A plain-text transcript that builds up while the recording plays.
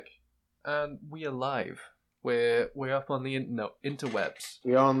And we are live. We're up on the interwebs.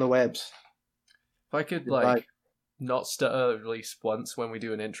 We are on the webs. If I could You're right. not stutter at least once when we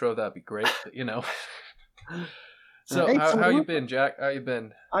do an intro, that'd be great. But, So Hey, how you someone. been, Jack? How you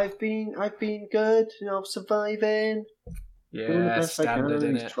been? I've been good. Surviving. Doing the Yeah, best I can standard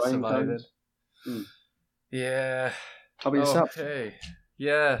in these it, trying surviving. times. Mm. Yeah. How about yourself? Okay.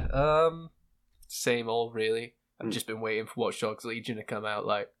 Yeah. Same old, really. I've just been waiting for Watch Dogs Legion to come out.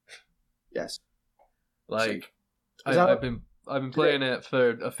 Yes. Like, Is that- I've been playing it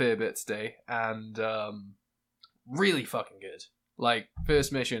for a fair bit today, and really fucking good. Like,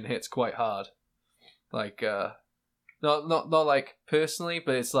 first mission hits quite hard. Like, not like personally,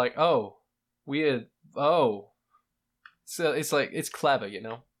 but it's like, oh, weird. Oh, so it's like it's clever,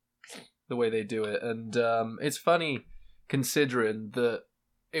 the way they do it, and it's funny considering that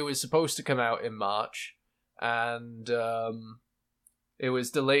it was supposed to come out in March, and it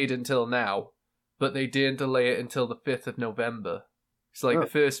was delayed until now. But they didn't delay it until the 5th of November. It's like the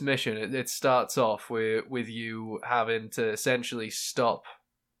first mission, it starts off with you having to essentially stop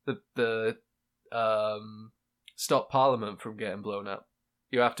stop Parliament from getting blown up.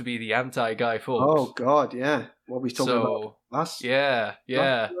 You have to be the anti-Guy Fawkes. Oh God, yeah. What were we talking about last? Yeah.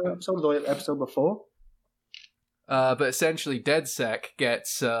 Last episode before. But essentially, DedSec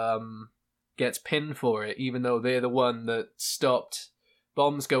gets pinned for it, even though they're the one that stopped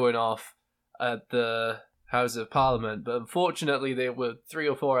bombs going off at the House of Parliament, but unfortunately there were 3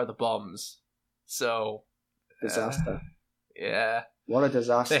 or 4 other bombs. So Disaster. Yeah. What a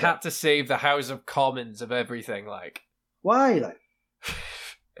disaster. They had to save the House of Commons of everything, Why?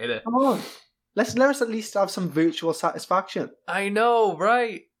 Innit? Come on. Let us at least have some virtual satisfaction. I know,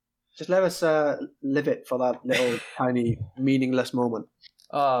 right? Just let us live it for that little tiny meaningless moment.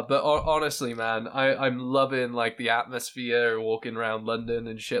 But honestly, man, I'm loving the atmosphere, walking around London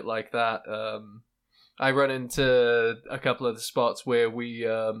and shit like that. I run into a couple of the spots where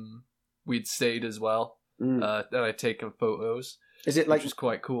we'd stayed as well. And I'd taken photos. Is it which was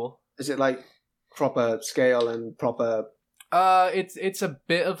quite cool? Is it proper scale and proper? It's a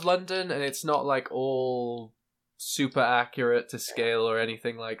bit of London, and it's not all super accurate to scale or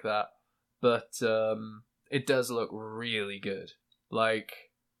anything like that. But it does look really good.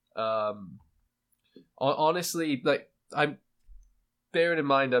 Honestly, I'm bearing in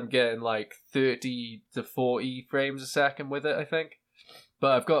mind I'm getting 30 to 40 frames a second with it, I think.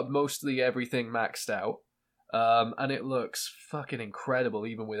 But I've got mostly everything maxed out. And it looks fucking incredible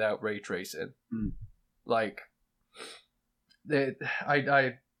even without ray tracing. It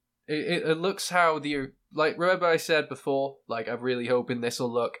looks how remember I said before, I'm really hoping this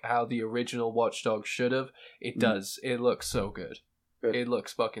will look how the original Watch Dogs should have. It does. It looks so good. It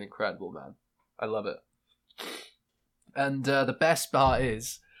looks fucking incredible, man. I love it. And the best part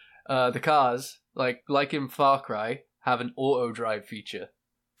is, the cars, like in Far Cry, have an auto drive feature.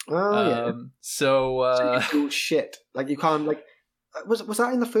 Oh yeah. So you can do shit. You can't was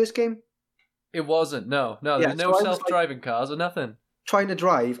that in the first game? It wasn't. No. There's no self-driving cars or nothing. Trying to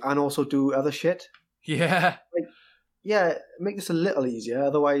drive and also do other shit. Yeah. Yeah, make this a little easier.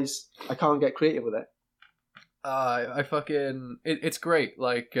 Otherwise, I can't get creative with it. It's great.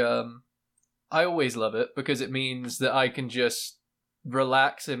 I always love it because it means that I can just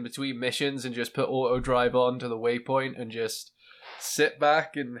relax in between missions and just put auto drive on to the waypoint and just sit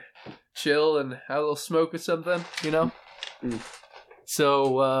back and chill and have a little smoke or something,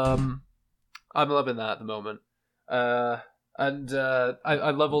 So I'm loving that at the moment. And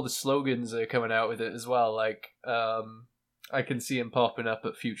I love all the slogans that are coming out with it as well. I can see them popping up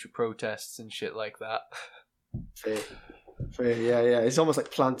at future protests and shit like that. Fair, yeah. It's almost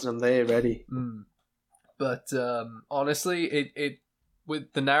like planting them there ready. But honestly, it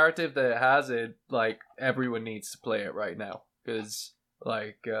with the narrative that it has, everyone needs to play it right now because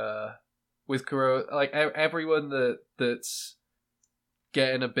with Corona, everyone that's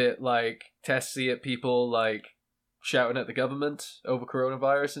getting a bit testy at people shouting at the government over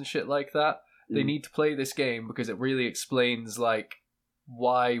coronavirus and shit like that. They need to play this game because it really explains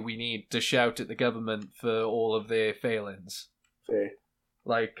why we need to shout at the government for all of their failings. Fair.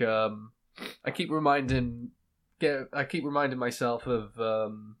 I keep reminding myself of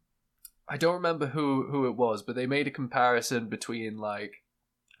I don't remember who it was, but they made a comparison between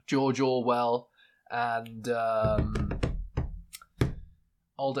George Orwell and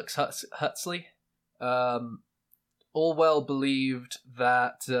Aldous Huxley. Orwell believed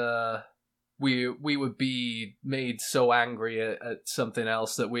that we would be made so angry at something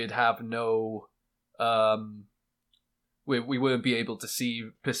else that we'd have no we wouldn't be able to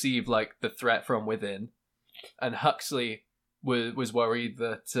perceive the threat from within. And Huxley was worried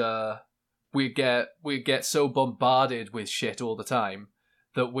that we get so bombarded with shit all the time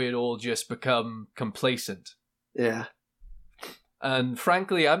that we'd all just become complacent. Yeah. And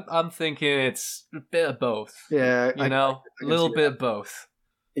frankly, I'm thinking it's a bit of both. Yeah. You know, a little bit of both.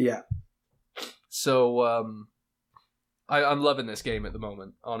 Yeah. So I'm loving this game at the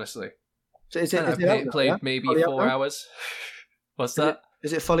moment, honestly. So is And it I've out played now, yeah? maybe Fully out 4 now? hours. What's that?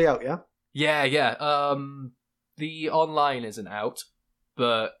 Is it fully out, yeah? Yeah. The online isn't out,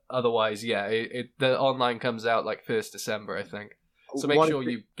 but otherwise, yeah, the online comes out like 1st December, I think. So make sure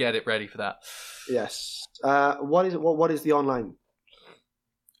you get it ready for that. Yes. What is the online?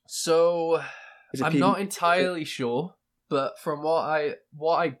 So Is it I'm not entirely sure, but from what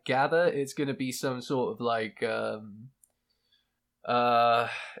I gather, it's going to be some sort of like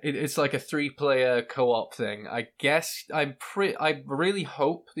it's like a 3-player co-op thing. I guess I really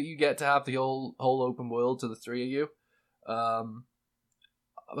hope that you get to have the whole open world to the 3 of you.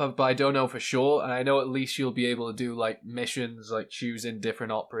 But I don't know for sure, and I know at least you'll be able to do like missions, like choosing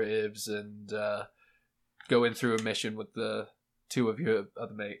different operatives and going through a mission with the 2 of your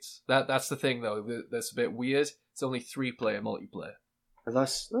other mates. That's the thing though. That's a bit weird. It's only 3-player multiplayer.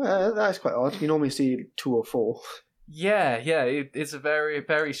 That's quite odd. You normally see 2 or 4. Yeah, it's a very,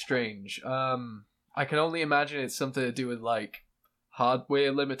 very strange. I can only imagine it's something to do with like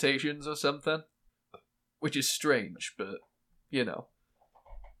hardware limitations or something, which is strange, but you know.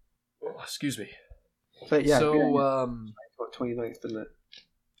 Oh, excuse me. But yeah, So, 29th, isn't it?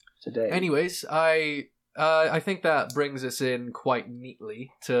 Today. anyways, I think that brings us in quite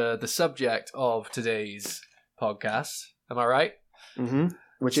neatly to the subject of today's podcast. Am I right? Mm-hmm.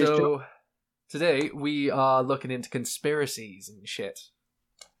 Which so, today we are looking into conspiracies and shit.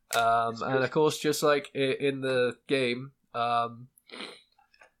 And of course, just like in the game,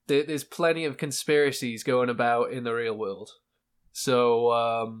 there's plenty of conspiracies going about in the real world.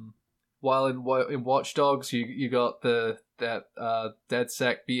 So, while in Watch Dogs, you got that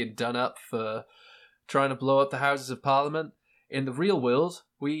DedSec being done up for trying to blow up the Houses of Parliament. In the real world,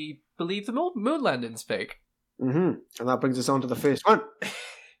 we believe the moon landing's fake. Mm-hmm. And that brings us on to the first one.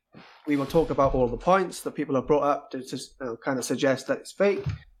 We will talk about all the points that people have brought up to just kind of suggest that it's fake.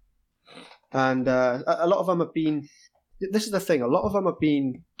 And a lot of them have been... This is the thing. A lot of them have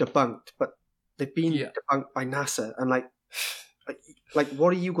been debunked, but they've been debunked by NASA. And like, what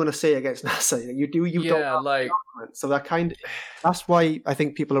are you going to say against NASA? You don't have like... So that's why I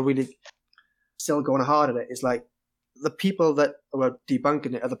think people are really still going hard at it. Is like, the people that were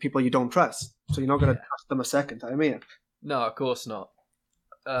debunking it are the people you don't trust. So you're not going to trust them a second time, are you? No, of course not.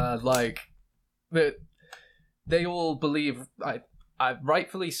 Like, they all believe, I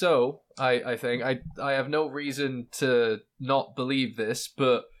rightfully so, I think. I have no reason to not believe this,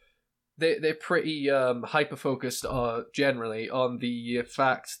 but they're pretty hyper-focused generally on the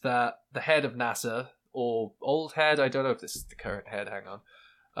fact that the head of NASA, or old head, I don't know if this is the current head, hang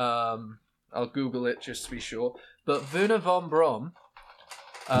on. I'll Google it just to be sure. But Werner von Braun,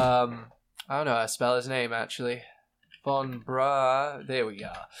 I don't know how to spell his name actually. There we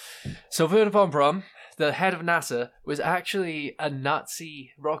are. So Werner von Braun, the head of NASA, was actually a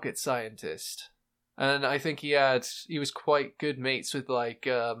Nazi rocket scientist. And I think he was quite good mates with like,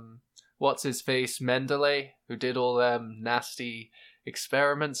 what's his face, Mendeley, who did all them nasty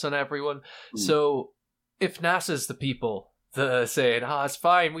experiments on everyone. So if NASA's the people that are saying, it's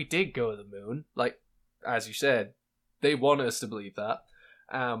fine, we did go to the moon, like, as you said, they want us to believe that.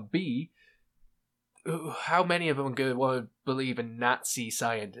 B, how many of them are going to want to believe a Nazi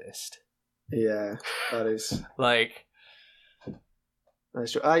scientist? Yeah, that is... like...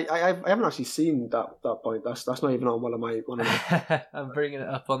 That's true. I haven't actually seen that point. That's not even on one of my... I'm bringing it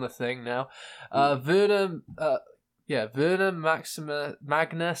up on the thing now. Werner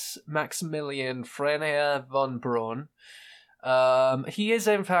Magnus Maximilian Freiherr von Braun. He is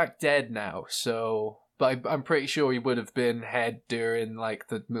in fact dead now, so... But I'm pretty sure he would have been head during like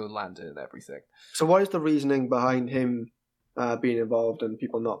the moon landing and everything. So what is the reasoning behind him being involved and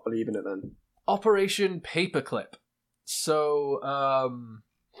people not believing it then? Operation Paperclip. So, I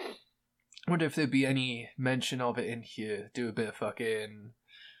wonder if there'd be any mention of it in here. Do a bit of fucking...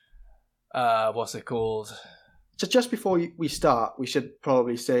 what's it called? So just before we start, we should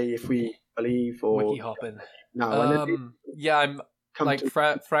probably say if we believe or... Wiki hopping. No,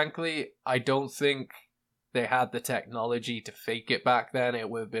 frankly, I don't think they had the technology to fake it back then. It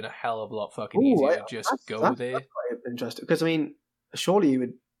would have been a hell of a lot fucking easier to just go there. That's quite interesting. Because, I mean, surely it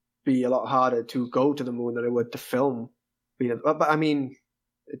would be a lot harder to go to the moon than it would to film. But I mean,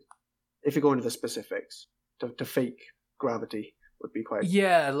 if you go into the specifics, to fake gravity would be quite...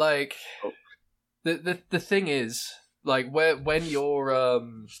 Yeah, like... The thing is, like, when you're...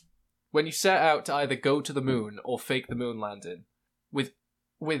 when you set out to either go to the moon or fake the moon landing,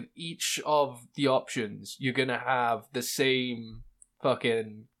 with each of the options, you're gonna have the same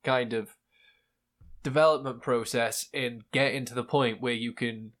fucking kind of development process in getting to the point where you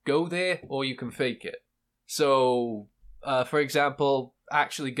can go there or you can fake it. So, for example,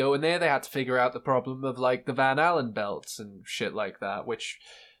 actually going there, they had to figure out the problem of like the Van Allen belts and shit like that, which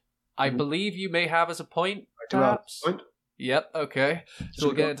I believe you may have as a point, perhaps. Point. Yep. Okay. So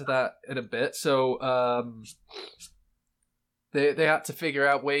we'll get into that in a bit. So, they had to figure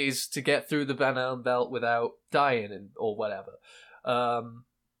out ways to get through the Van Allen belt without dying or whatever.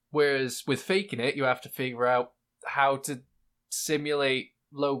 Whereas with faking it, you have to figure out how to simulate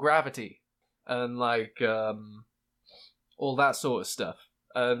low gravity and like all that sort of stuff.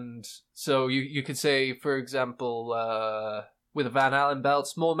 And so you could say, for example, with a Van Allen belt,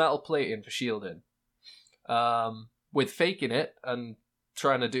 small metal plating for shielding. With faking it and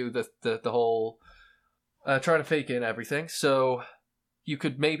trying to do the whole trying to fake it and everything, so you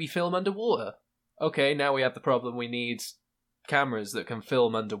could maybe film underwater. Okay, now we have the problem. We need cameras that can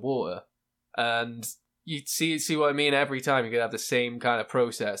film underwater, and you see what I mean. Every time you could have the same kind of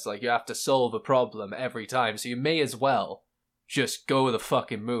process. Like you have to solve a problem every time, so you may as well just go to the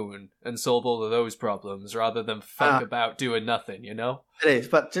fucking moon and solve all of those problems rather than fuck about doing nothing. You know, it is.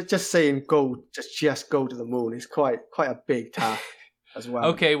 But just saying just go to the moon is quite a big task as well.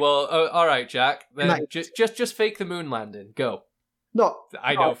 Okay, well, all right, Jack. Then just fake the moon landing. Go.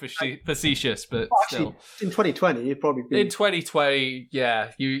 I know facetious, but actually, still. In 2020, it'd probably be. In 2020,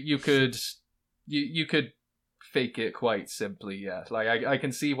 yeah, you could fake it quite simply. Yeah, like I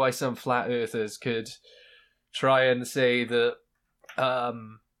can see why some flat earthers could try and say that,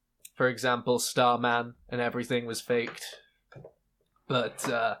 for example, Starman and everything was faked, but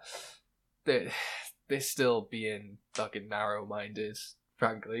they're still being fucking narrow-minded,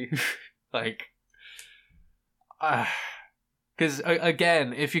 frankly. Like, because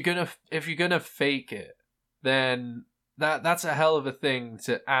again, if you're gonna fake it, then that's a hell of a thing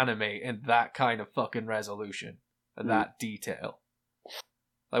to animate in that kind of fucking resolution and that detail.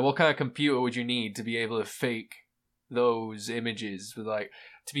 Like, what kind of computer would you need to be able to fake those images? With like,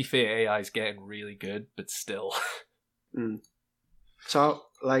 to be fair, AI is getting really good, but still. So,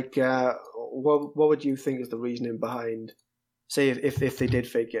 like, what would you think is the reasoning behind, say, if they did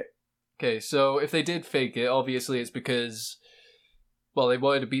fake it? Okay, so if they did fake it, obviously it's because, well, they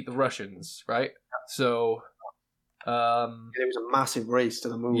wanted to beat the Russians, right? So, it was a massive race to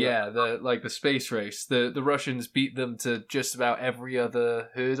the moon. Yeah, the space race. The Russians beat them to just about every other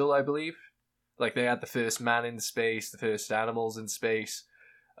hurdle, I believe. Like, they had the first man in space, the first animals in space,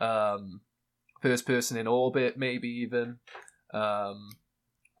 first person in orbit, maybe even.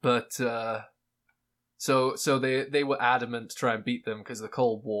 So they were adamant to try and beat them because of the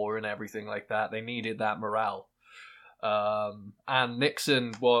Cold War and everything like that. They needed that morale. And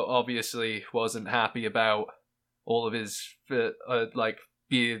Nixon obviously wasn't happy about all of his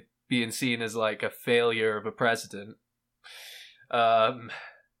being seen as like a failure of a president,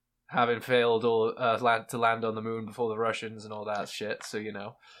 having failed to land on the moon before the Russians and all that shit.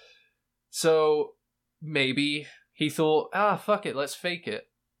 So maybe he thought, fuck it, let's fake it.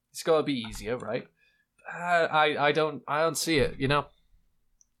 It's gotta be easier, right? I don't see it,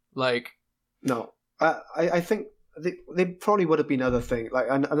 like. No, I think they probably would have been other things. Like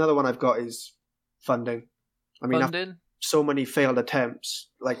another one I've got is funding. I mean, after so many failed attempts,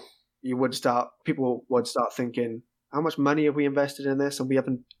 like people would start thinking, how much money have we invested in this and we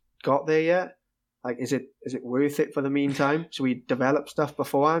haven't got there yet? Like, is it worth it for the meantime? Should we develop stuff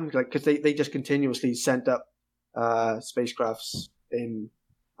beforehand? Like, because they just continuously sent up spacecrafts in,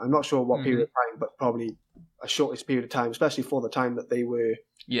 I'm not sure what period of time, but probably a shortest period of time, especially for the time that they were.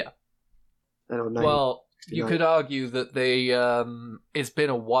 Yeah. Well, you could argue that they it's been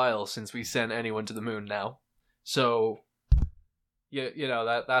a while since we sent anyone to the moon now. So,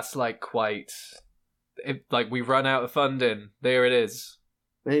 that's like quite... like, we run out of funding. There it is.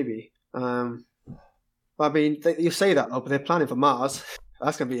 Maybe. I mean, you say that, but they're planning for Mars.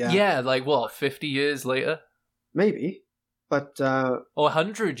 That's going to be... Yeah, like, what, 50 years later? Maybe, but... or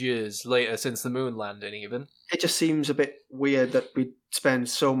 100 years later since the moon landing, even. It just seems a bit weird that we spend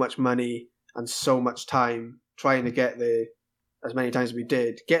so much money and so much time trying to get there as many times as we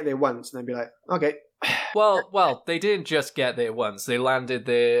did. Get there once and then be like, okay... Well, they didn't just get there once. They landed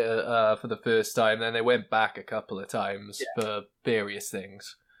there for the first time, then they went back a couple of times for various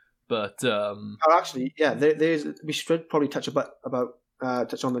things. But actually, yeah, we should probably touch on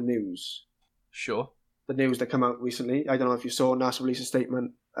the news. Sure. The news that came out recently. I don't know if you saw NASA release a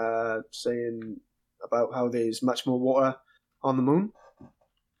statement saying about how there's much more water on the moon.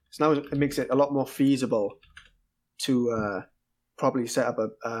 So now it makes it a lot more feasible to probably set up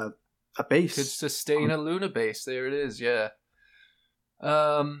a base. Could sustain a lunar base. There it is. Yeah.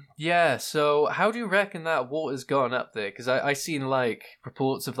 Yeah. So how do you reckon that water's gone up there? Because I seen like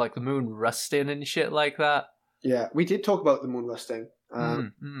reports of like the moon rusting and shit like that. Yeah, we did talk about the moon rusting.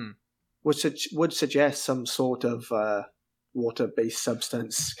 Would suggest some sort of water-based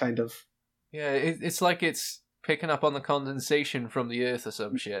substance, kind of. Yeah, it's like it's picking up on the condensation from the Earth or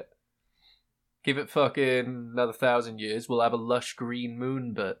some shit. Give it fucking another 1,000 years, we'll have a lush green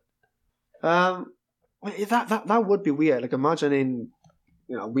moon, but... Well, that would be weird. Like, imagining,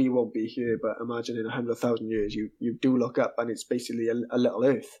 we won't be here, but imagine in 100,000 years, you do look up and it's basically a little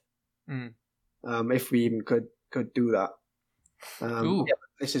Earth. If we even could do that. Yeah,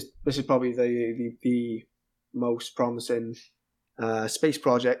 this is probably the most promising space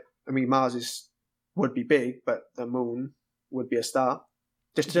project. I mean, Mars would be big, but the moon would be a start.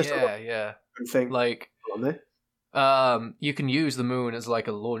 Just yeah. Thing like on there. You can use the moon as like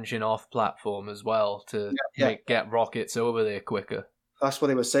a launching off platform as well to get rockets over there quicker. That's what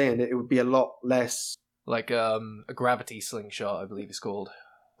they were saying. It would be a lot less, like a gravity slingshot, I believe it's called.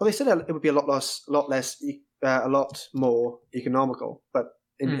 Well, they said it would be a lot more economical, but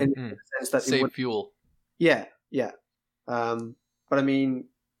in the sense that save it would fuel. Yeah. But I mean,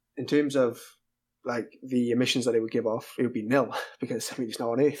 in terms of like the emissions that it would give off, it would be nil because it's not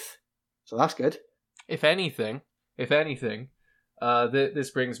on Earth. So that's good. If anything,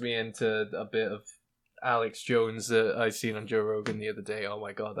 this brings me into a bit of Alex Jones that I seen on Joe Rogan the other day. Oh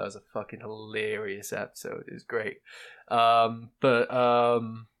my god, that was a fucking hilarious episode. It was great.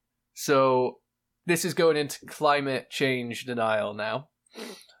 So this is going into climate change denial now.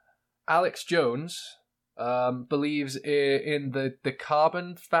 Alex Jones believes in the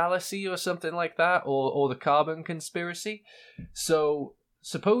carbon fallacy or something like that, or the carbon conspiracy. So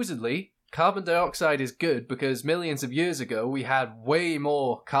supposedly, carbon dioxide is good because millions of years ago we had way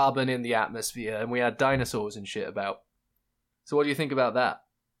more carbon in the atmosphere and we had dinosaurs and shit about. So what do you think about that?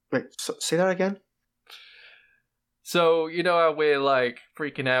 Wait, say that again? So, you know how we're like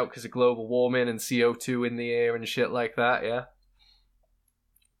freaking out because of global warming and CO2 in the air and shit like that, yeah?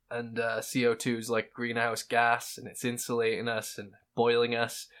 And CO2 is like greenhouse gas and it's insulating us and boiling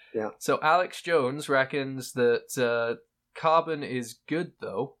us. Yeah. So Alex Jones reckons that carbon is good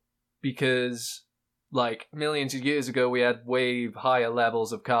though, because like millions of years ago we had way higher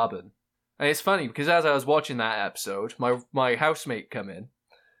levels of carbon. And it's funny because as I was watching that episode, my housemate come in,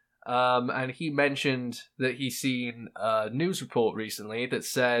 and he mentioned that he seen a news report recently that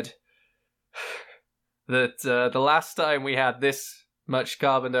said that the last time we had this much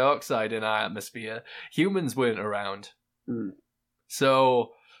carbon dioxide in our atmosphere, humans weren't around.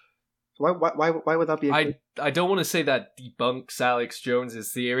 So why would that be? I don't want to say that debunks Alex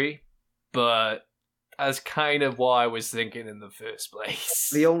Jones's theory, but that's kind of what I was thinking in the first place.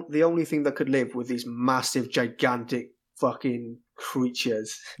 The only thing that could live with these massive, gigantic fucking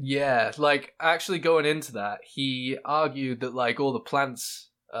creatures. Yeah, like actually going into that, he argued that like all the plants,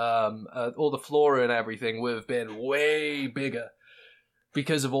 all the flora and everything would have been way bigger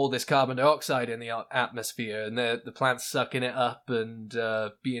because of all this carbon dioxide in the atmosphere and the plants sucking it up and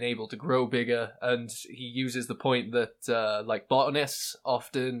being able to grow bigger. And he uses the point that like botanists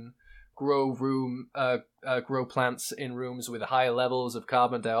often grow plants in rooms with higher levels of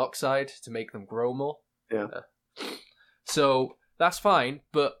carbon dioxide to make them grow more. Yeah. So that's fine,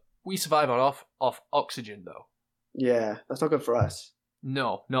 but we survive off oxygen though. Yeah, that's not good for us.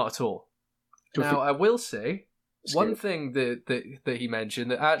 No, not at all. Now, I will say, one thing that he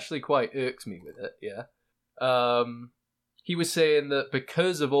mentioned that actually quite irks me with it, yeah. He was saying that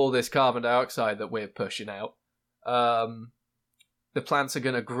because of all this carbon dioxide that we're pushing out, the plants are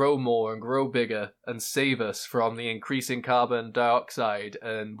going to grow more and grow bigger and save us from the increasing carbon dioxide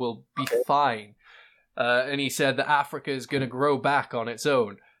and we'll be fine. And he said that Africa is going to grow back on its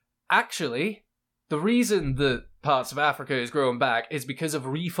own. Actually, the reason that parts of Africa is growing back is because of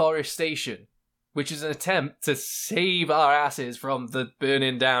reforestation, which is an attempt to save our asses from the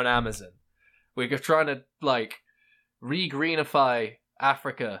burning down Amazon. We're trying to, like, re-greenify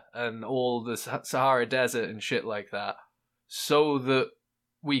Africa and all the Sahara Desert and shit like that so that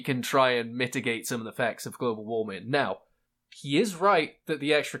we can try and mitigate some of the effects of global warming. Now, he is right that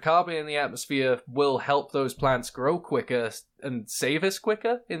the extra carbon in the atmosphere will help those plants grow quicker and save us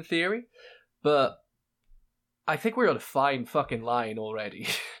quicker, in theory, but I think we're on a fine fucking line already.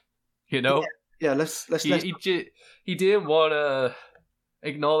 You know? Yeah, let's he didn't want to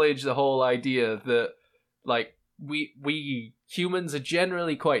acknowledge the whole idea that, like, we humans are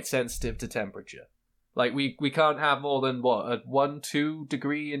generally quite sensitive to temperature. Like we can't have more than what, a 1-2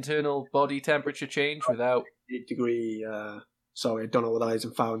 degree internal body temperature change without 8 degree. Sorry, I don't know what that is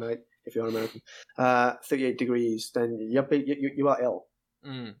in Fahrenheit. If you're American, 38 degrees, then you are ill.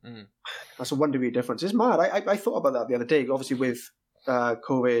 That's a 1 degree difference. It's mad. I thought about that the other day. Obviously, with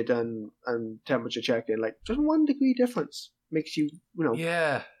COVID and temperature checking, like just 1 degree difference makes you,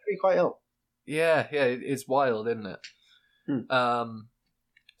 yeah, be quite ill. Yeah, it's wild, isn't it?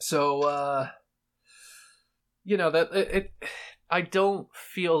 So that it I don't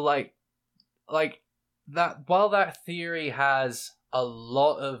feel like that. While that theory has a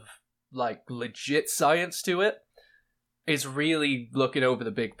lot of like legit science to it, it's really looking over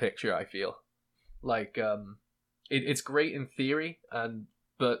the big picture. I feel like it's great in theory,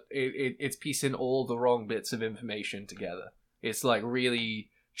 but it's piecing all the wrong bits of information together. It's like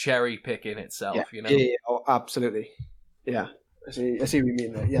really cherry picking itself, Yeah, oh, absolutely. Yeah, I see what you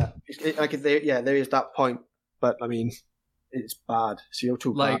mean there. Yeah, there is that point, but I mean, it's bad.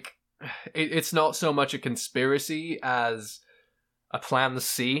 CO2 like it's not so much a conspiracy as a plan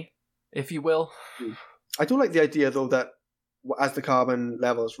C, if you will. I do like the idea though that as the carbon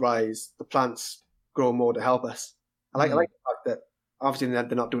levels rise, the plants grow more to help us. I like the fact that obviously they're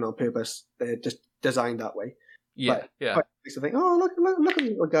not doing it on purpose; they're just designed that way. Yeah, yeah. Makes you think, oh look at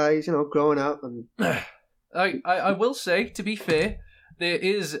little guys, growing up and. I will say, to be fair, there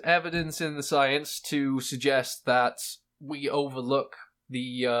is evidence in the science to suggest that we overlook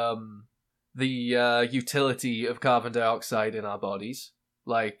the utility of carbon dioxide in our bodies.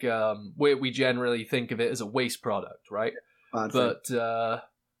 Like, we generally think of it as a waste product, right? But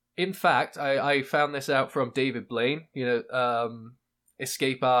in fact, I found this out from David Blaine,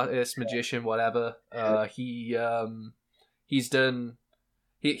 escape artist, magician, whatever. He's done.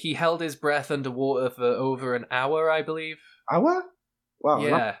 He held his breath underwater for over an hour, I believe. Hour? Wow.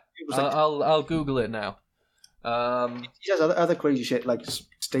 Yeah. I'll Google it now. He does other crazy shit, like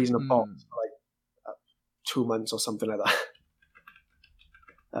stays in a box for like 2 months or something like that.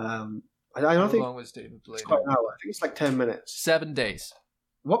 I don't think. How long was David Blaine? It's quite an hour. I think it's like 10 minutes. 7 days.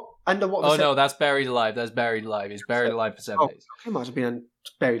 What? Under what? Oh no, that's buried alive. That's buried alive. He's buried alive for 7 days. He must have been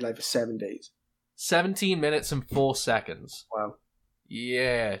buried alive for 7 days. 17 minutes and 4 seconds. Wow.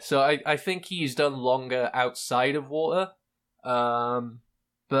 Yeah, so I think he's done longer outside of water.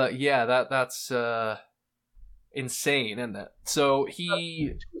 But yeah, that's insane, isn't it? So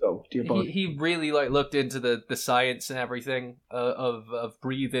he really like looked into the science and everything of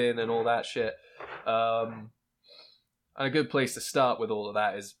breathing and all that shit. And a good place to start with all of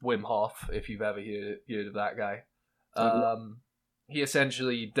that is Wim Hof, if you've ever heard of that guy. He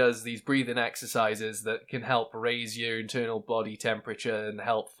essentially does these breathing exercises that can help raise your internal body temperature and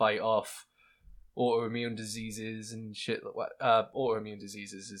help fight off autoimmune diseases and shit. Autoimmune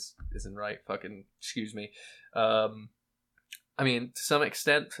diseases isn't right. Fucking excuse me. I mean, to some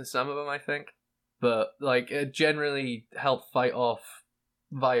extent, for some of them, I think, but like generally help fight off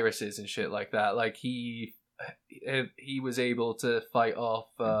viruses and shit like that. Like he was able to fight off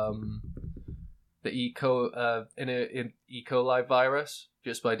the E. coli virus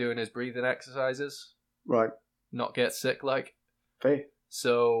just by doing his breathing exercises. Right. Not get sick, like. Okay.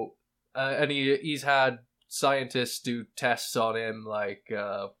 So, and he's had scientists do tests on him, like,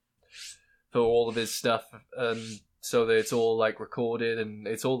 for all of his stuff, and so that it's all, like, recorded, and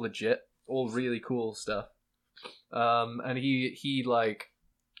it's all legit. All really cool stuff. And he's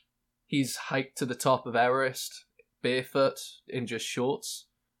hiked to the top of Everest barefoot in just shorts.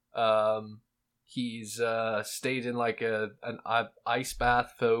 He's stayed in like an ice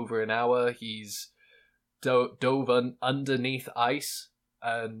bath for over an hour. He's dove underneath ice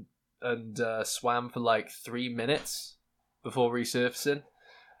and swam for like 3 minutes before resurfacing.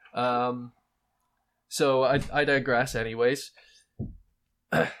 So I digress anyways.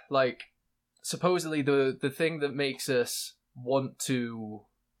 Like, supposedly the thing that makes us want to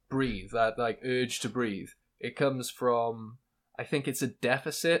breathe, that like urge to breathe, it comes from, I think it's a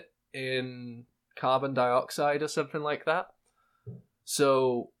deficit in carbon dioxide or something like that.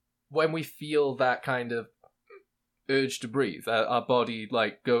 So when we feel that kind of urge to breathe, our body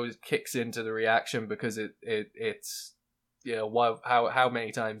like kicks into the reaction, because it's how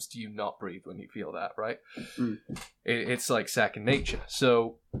many times do you not breathe when you feel that, right? It's like second nature.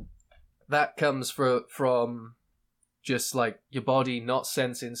 So that comes from just like your body not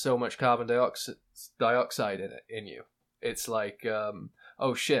sensing so much carbon dioxide in you. It's like,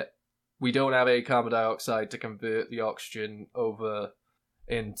 oh shit, we don't have any carbon dioxide to convert the oxygen over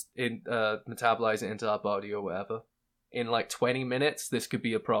in metabolize it into our body or whatever. In like 20 minutes, this could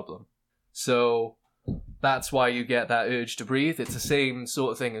be a problem. So that's why you get that urge to breathe. It's the same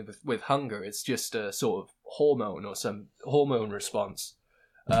sort of thing with hunger. It's just a sort of hormone or some hormone response.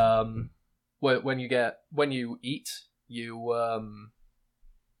 When you eat, you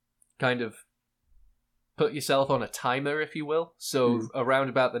kind of put yourself on a timer, if you will. So around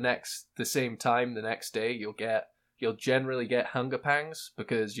about the same time the next day, you'll generally get hunger pangs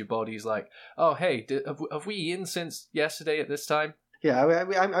because your body's like, oh hey, have we eaten since yesterday at this time? Yeah,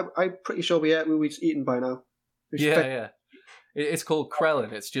 I'm pretty sure we've eaten by now. Yeah. It's called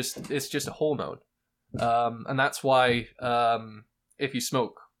ghrelin. It's just a hormone, and that's why if you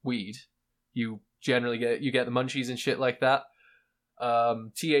smoke weed, you generally get the munchies and shit like that.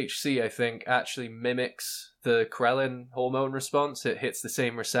 THC, I think, actually mimics the ghrelin hormone response. It hits the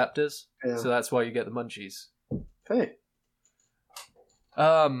same receptors, so that's why you get the munchies. Hey.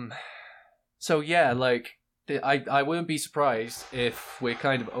 So yeah, like I wouldn't be surprised if we're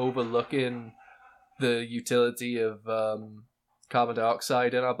kind of overlooking the utility of carbon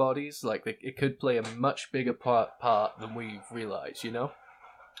dioxide in our bodies. Like it could play a much bigger part than we've realized. You know.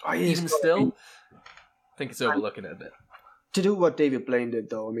 Even still, I think it's overlooking it a bit. To do what David Blaine did,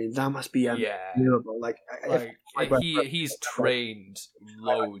 though, I mean, that must be unbelievable. He's trained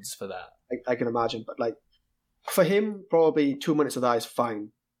loads for that. I can imagine, but like for him, probably 2 minutes of that is fine,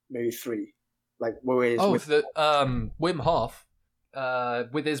 maybe 3. Like whereas Wim Hof,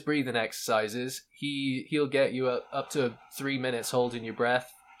 with his breathing exercises, he'll get you up to 3 minutes holding your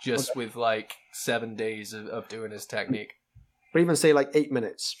breath just with like 7 days of doing his technique. But even say like 8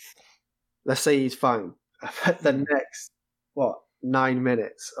 minutes. Let's say he's fine. The next 9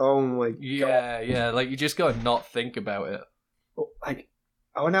 minutes? Oh my god! Yeah. Like you just gotta not think about it. Like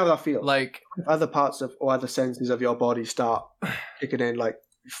I wonder how that feels. Like other parts of or other senses of your body start kicking in. Like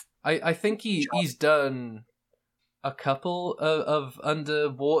I think he's done a couple of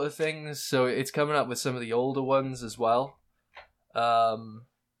underwater things, so it's coming up with some of the older ones as well.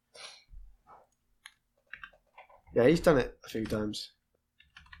 Yeah, he's done it a few times.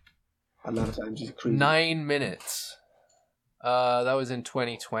 A lot of times. He's crazy. 9 minutes. That was in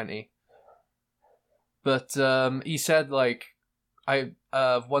 2020. But he said like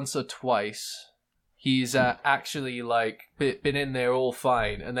once or twice he's actually like been in there all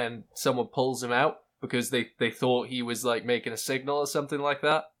fine, and then someone pulls him out because they thought he was like making a signal or something like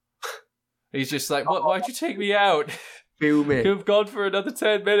that. He's just like, what? Why'd you take me out? Fuming. Could have gone for another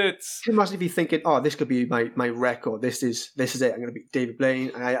 10 minutes. You must be thinking, oh, this could be my record. This is it. I'm going to be David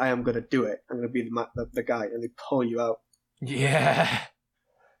Blaine, and I am going to do it. I'm going to be the guy, and they pull you out. Yeah.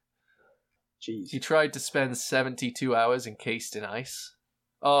 Jeez. He tried to spend 72 hours encased in ice.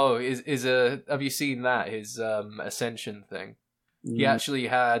 Oh, have you seen that? His Ascension thing. He actually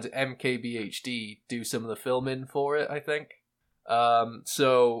had MKBHD do some of the filming for it, I think.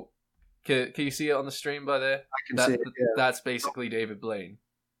 So can you see it on the stream by there? I can see it, yeah. That's basically David Blaine.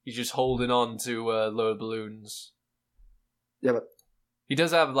 He's just holding on to lower balloons. Yeah, but he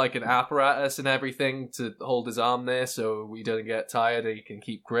does have like an apparatus and everything to hold his arm there, so he doesn't get tired and he can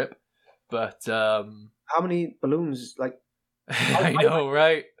keep grip. But how many balloons? Like I know,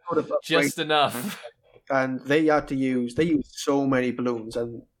 right? Just enough. And they used so many balloons,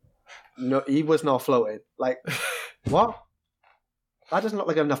 and no, he was not floating. Like what? That doesn't look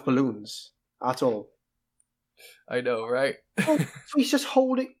like enough balloons at all. I know, right? So he's just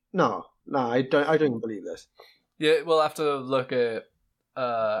holding. No, I don't believe this. Yeah, we'll have to look at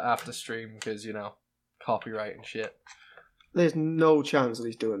after stream because copyright and shit. There's no chance that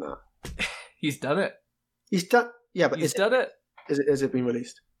he's doing that. He's done it. He's done. Yeah, but he's done it. Is it been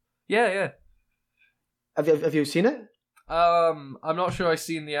released? Yeah. Have you seen it? I'm not sure I've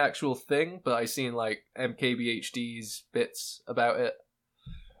seen the actual thing, but I've seen like MKBHD's bits about it.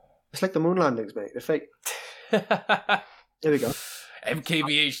 It's like the moon landings, mate. They're fake. Here we go.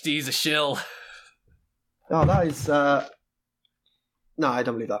 MKBHD's a shill. Oh, that is. No, I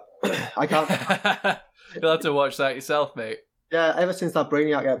don't believe that. I can't. You'll have to watch that yourself, mate. Yeah, ever since that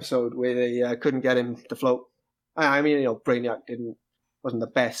Brainiac episode where they couldn't get him to float. I mean, Brainiac wasn't the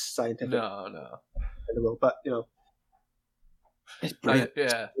best scientific. No. In the world, but it's brilliant.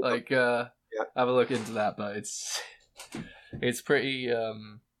 Have a look into that, but it's pretty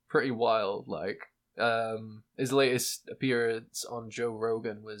wild. Like his latest appearance on Joe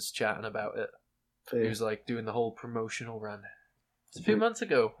Rogan was chatting about it. He was like doing the whole promotional run. It's a few months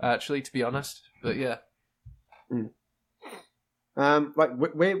ago, actually, to be honest. But yeah. Right,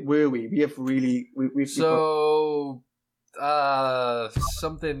 where were we? We have really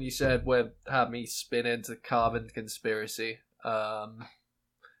something you said had me spin into carbon conspiracy.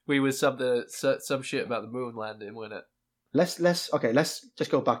 We was some shit about the moon landing, wasn't it? Let's just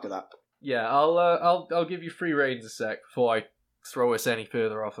go back to that. Yeah, I'll give you free reins a sec before I throw us any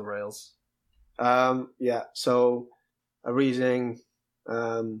further off the rails. Yeah. So, a reasoning,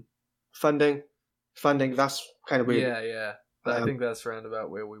 funding. That's kind of weird. Yeah. I think that's round about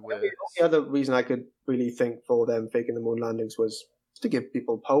where we were. The other reason I could really think for them faking the moon landings was to give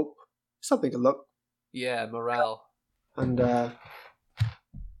people hope, something to look, Yeah, morale. and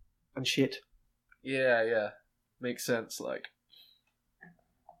shit. Yeah. Makes sense, like.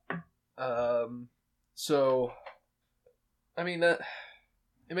 So, I mean, that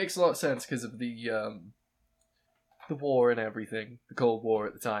it makes a lot of sense because of the war and everything, the Cold War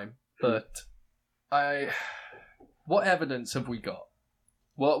at the time. But what evidence have we got?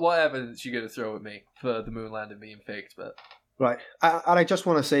 What evidence you going to throw at me for the moon landing being faked? But Right, and I just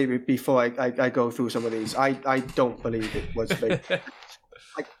want to say before I go through some of these, I don't believe it was fake.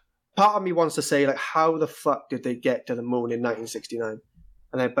 Part of me wants to say, like, how the fuck did they get to the moon in 1969?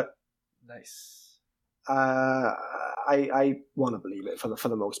 But nice. I want to believe it for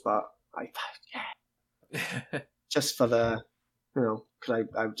the most part. Just for the, because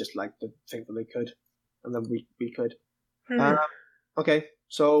I would just like to think that they could, and then we could. Okay,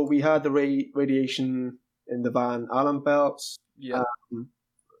 so we had the radiation in the Van Allen belts. Yeah.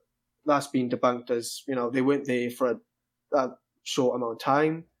 That's been debunked as, they weren't there for a short amount of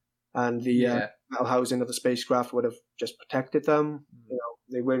time, and the metal housing of the spacecraft would have just protected them.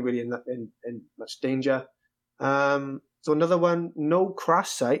 They weren't really in much danger. So another one, no crash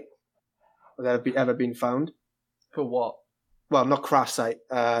site that had ever been found. For what? Well, not crash site,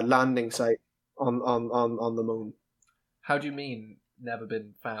 landing site on the moon. How do you mean never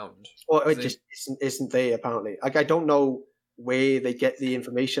been found? Well, it just isn't there, apparently. Like, I don't know where they get the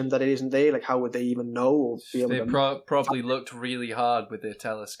information that it isn't there. Like, how would they even know or be able they to... probably looked really hard with their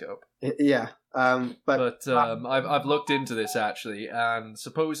telescope. Yeah. But I've looked into this, actually, and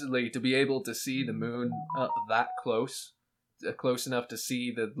supposedly to be able to see the moon up that close enough to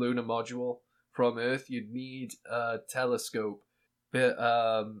see the lunar module from Earth, you'd need a telescope. But,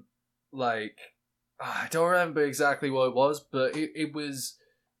 I don't remember exactly what it was, but it was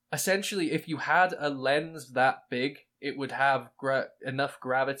essentially, if you had a lens that big, it would have enough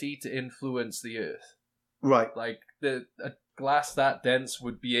gravity to influence the Earth. Right. Like, a glass that dense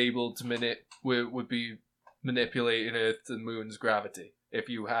would be able to would be manipulating Earth and Moon's gravity if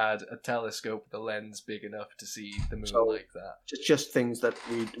you had a telescope with a lens big enough to see the moon like that. Just things that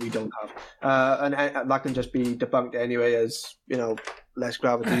we don't have. And that can just be debunked anyway as, less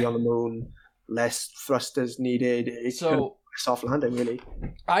gravity on the moon, less thrusters needed. It's so soft landing, really.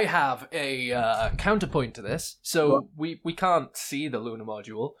 I have a counterpoint to this. So we can't see the lunar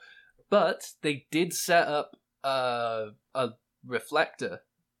module, but they did set up a reflector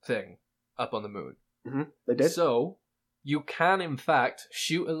thing up on the moon. Mm-hmm. They did. So you can, in fact,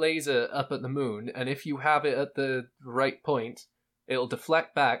 shoot a laser up at the moon, and if you have it at the right point, it'll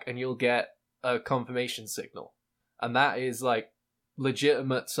deflect back, and you'll get a confirmation signal. And that is, like,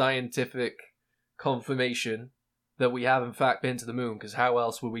 legitimate scientific confirmation that we have, in fact, been to the moon, because how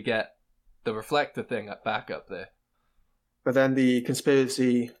else would we get the reflector thing back up there? But then the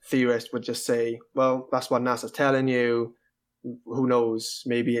conspiracy theorist would just say, well, that's what NASA's telling you. Who knows?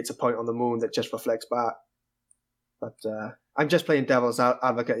 Maybe it's a point on the moon that just reflects back. But I'm just playing devil's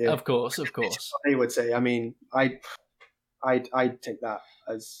advocate here. Of course. They would say. I mean, I'd take that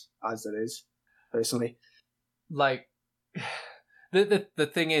as it is, personally. Like, the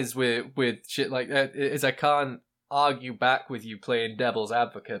thing is with shit like that is I can't argue back with you playing devil's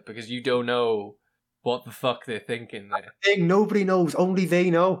advocate because you don't know what the fuck they're thinking there. Nobody knows. Only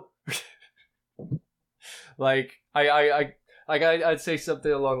they know. Like, I'd say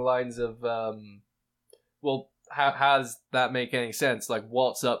something along the lines of, well, how does that make any sense? Like,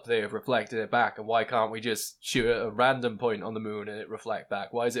 what's up there reflecting it back, and why can't we just shoot at a random point on the moon and it reflect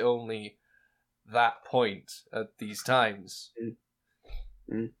back? Why is it only that point at these times?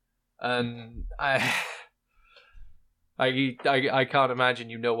 And I can't imagine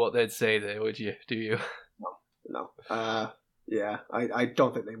you know what they'd say there, would you? Do you? No. Yeah, I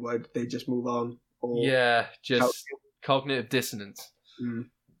don't think they would. They just move on. Or just cognitive dissonance.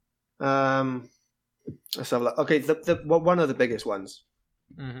 Let's have a look. Okay, one of the biggest ones,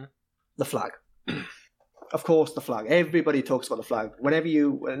 the flag. Of course, the flag. Everybody talks about the flag.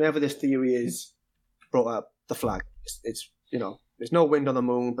 Whenever this theory is brought up, the flag. It's there's no wind on the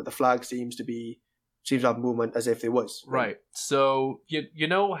moon, but the flag seems to have movement as if there was. Right. So you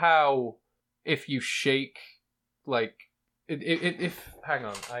know how if you shake, like if hang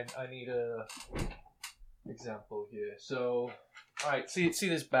on, I need a example here. So, all right, see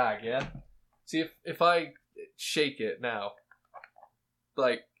this bag, yeah. See if I shake it now,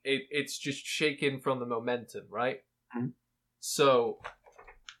 like it's just shaking from the momentum, right? Mm-hmm. So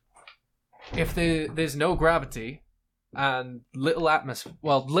if there's no gravity and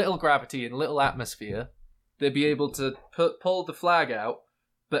little gravity and little atmosphere, they'd be able to pull the flag out,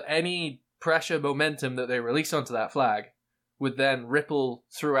 but any pressure momentum that they release onto that flag would then ripple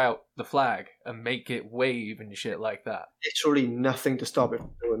throughout the flag and make it wave and shit like that. Literally nothing to stop it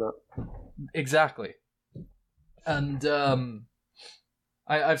from doing that. Exactly. And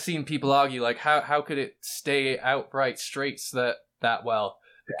I've seen people argue, like, how could it stay outright straight that well?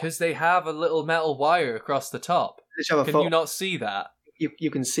 Because they have a little metal wire across the top. Can you not see that?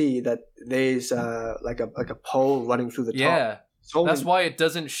 You can see that there's like a pole running through the top. Yeah, that's why it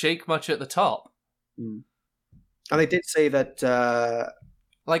doesn't shake much at the top. Mm. And they did say that...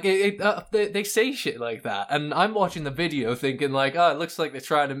 like, they say shit like that, and I'm watching the video thinking, like, oh, it looks like they're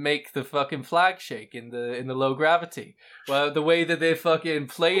trying to make the fucking flag shake in the low gravity. Well, the way that they're fucking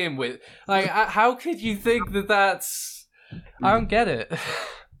playing with... Like, how could you think that that's... I don't get it.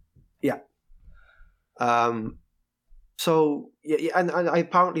 Yeah. So, yeah, and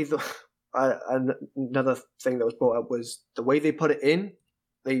apparently another thing that was brought up was the way they put it in.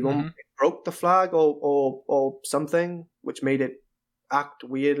 They broke the flag or something, which made it act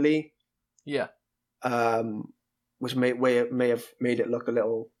weirdly. Yeah. Which may have made it look a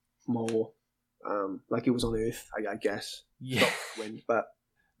little more like it was on Earth, I guess. Yeah. Wind, but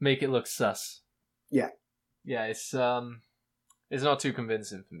make it look sus. Yeah. Yeah, it's not too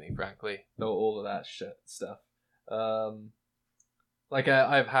convincing for me, frankly. All of that stuff. Like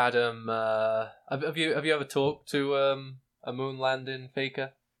I've had have you ever talked to a moon landing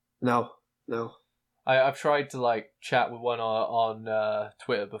faker? No. I've tried to like chat with one on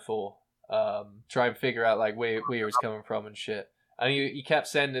Twitter before, try and figure out like where he was coming from and shit. And he kept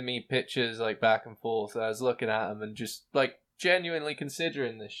sending me pictures like back and forth. And I was looking at them and just like genuinely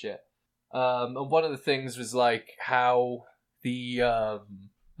considering this shit. And one of the things was like how the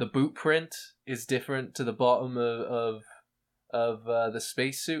boot print is different to the bottom of the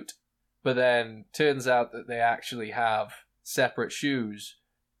spacesuit, but then turns out that they actually have separate shoes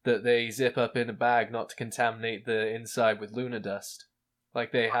that they zip up in a bag not to contaminate the inside with lunar dust.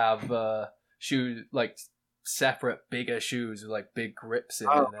 Like they have shoes, like separate bigger shoes with like big grips in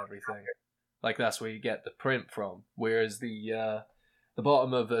it and everything. Like that's where you get the print from. Whereas the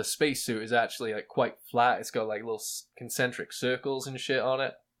bottom of the spacesuit is actually like quite flat. It's got like little concentric circles and shit on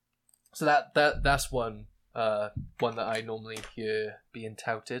it. So that's one that I normally hear being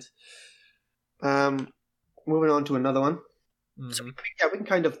touted. Moving on to another one. Mm-hmm. So we can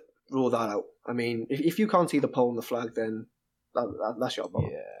kind of rule that out. I mean, if you can't see the pole and the flag, then that's your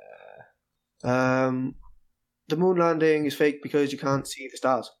problem. Yeah. The moon landing is fake because you can't see the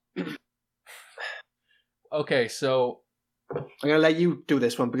stars. Okay, so I'm gonna let you do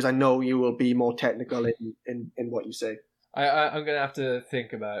this one because I know you will be more technical in what you say. I'm gonna have to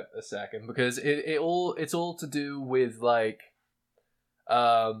think about it a second because it's all to do with like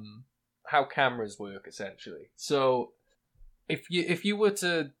how cameras work essentially. So if you were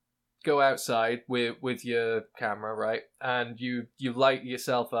to go outside with your camera, right, and you light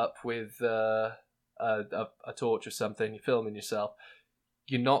yourself up with a torch or something, you're filming yourself,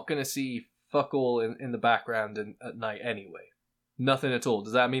 you're not gonna see fuck all in the background at night anyway. Nothing at all.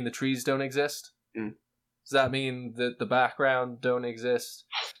 Does that mean the trees don't exist? Mm. Does that mean that the background don't exist?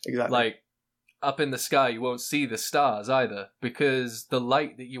 Exactly. Like, up in the sky, you won't see the stars either, because the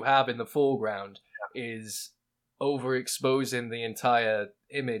light that you have in the foreground is overexposing the entire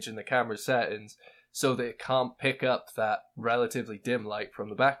image in the camera settings so that it can't pick up that relatively dim light from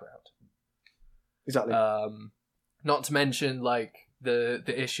the background. Exactly. Not to mention, like, the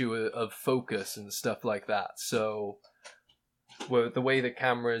issue of focus and stuff like that. So... well, the way the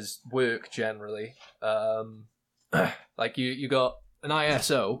cameras work generally, like you got an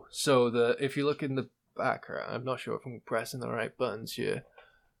ISO, so that if you look in the background, I'm not sure if I'm pressing the right buttons here,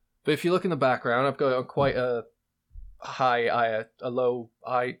 but if you look in the background, I've got on quite a low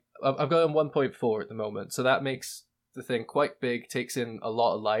I. I've got on 1.4 at the moment, so that makes the thing quite big, takes in a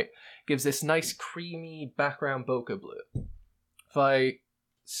lot of light, gives this nice creamy background bokeh blur. If I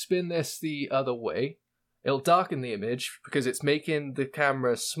spin this the other way, it'll darken the image because it's making the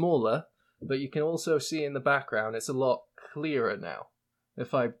camera smaller, but you can also see in the background it's a lot clearer now.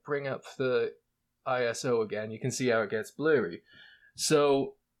 If I bring up the ISO again, you can see how it gets blurry.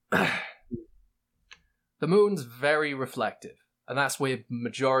 So, the moon's very reflective, and that's where the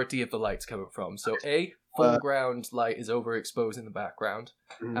majority of the light's coming from. So A, foreground light is overexposing the background,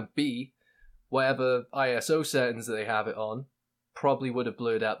 and B, whatever ISO settings that they have it on probably would have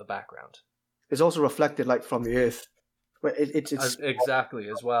blurred out the background. It's also reflected light from the Earth But it's exactly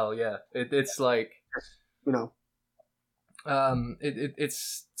as well. Yeah, it's like you know.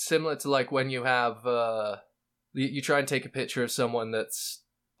 It's similar to like when you have you try and take a picture of someone that's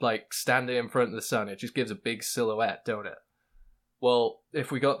like standing in front of the sun. It just gives a big silhouette, don't it? Well,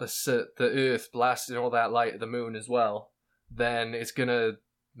 if we got the Earth blasting all that light at the moon as well, then it's gonna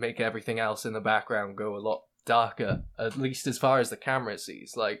make everything else in the background go a lot darker, at least as far as the camera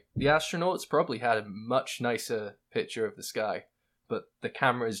sees. Like, the astronauts probably had a much nicer picture of the sky, but the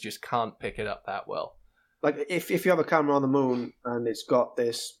cameras just can't pick it up that well. Like, if you have a camera on the moon and it's got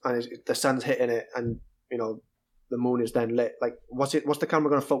this, and the sun's hitting it, and, you know, the moon is then lit, like, what's the camera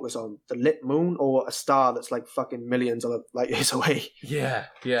going to focus on? The lit moon or a star that's like fucking millions of light years away? Yeah,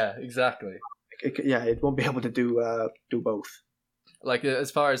 exactly. It won't be able to do both. Like, as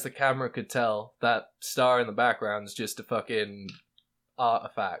far as the camera could tell, that star in the background is just a fucking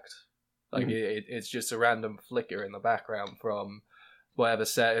artifact. Like, it's just a random flicker in the background from whatever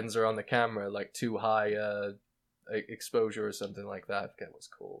settings are on the camera, like too high exposure or something like that. I forget what it's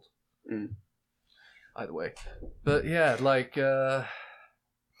called. Either way. But yeah, like,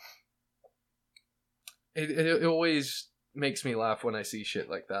 it always makes me laugh when I see shit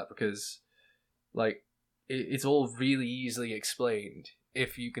like that, because, like, it's all really easily explained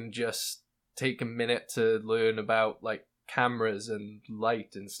if you can just take a minute to learn about, like, cameras and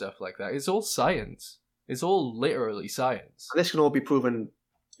light and stuff like that. It's all science. It's all literally science. This can all be proven,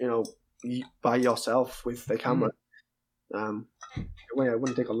 you know, by yourself with the camera. It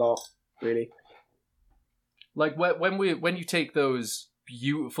wouldn't take a lot, really. Like, when you take those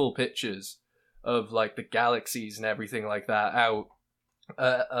beautiful pictures of, like, the galaxies and everything like that out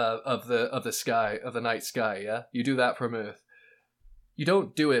of the sky, of the night sky, yeah? You do that from Earth. You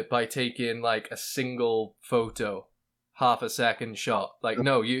don't do it by taking, like, a single photo, half a second shot. Like,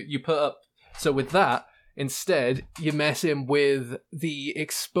 no, you put up... So with that, instead, you're messing with the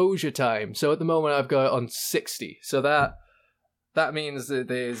exposure time. So at the moment, I've got it on 60. So that means that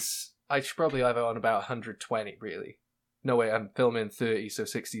I should probably have it on about 120, really. No, wait, I'm filming 30, so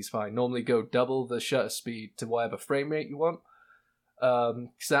 60 is fine. Normally go double the shutter speed to whatever frame rate you want.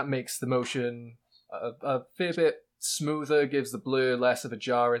 Because that makes the motion a fair bit smoother, gives the blur less of a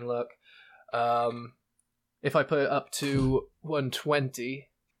jarring look. If I put it up to 120,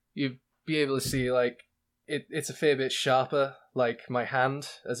 you'd be able to see, like, it's a fair bit sharper, like my hand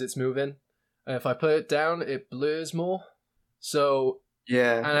as it's moving. And if I put it down, it blurs more. So,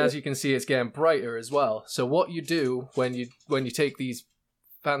 yeah. And as you can see, it's getting brighter as well. So what you do when you take these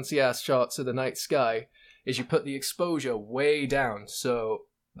fancy ass shots of the night sky is you put the exposure way down. So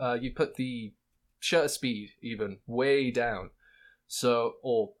you put the shutter speed even way down. So,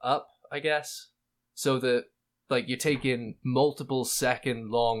 or up, I guess. So that, like, you're taking multiple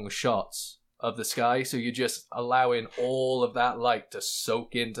second long shots of the sky. So you're just allowing all of that light to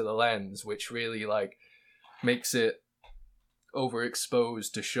soak into the lens, which really, like, makes it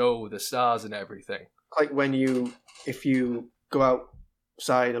overexposed to show the stars and everything. Like if you go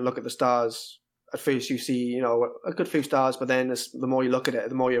outside and look at the stars, at first you see, you know, a good few stars, but then the more you look at it,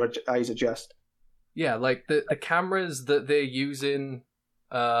 the more your eyes adjust. Yeah, like the cameras that they're using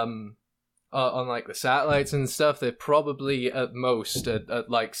on like the satellites and stuff, they're probably at most at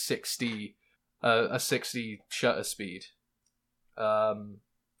like 60 a 60 shutter speed.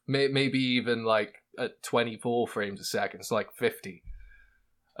 Maybe even like at 24 frames a second, so like 50.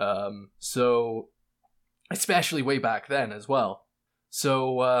 So, especially way back then as well.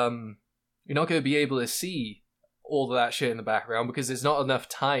 So, you're not going to be able to see all of that shit in the background because there's not enough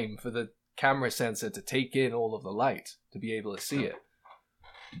time for the camera sensor to take in all of the light to be able to see it.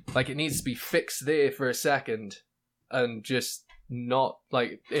 Like, it needs to be fixed there for a second and just not,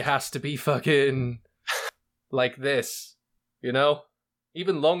 like, it has to be fucking like this, you know?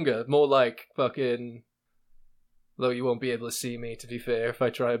 Even longer, more like fucking... Though you won't be able to see me, to be fair, if I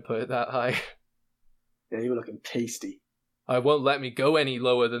try and put it that high. Yeah, you were looking tasty. It won't let me go any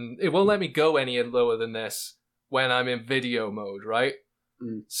lower than this when I'm in video mode, right?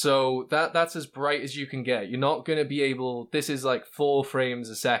 So that's as bright as you can get. You're not going to be able... This is like 4 frames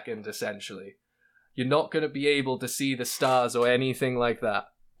a second, essentially. You're not going to be able to see the stars or anything like that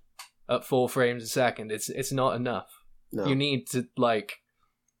at 4 frames a second. It's not enough. No. You need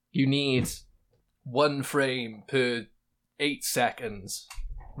 1 frame per 8 seconds,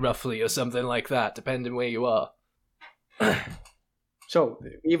 roughly, or something like that, depending where you are. So,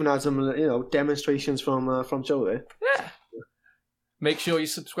 even had some, you know, demonstrations from Joe there. Yeah. Make sure you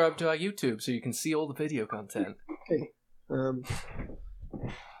subscribe to our YouTube so you can see all the video content. Okay.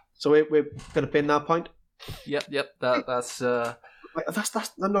 So we're going to pin that point? Yep. That's no,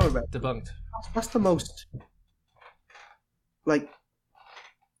 debunked. That's the most like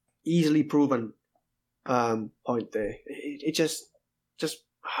easily proven point there. It just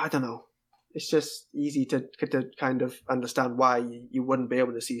I don't know. It's just easy to kind of understand why you wouldn't be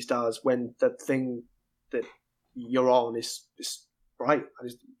able to see stars when the thing that you're on is bright and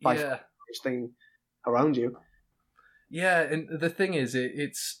is by far the brightest thing around you. Yeah, and the thing is,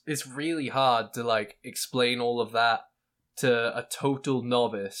 it's really hard to like explain all of that to a total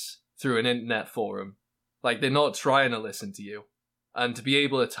novice through an internet forum. Like, they're not trying to listen to you, and to be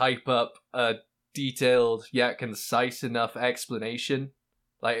able to type up a detailed yet concise enough explanation,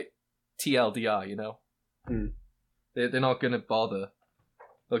 like TLDR, you know, they're not gonna bother.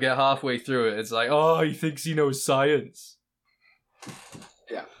 They'll get halfway through it. It's like, oh, he thinks he knows science.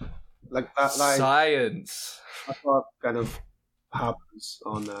 Yeah, like that. Like, science. That's what kind of happens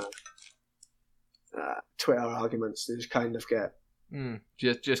on Twitter arguments. They just kind of get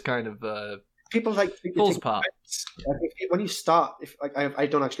just kind of people like falls apart. When you start, if like I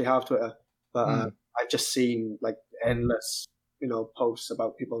don't actually have Twitter, but I've just seen like endless, posts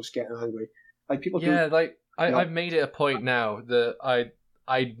about people just getting angry. Like people, I've made it a point now that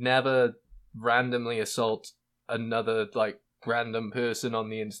I'd never randomly assault another like random person on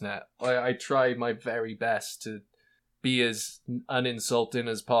the internet. I try my very best to be as uninsulting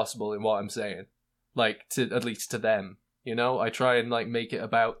as possible in what I'm saying, like at least to them. I try and like make it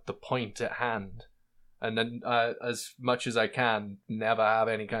about the point at hand, and then as much as I can, never have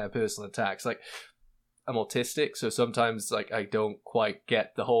any kind of personal attacks. Like, I'm autistic, so sometimes like I don't quite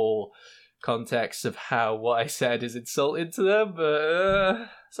get the whole context of how what I said is insulting to them. But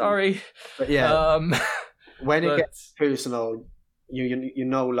sorry. But yeah. When it gets personal, you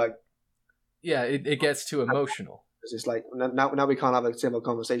know, like... Yeah, it gets too emotional. It's like, now we can't have a simple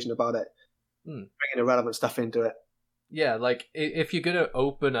conversation about it. Bringing irrelevant stuff into it. Yeah, like, if you're going to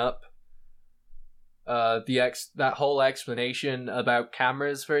open up that whole explanation about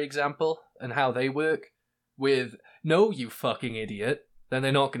cameras, for example, and how they work, with, no, you fucking idiot, then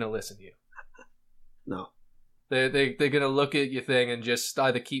they're not going to listen to you. No. They're going to look at your thing and just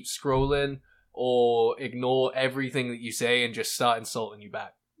either keep scrolling or ignore everything that you say and just start insulting you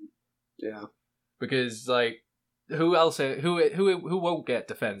back. Yeah. Because, like, who won't get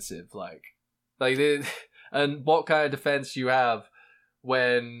defensive? And what kind of defense you have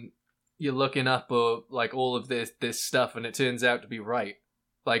when you're looking up like all of this stuff and it turns out to be right?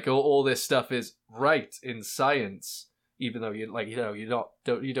 Like, all this stuff is right in science, even though you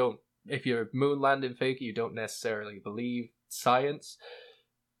don't. If you're a moon landing faker, you don't necessarily believe science.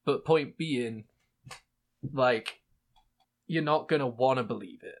 But point being, like, you're not going to want to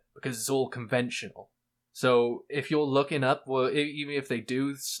believe it because it's all conventional. So if you're looking up, well, even if they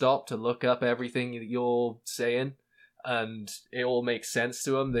do stop to look up everything that you're saying and it all makes sense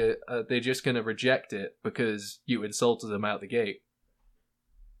to them, they're just going to reject it because you insulted them out the gate.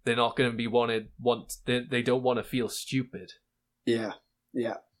 They're not going to be they don't want to feel stupid. Yeah,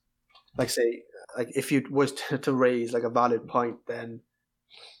 yeah. Like, say, like if you was to raise like a valid point, then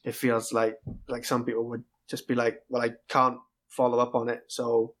it feels like some people would just be like, well, I can't follow up on it,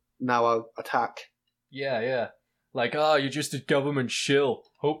 so now I'll attack. Yeah. Like, you're just a government shill.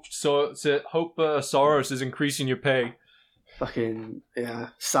 Hope Soros is increasing your pay. Fucking, yeah.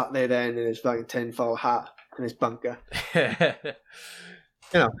 Sat there then in his fucking tinfoil hat in his bunker.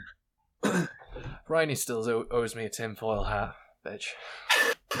 Bryony still owes me a tinfoil hat, bitch.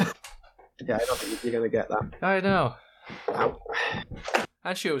 Yeah, I don't think you're going to get that. I know. Ow.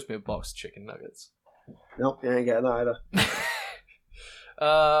 And she owes me a box of chicken nuggets. Nope, you ain't getting that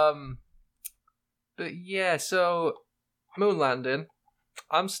either. But yeah, so moon landing,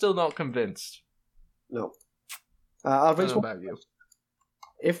 I'm still not convinced. No. I don't know about you.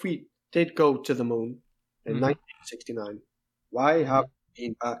 If we did go to the moon in 1969, why have we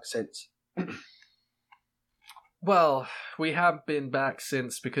been back since? Well, we haven't been back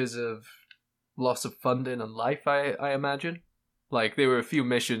since because of loss of funding and life, I imagine. Like, there were a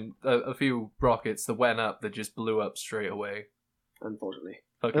few rockets that went up that just blew up straight away. Unfortunately.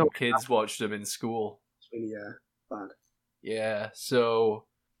 Fucking kids watched them in school. It's really bad. Yeah, so,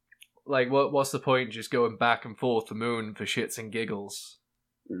 like, what's the point just going back and forth the moon for shits and giggles?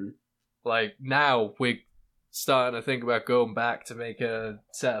 Like, now we're starting to think about going back to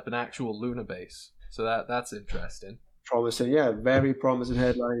set up an actual lunar base. So that's interesting. Promising, yeah. Very promising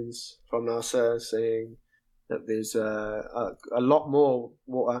headlines from NASA saying that there's a lot more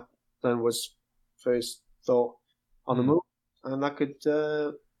water than was first thought on the moon. And that could,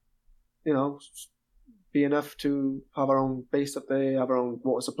 be enough to have our own base up there, have our own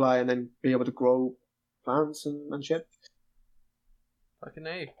water supply, and then be able to grow plants and shit. Fucking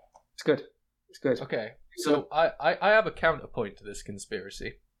A. It's good. It's good. Okay, so I have a counterpoint to this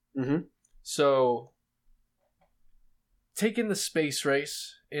conspiracy. Mm-hmm. So, taking the space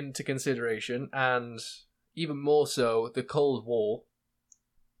race into consideration, and even more so the Cold War,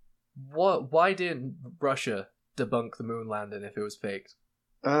 why didn't Russia debunk the moon landing if it was faked?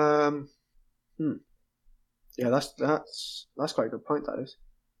 Yeah, that's quite a good point. That is,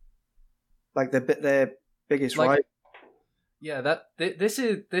 like, their biggest right. Yeah, this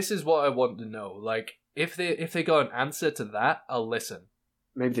is what I want to know. Like, if they got an answer to that, I'll listen.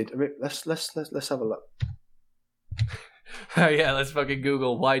 Maybe they. Let's have a look. Yeah, let's fucking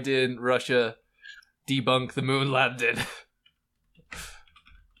Google why didn't Russia debunk the moon landing.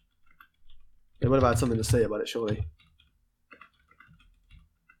 They would have had something to say about it, surely.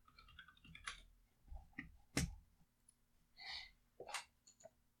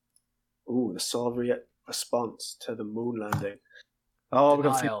 Ooh, the Soviet response to the moon landing. Oh, we're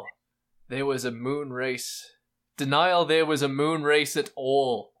Denial. There was a moon race. Denial there was a moon race at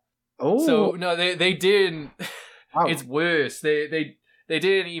all. Oh. So, no, they didn't. Wow. It's worse. They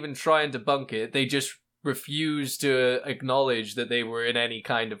didn't even try and debunk it. They just refused to acknowledge that they were in any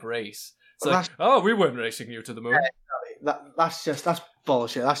kind of race. It's like, oh, we weren't racing you to the moon. That's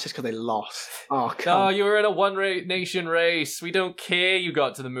bullshit. That's just because they lost. Oh, come on. You were in a one-nation race. We don't care you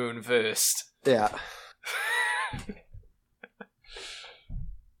got to the moon first. Yeah.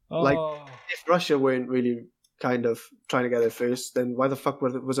 Like, if Russia weren't really kind of trying to get there first, then why the fuck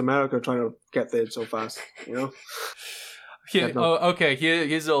was America trying to get there so fast? You know? Yeah. Okay.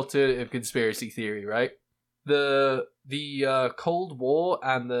 Here's the alternative conspiracy theory. Right. The Cold War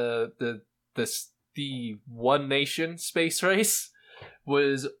and the one nation space race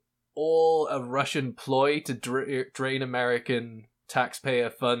was all a Russian ploy to drain American taxpayer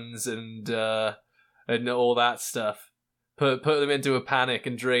funds and all that stuff. Put them into a panic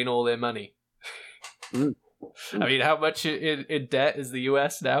and drain all their money. I mean, how much in debt is the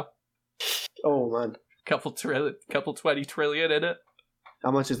US now? Oh man, couple 20 trillion in it.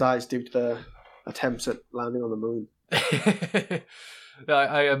 How much is that is due to the attempts at landing on the moon?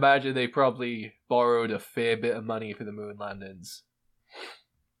 I imagine they probably borrowed a fair bit of money for the moon landings.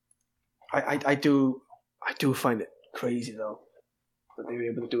 I do find it crazy though that they were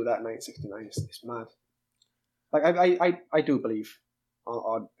able to do that in 1969. It's mad. Like I do believe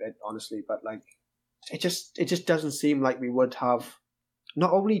on it, honestly, but like it just doesn't seem like we would have,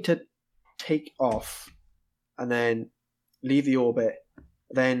 not only to take off and then leave the orbit,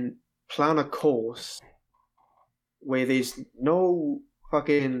 then plan a course where there's no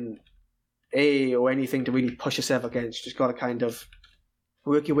fucking A or anything to really push yourself against. You just got to kind of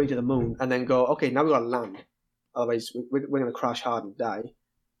work your way to the moon and then go, okay, now we got to land. Otherwise, we're going to crash hard and die.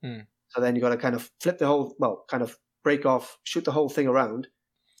 So then you got to kind of flip the whole, kind of break off, shoot the whole thing around,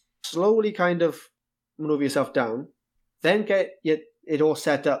 slowly kind of maneuver yourself down, then get it all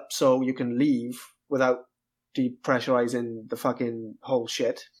set up so you can leave without depressurizing the fucking whole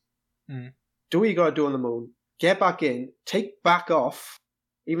shit. Do what you got to do on the moon, get back in, take back off,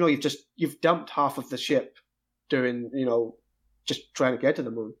 even though you've dumped half of the ship during, just trying to get to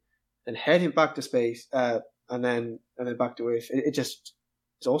the moon, and heading back to space, and then back to Earth.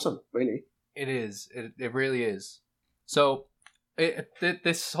 It's awesome, really. It is. It really is. So,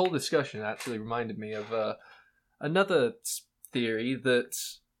 this whole discussion actually reminded me of another theory that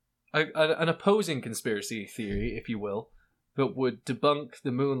an opposing conspiracy theory, if you will, that would debunk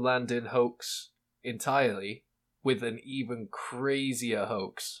the moon landing hoax entirely with an even crazier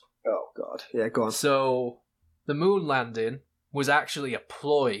hoax. Oh God! Yeah, go on. So, the moon landing was actually a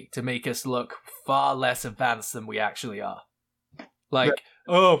ploy to make us look far less advanced than we actually are. Like,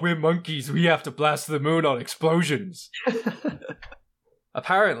 oh, we're monkeys, we have to blast the moon on explosions.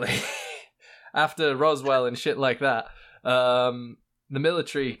 Apparently, after Roswell and shit like that, the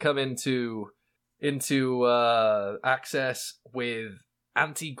military come into access with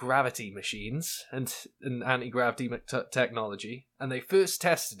anti-gravity machines and anti-gravity technology, and they first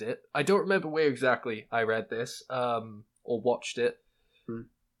tested it. I don't remember where exactly I read this or watched it.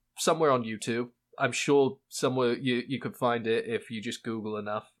 Somewhere on YouTube. I'm sure somewhere you could find it if you just Google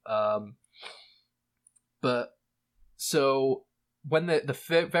enough. But so when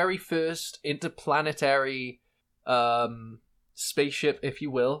the very first interplanetary spaceship, if you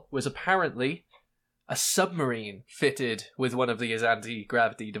will, was apparently a submarine fitted with one of these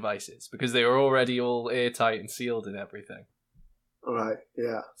anti-gravity devices because they were already all airtight and sealed and everything. All right,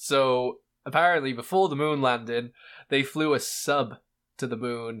 yeah. So apparently before the moon landing, they flew a sub to the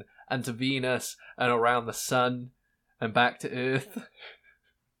moon and to Venus and around the sun and back to Earth.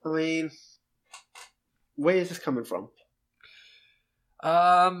 I mean, where is this coming from?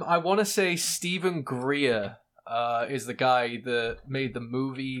 I want to say Stephen Greer is the guy that made the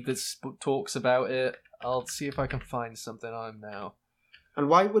movie that talks about it. I'll see if I can find something on him now. And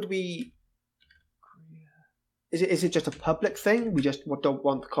why would we? Is it just a public thing? We just don't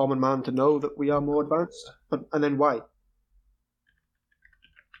want the common man to know that we are more advanced? And then why?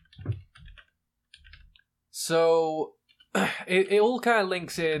 So, it all kind of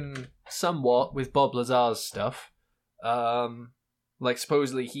links in somewhat with Bob Lazar's stuff. Like,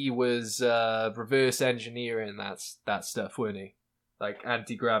 supposedly he was reverse engineering that stuff, wasn't he? Like,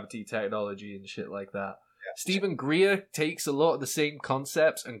 anti-gravity technology and shit like that. Yeah. Stephen Greer takes a lot of the same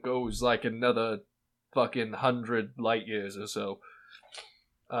concepts and goes, like, another fucking 100 light years or so.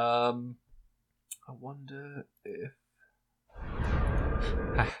 I wonder if...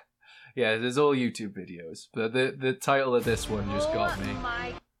 Yeah, there's all YouTube videos, but the title of this one just got me.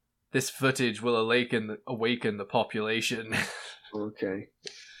 This footage will awaken the population. Okay.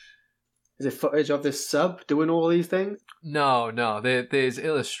 Is it footage of this sub doing all these things? No. There's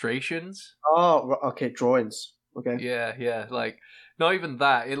illustrations. Oh, okay, drawings. Okay. Yeah. Like, not even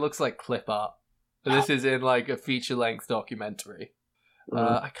that. It looks like clip art. But this is in, like, a feature-length documentary.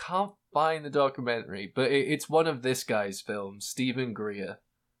 I can't find the documentary, but it's one of this guy's films, Stephen Greer.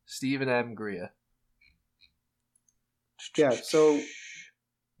 Stephen M. Greer. Yeah, so...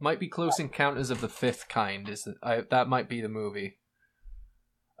 Might be Close Encounters of the Fifth Kind. That might be the movie.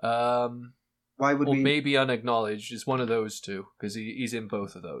 Why would or we... maybe Unacknowledged is one of those two, because he's in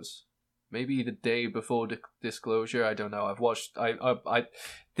both of those. Maybe The Day Before Disclosure. I don't know. I've watched.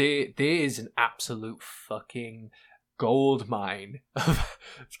 There is an absolute fucking gold mine of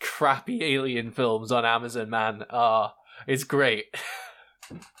crappy alien films on Amazon. Man, it's great.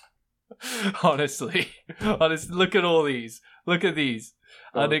 Honestly, look at all these. Look at these.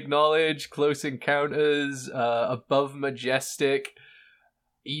 Unacknowledged, Close Encounters, Above Majestic,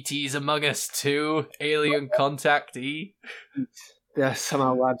 E.T.'s Among Us 2, Alien Contactee. Yeah,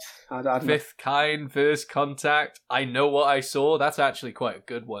 somehow I'd Fifth Kind, First Contact, I Know What I Saw. That's actually quite a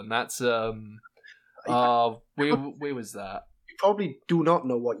good one. That's, where was that? You probably do not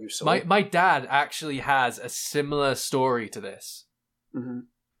know what you saw. My dad actually has a similar story to this. Mm-hmm.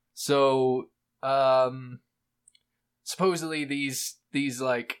 So, supposedly these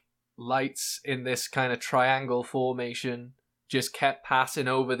like lights in this kind of triangle formation just kept passing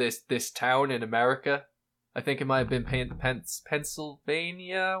over this town in America. I think it might have been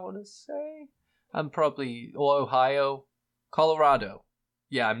Pennsylvania, I want to say. Or Ohio. Colorado.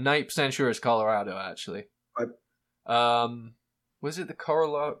 Yeah, I'm 90% sure it's Colorado, actually. Was it the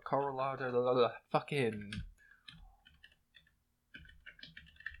Colorado? Fucking...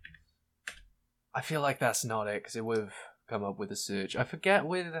 I feel like that's not it, because it would have come up with a search. I forget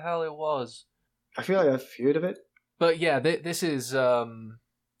where the hell it was. I feel like I've heard of it. But yeah, this is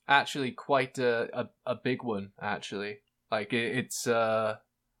actually quite a big one, actually. Like, it's a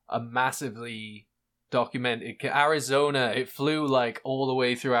massively documented... Arizona, it flew, like, all the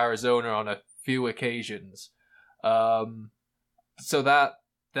way through Arizona on a few occasions. So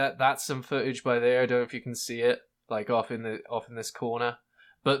that's some footage by there. I don't know if you can see it, like, off in this corner.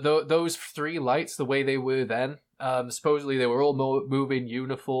 But those three lights, the way they were then, supposedly they were all moving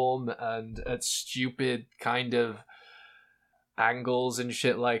uniform and at stupid kind of angles and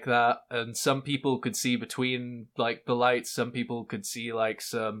shit like that. And some people could see between, like, the lights. Some people could see, like,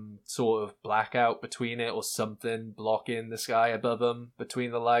 some sort of blackout between it or something blocking the sky above them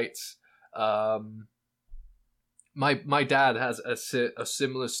between the lights. My dad has a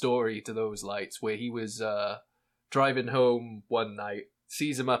similar story to those lights where he was driving home one night,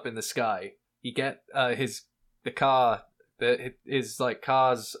 sees him up in the sky. He get his car's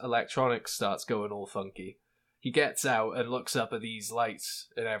electronics starts going all funky. He gets out and looks up at these lights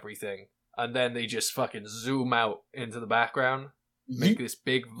and everything, and then they just fucking zoom out into the background, make this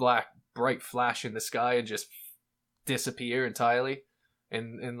big black bright flash in the sky, and just disappear entirely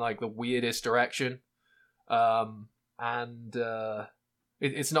in like the weirdest direction.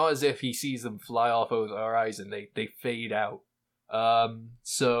 It's not as if he sees them fly off over the horizon. They fade out.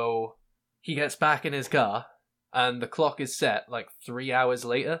 So he gets back in his car, and the clock is set like 3 hours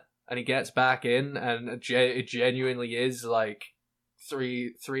later, and he gets back in, and it genuinely is like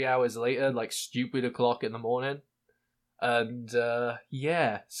three hours later, like stupid o'clock in the morning. And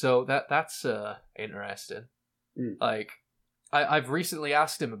yeah, so that's interesting. Like, I've recently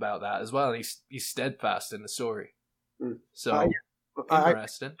asked him about that as well, and he's steadfast in the story. So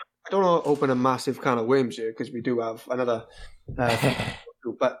interesting. I don't want to open a massive can of worms here, because we do have another.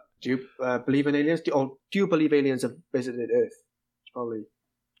 But do you believe in aliens? Do you believe aliens have visited Earth? Probably.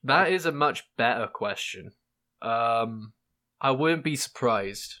 That is a much better question. I I wouldn't be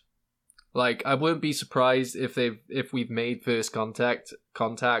surprised. Like, I wouldn't be surprised if we've made first contact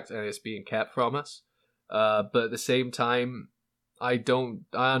and it's being kept from us. But at the same time, I don't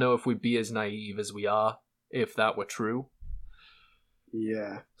know if we'd be as naive as we are if that were true.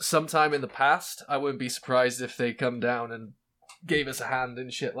 Yeah. Sometime in the past, I wouldn't be surprised if they come down and gave us a hand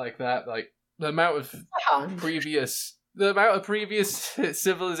and shit like that. Like, the amount of previous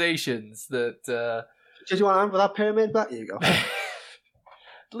civilizations that... Did you want to hand for that pyramid back? Here you go.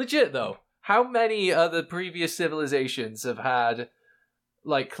 Legit, though. How many other previous civilizations have had,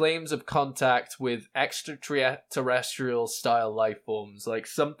 like, claims of contact with extraterrestrial-style life forms? Like,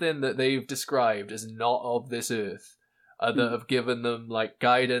 something that they've described as not of this Earth. That have given them, like,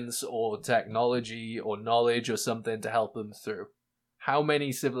 guidance or technology or knowledge or something to help them through. How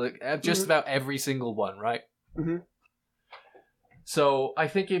many just about every single one, right? Mm-hmm. So I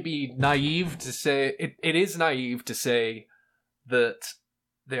think it'd be naive to say... It is naive to say that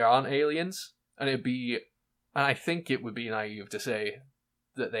there aren't aliens, and I think it would be naive to say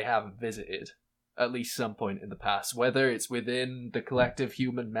that they haven't visited at least some point in the past. Whether it's within the collective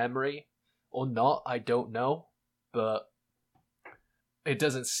human memory or not, I don't know. But it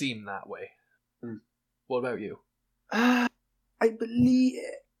doesn't seem that way. What about you? I believe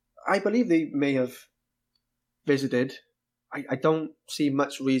they may have visited. I don't see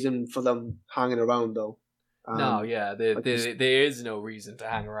much reason for them hanging around, though. No, yeah, there is no reason to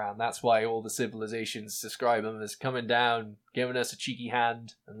hang around. That's why all the civilizations describe them as coming down, giving us a cheeky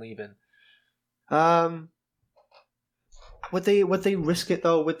hand, and leaving. Would they risk it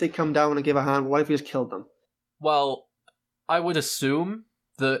though? Would they come down and give a hand? What if we just killed them? Well, I would assume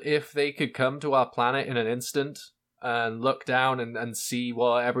that if they could come to our planet in an instant and look down and see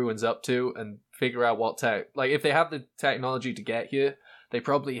what everyone's up to and figure out what if they have the technology to get here, they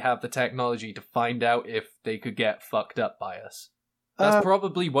probably have the technology to find out if they could get fucked up by us. That's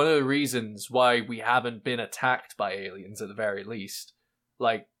probably one of the reasons why we haven't been attacked by aliens at the very least.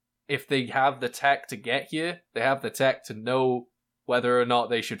 Like, if they have the tech to get here, they have the tech to know whether or not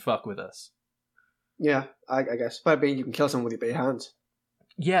they should fuck with us. Yeah, I guess. But I mean, you can kill someone with your bare hands.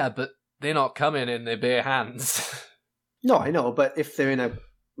 Yeah, but they're not coming in their bare hands. No, I know, but if they're in a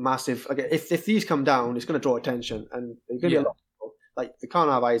massive... Okay, if these come down, it's going to draw attention, and there's going to be a lot of people. Like, they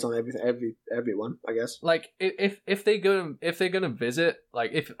can't have eyes on everyone, I guess. Like, if they're gonna visit,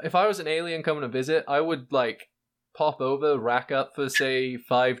 like, if I was an alien coming to visit, I would, like, pop over, rack up for, say,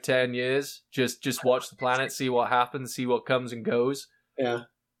 5-10 years, just watch the planet, see what happens, see what comes and goes. Yeah.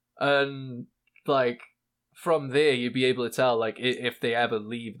 And, like, from there, you'd be able to tell, like, if they ever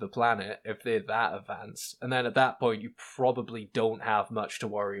leave the planet, if they're that advanced. And then at that point, you probably don't have much to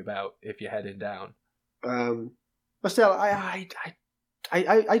worry about if you're heading down. But still, I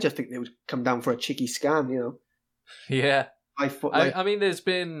just think they would come down for a cheeky scan, you know? Yeah. I mean, there's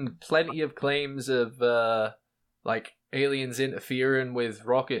been plenty of claims of, like, aliens interfering with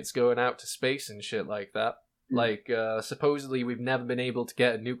rockets going out to space and shit like that. Like, supposedly we've never been able to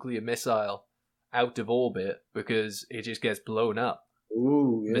get a nuclear missile out of orbit because it just gets blown up.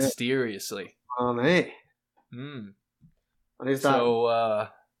 Ooh, yeah. Mysteriously. Hey. And is that... So,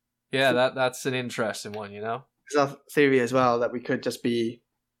 yeah, that's an interesting one, you know? There's a theory as well that we could just be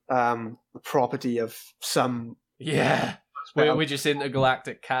the property of some... Yeah. We're just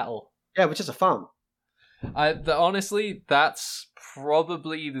intergalactic cattle. Yeah, which is a farm. Honestly, that's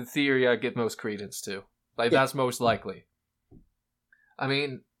probably the theory I give most credence to. Like, that's most likely. I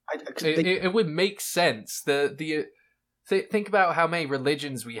mean, it would make sense. Think about how many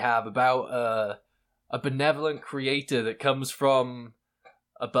religions we have about a benevolent creator that comes from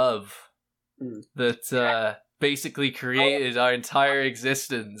above, that basically created our entire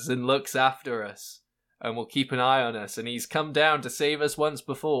existence and looks after us and will keep an eye on us. And he's come down to save us once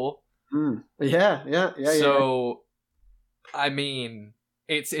before. Yeah. So, I mean,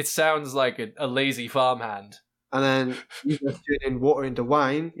 it sounds like a lazy farmhand. And then you just turn water into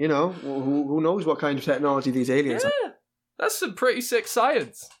wine, you know, who knows what kind of technology these aliens have. Yeah, that's some pretty sick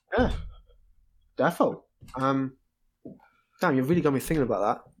science. Yeah, defo. Damn, you've really got me thinking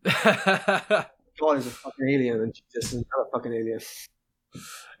about that. God is a fucking alien and Jesus is not a fucking alien.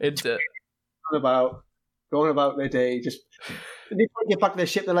 Going about their day, just... They try to get back to their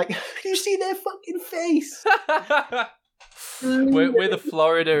ship, they're like, you see their fucking face? we're the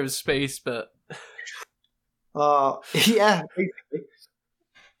Florida of space, but... yeah, basically.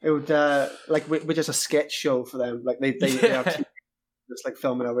 It would, like, we're just a sketch show for them. Like, they have just, like,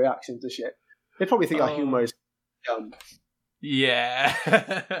 filming our reactions to shit. They probably think our humour is dumb. Yeah.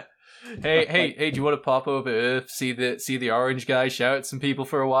 hey, do you want to pop over Earth, see the orange guy shout at some people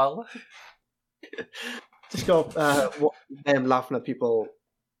for a while? Just go them laughing at people,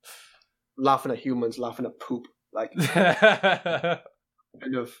 laughing at humans, laughing at poop, like kind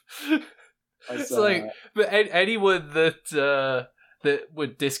of. It's like, but anyone that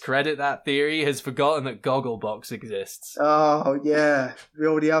would discredit that theory has forgotten that Gogglebox exists. Oh yeah, we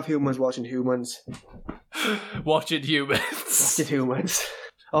already have humans watching humans. Watching humans. Watching humans.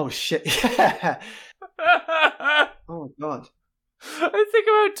 Oh shit! Yeah. Oh god. I think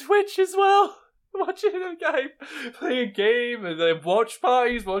about Twitch as well. Watching a guy play a game, and then watch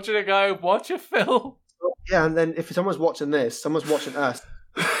parties. Watching a guy watch a film. Yeah, and then if someone's watching this, someone's watching us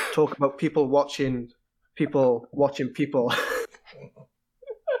talk about people watching people.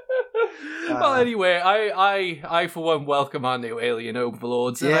 Well, anyway, I for one welcome our new alien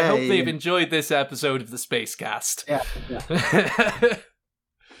overlords, and I hope they've enjoyed this episode of the Spacecast. Yeah.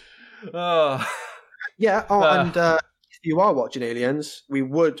 Yeah. And if you are watching Aliens, we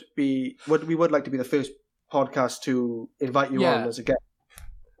would like to be the first podcast to invite you on as a guest.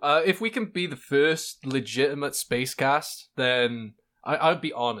 If we can be the first legitimate Spacecast, then I'd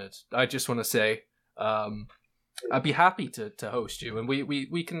be honoured. I just want to say, I'd be happy to host you, and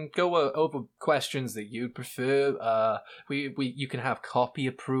we can go over questions that you'd prefer. You can have copy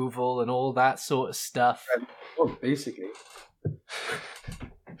approval and all that sort of stuff. Well, basically,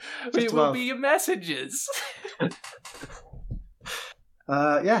 we will be your messengers.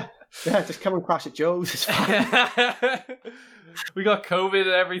 Just come and crash at Joe's. It's fine. We got COVID and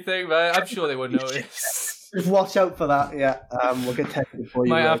everything, but I'm sure they would notice. Just watch out for that. Yeah, we'll get tested for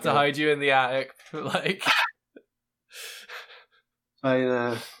you. Might have to hide you in the attic, like.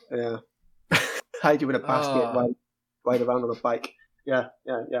 Yeah. Hide you in a basket, ride around on a bike. Yeah.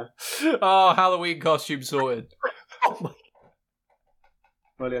 Oh, Halloween costume sorted. Oh my.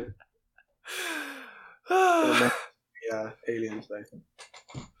 Brilliant. Yeah, aliens though.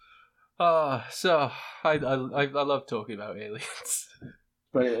 So I love talking about aliens.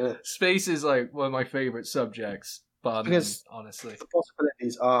 Brilliant. Yeah. Space is like one of my favorite subjects, but honestly, the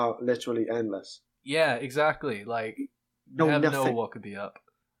possibilities are literally endless. Yeah, exactly. Like, you never know what could be up.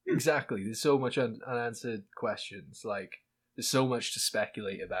 Exactly. There's so much unanswered questions. Like, there's so much to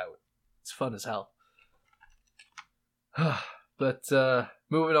speculate about. It's fun as hell. But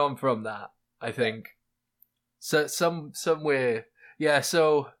moving on from that, I think somewhere, yeah.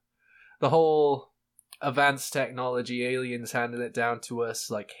 So the whole advanced technology, aliens handing it down to us,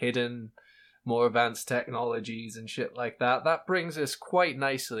 like hidden, more advanced technologies and shit like that. That brings us quite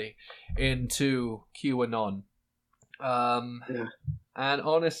nicely into QAnon. And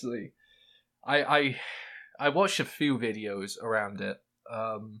honestly, I watched a few videos around it,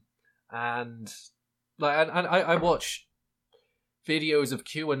 and I watched videos of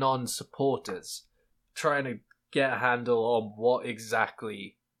QAnon supporters trying to get a handle on what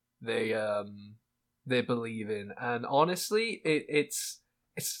exactly they believe in, and honestly, it's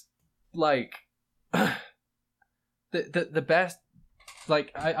like the best.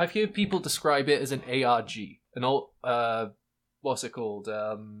 Like I've heard people describe it as an ARG, what's it called?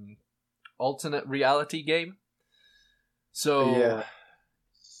 Alternate reality game. So yeah,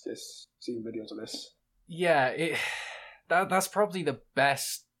 just seen videos of this. Yeah, that's probably the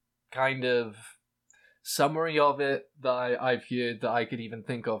best kind of summary of it that I've heard that I could even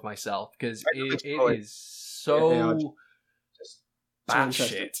think of myself, because it is so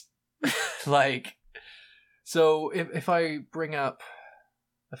batshit. Like, so if I bring up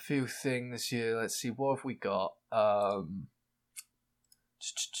a few things here, let's see, what have we got?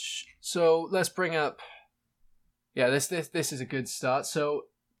 So let's bring up, yeah, this is a good start. So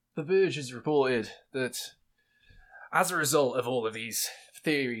The Verge has reported that as a result of all of these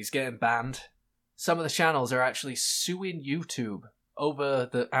theories getting banned, some of the channels are actually suing YouTube over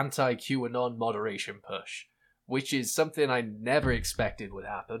the anti-QAnon moderation push, which is something I never expected would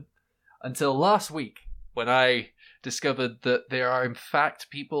happen until last week, when I discovered that there are in fact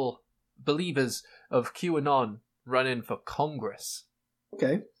believers of QAnon running for Congress.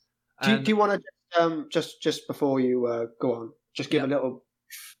 Okay. Do you want to just before you go on, just give a little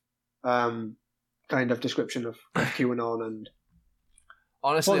kind of description of QAnon and.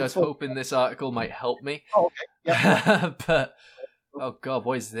 Honestly, I was hoping this article might help me. Oh, okay. Yeah. But oh god,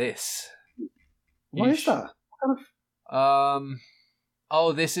 what is this? What is that? What kind of...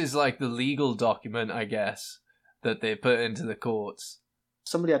 Oh, this is like the legal document, I guess, that they put into the courts.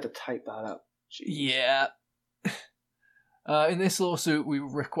 Somebody had to type that up. Jeez. Yeah. In this lawsuit, we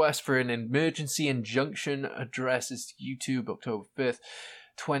request for an emergency injunction addresses YouTube October 5th,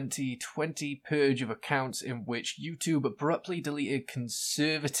 2020 purge of accounts in which YouTube abruptly deleted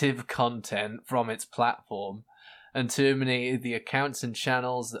conservative content from its platform and terminated the accounts and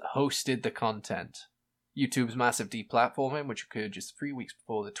channels that hosted the content. YouTube's massive deplatforming, which occurred just 3 weeks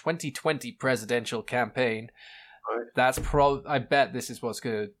before the 2020 presidential campaign. Right. I bet this is what's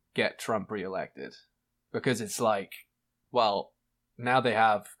going to get Trump reelected. Because it's like, well, now they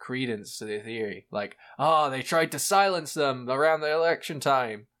have credence to their theory. Like, they tried to silence them around the election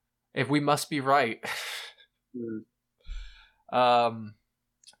time. If we must be right.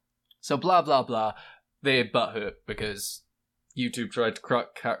 So blah, blah, blah. They're butthurt because YouTube tried to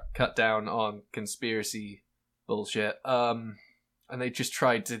cut down on conspiracy bullshit. And they just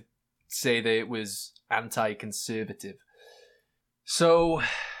tried to say that it was anti-conservative. So,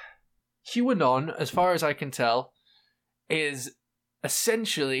 QAnon, as far as I can tell, is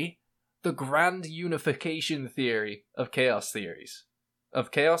essentially the grand unification theory of chaos theories. Of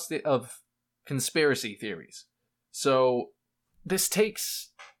conspiracy theories. So, this takes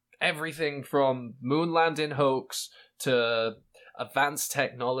everything from moon landing hoax to advanced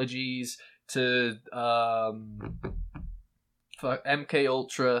technologies to MK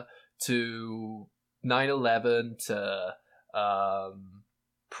Ultra to 9/11 to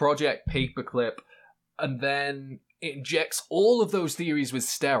Project Paperclip, and then it injects all of those theories with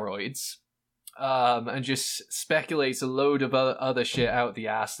steroids, and just speculates a load of other shit out the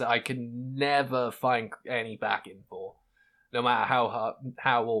ass that I can never find any backing for, no matter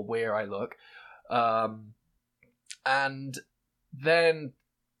how or where I look. And then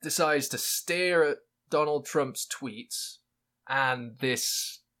decides to stare at Donald Trump's tweets and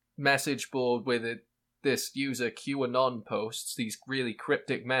this message board with this user QAnon posts these really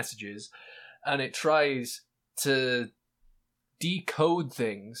cryptic messages, and it tries to decode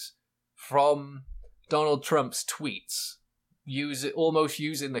things from Donald Trump's tweets, almost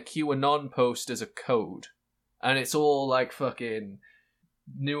using the QAnon post as a code. And it's all like fucking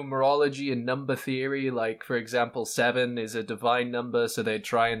numerology and number theory. Like, for example, 7 is a divine number, so they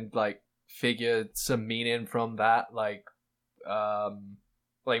try and like figure some meaning from that. Like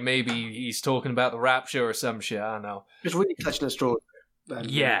maybe he's talking about the rapture or some shit. I don't know. Just really clutching at straws.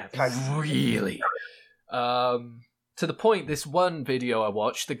 Yeah, really. To the point, this one video I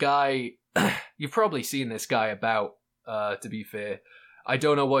watched, the guy, you've probably seen this guy about, to be fair. I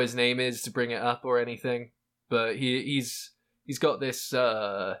don't know what his name is to bring it up or anything, but he's got this,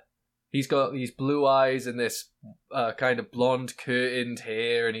 he's got these blue eyes and this kind of blonde curtained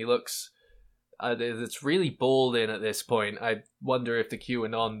hair, and he looks, it's really balding at this point. I wonder if the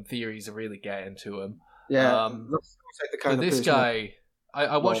QAnon theories are really getting to him. Yeah, but this guy,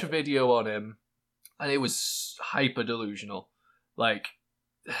 I watched a video on him, and it was hyper delusional. Like,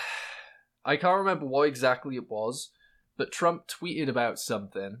 I can't remember what exactly it was, but Trump tweeted about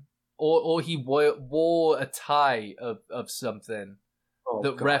something, or he wore a tie of something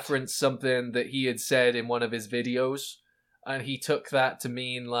that referenced something that he had said in one of his videos, and he took that to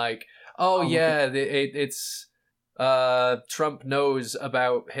mean like, it's Trump knows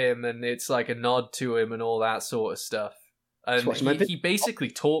about him, and it's like a nod to him and all that sort of stuff. And he basically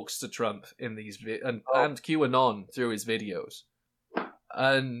talks to Trump in these and QAnon through his videos,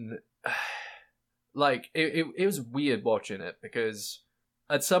 and like it was weird watching it, because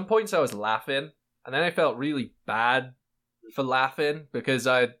at some points I was laughing, and then I felt really bad for laughing, because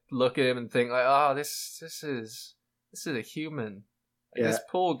I'd look at him and think like, this is a human. Like, this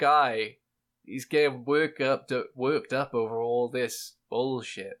poor guy, he's getting worked up over all this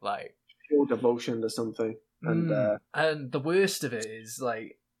bullshit, like pure devotion to something. And the worst of it is,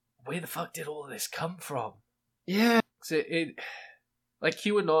 like, where the fuck did all this come from? Yeah. It like,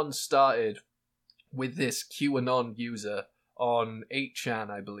 QAnon started with this QAnon user on 8chan,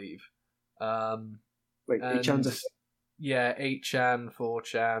 I believe. Wait, 8chan's a... Yeah, 8chan,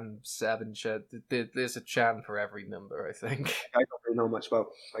 4chan, 7chan. There's a chan for every number, I think. I don't really know much about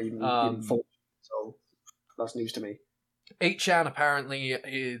even 4chan, so that's news to me. 8chan apparently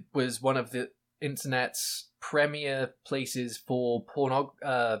was one of the internet's premier places for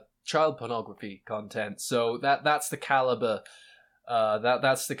child pornography content. So that's the caliber,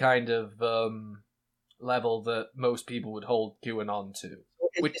 that's the kind of level that most people would hold QAnon to.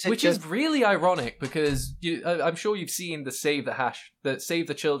 Which is really ironic, because I'm sure you've seen the Save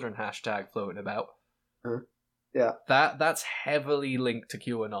the Children hashtag floating about. Yeah. That's heavily linked to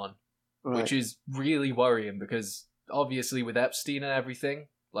QAnon, which is really worrying, because obviously with Epstein and everything,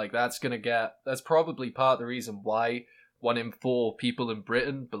 like, that's probably part of the reason why 1 in 4 people in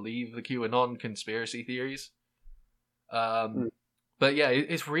Britain believe the QAnon conspiracy theories. But yeah,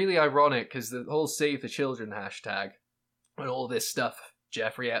 it's really ironic, because the whole Save the Children hashtag and all this stuff,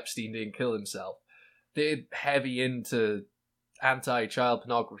 Jeffrey Epstein didn't kill himself, they're heavy into anti-child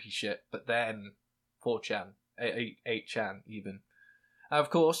pornography shit, but then 4chan, 8chan even. And of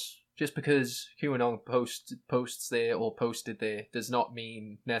course, just because QAnon posts there or posted there does not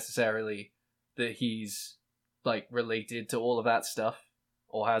mean necessarily that he's like related to all of that stuff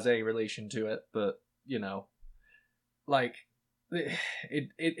or has any relation to it. But you know, like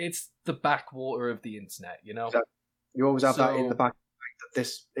it's the backwater of the internet. You know, you always have that in the back.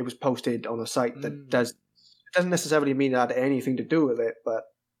 That it was posted on a site that doesn't necessarily mean it had anything to do with it, but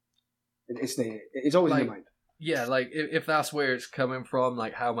it's there. It's always in your mind. Yeah, like if that's where it's coming from,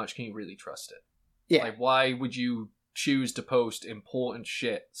 like how much can you really trust it? Yeah. Like why would you choose to post important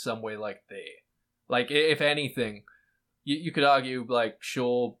shit somewhere like there? Like if anything, you could argue like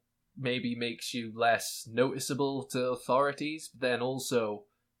sure maybe makes you less noticeable to authorities, but then also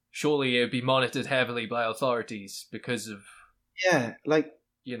surely it'd be monitored heavily by authorities because of like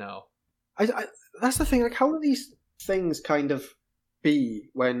you know. I that's the thing. Like how do these things kind of be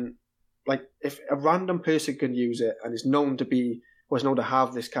when? Like, if a random person can use it and is known to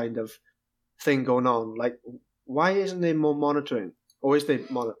have this kind of thing going on, like, why isn't there more monitoring? Or is there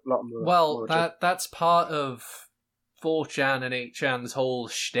a lot more monitoring? That's part of 4chan and 8chan's whole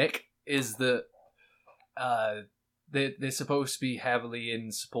shtick, is that they're supposed to be heavily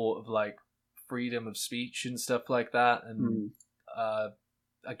in support of, like, freedom of speech and stuff like that, and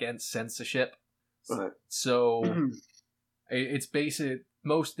against censorship. Right. So, it's basically...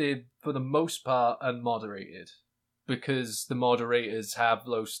 for the most part, unmoderated, because the moderators have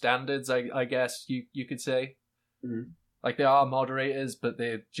low standards. I guess you could say, like they are moderators, but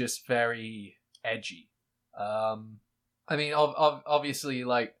they're just very edgy. I mean, obviously,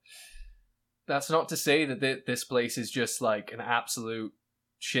 like that's not to say that this place is just like an absolute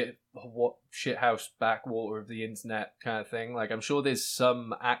shithouse backwater of the internet kind of thing. Like I'm sure there's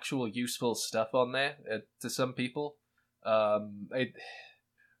some actual useful stuff on there to some people.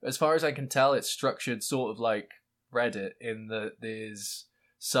 As far as I can tell, it's structured sort of like Reddit in that there's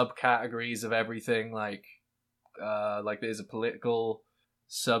subcategories of everything. Like there's a political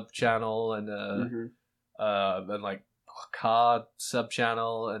sub channel and and like card sub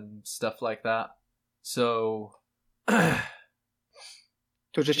channel and stuff like that. So, so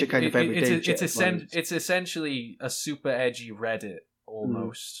just your kind of everyday. It's essentially a super edgy Reddit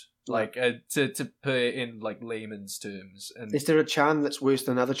almost. Like to put it in like layman's terms. And is there a chan that's worse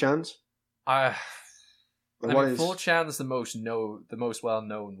than other chans? I mean, 4chan's the most well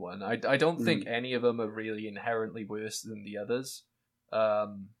known one. I don't think any of them are really inherently worse than the others,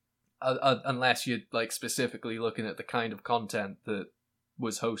 unless you're like specifically looking at the kind of content that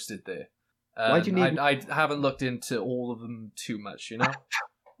was hosted there. Why do you need? I haven't looked into all of them too much, you know.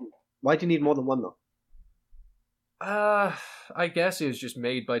 Why do you need more than one though? I guess it was just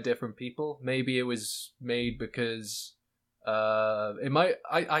made by different people. Maybe it was made because it might.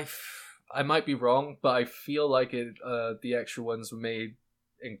 I might be wrong, but I feel like it. The extra ones were made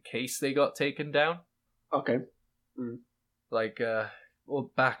in case they got taken down. Okay. Like or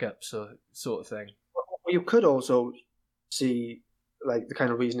backup sort of thing. Well, you could also see like the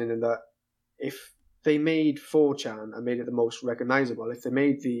kind of reasoning in that if they made 4chan and made it the most recognizable, if they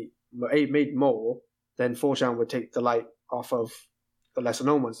made more, then 4chan would take the light off of the lesser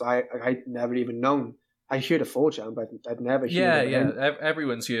known ones. I'd never even known. I heard of 4chan, but I'd never heard of it. Yeah.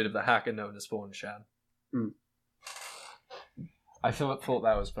 Everyone's heard of the hacker known as 4chan. I thought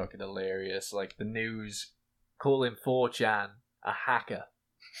that was fucking hilarious. Like the news calling 4chan a hacker.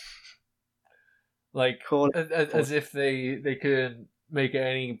 Like as if they couldn't make it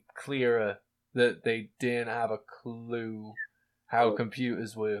any clearer that they didn't have a clue how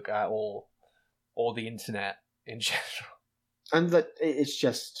computers work at all. Or the internet in general. And that it's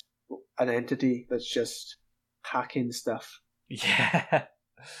just an entity that's just hacking stuff. Yeah.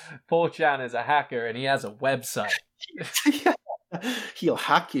 4chan is a hacker and he has a website. He'll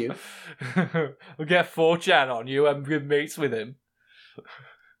hack you. We'll get 4chan on you. I'm good mates with him.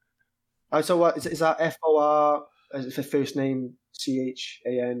 So what is that FOR? Is it the first name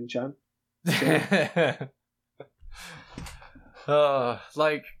CHAN Chan?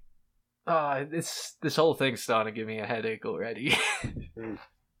 This whole thing's starting to give me a headache already.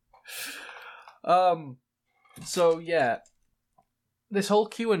 So yeah, this whole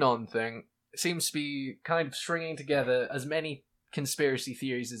QAnon thing seems to be kind of stringing together as many conspiracy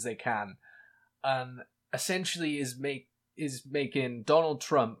theories as they can, and essentially is making Donald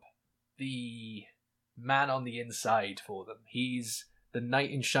Trump the man on the inside for them. He's the knight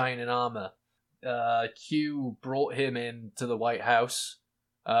in shining armor. Q brought him into the White House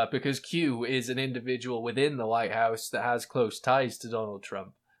because Q is an individual within the White House that has close ties to Donald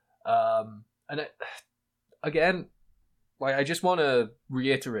Trump. Again, like I just want to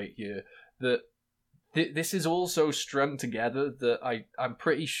reiterate here that this is all so strung together that I'm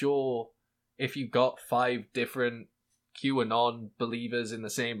pretty sure if you got 5 different QAnon believers in the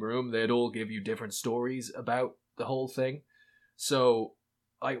same room, they'd all give you different stories about the whole thing. So,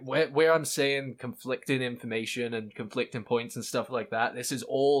 like, where I'm saying conflicting information and conflicting points and stuff like that, this is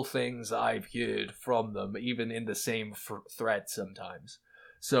all things I've heard from them, even in the same thread sometimes.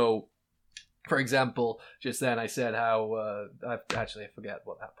 So, for example, just then I said how I forget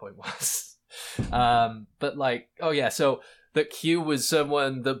what that point was. But like, oh yeah, so that Q was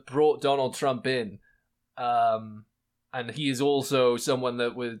someone that brought Donald Trump in, and he is also someone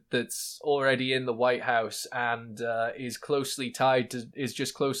that's already in the White House and is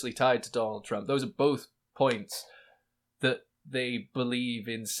just closely tied to Donald Trump. Those are both points that they believe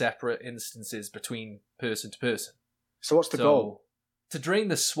in separate instances between person to person. So what's the goal? To drain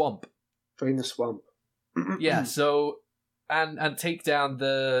the swamp. Drain the swamp. Yeah, so and take down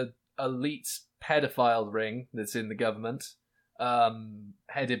the elite pedophile ring that's in the government,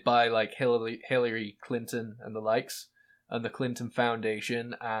 headed by like Hillary Clinton and the likes, and the Clinton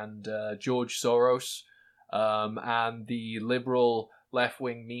Foundation and George Soros, and the liberal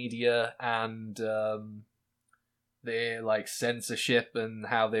left-wing media and their like censorship and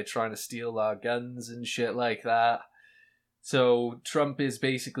how they're trying to steal our guns and shit like that. So Trump is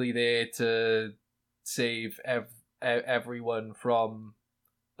basically there to save everyone from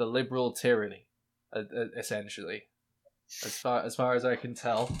the liberal tyranny, essentially, as far as I can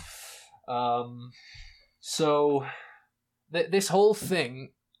tell. So this whole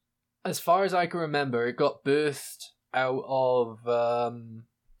thing, as far as I can remember, it got birthed out of.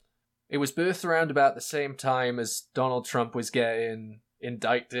 It was birthed around about the same time as Donald Trump was getting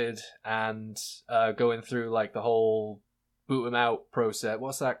indicted and going through like the whole boot him out process.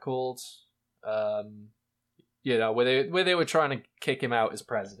 What's that called? Where they were trying to kick him out as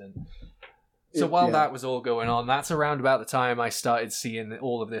president. So while that was all going on, that's around about the time I started seeing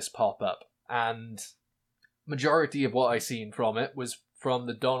all of this pop up. And majority of what I seen from it was from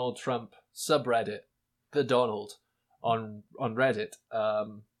the Donald Trump subreddit, The Donald, on Reddit,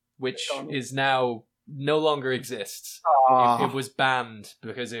 which is now no longer exists. It was banned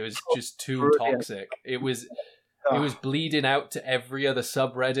because it was just too toxic. It was bleeding out to every other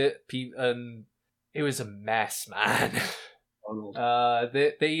subreddit, and it was a mess, man.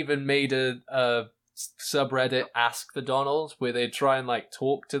 They even made a subreddit, Ask the Donald, where they try and like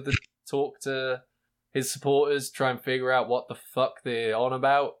talk to his supporters, try and figure out what the fuck they're on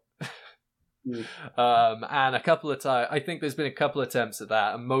about. And a couple of times, I think there's been a couple attempts at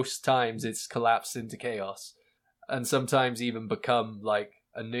that, and most times it's collapsed into chaos, and sometimes even become like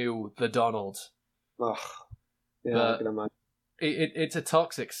a new The Donald. Ugh. Yeah, I can imagine. It's a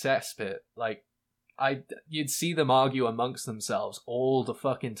toxic cesspit. Like, you'd see them argue amongst themselves all the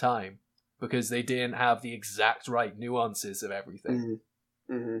fucking time because they didn't have the exact right nuances of everything.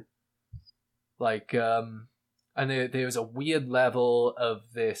 Mm-hmm. Like, and there was a weird level of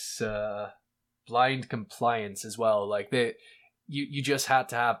this blind compliance as well. Like, you just had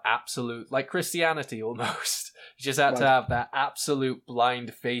to have absolute, like Christianity almost. You just had to have that absolute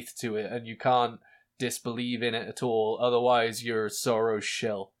blind faith to it, and you can't disbelieve in it at all. Otherwise, you're Soros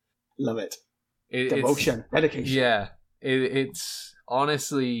shill. Love it. Devotion, dedication. Yeah, it's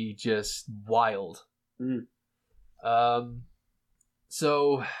honestly just wild.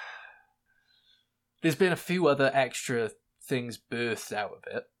 So there's been a few other extra things birthed out of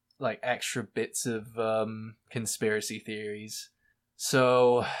it, like extra bits of conspiracy theories.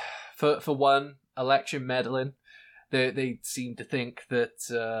 So for one, election meddling. They seem to think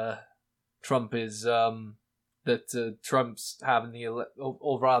that Trump is Trump's having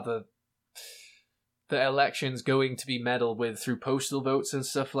or rather the election's going to be meddled with through postal votes and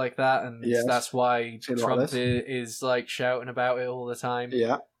stuff like that, and that's why Trump is like shouting about it all the time.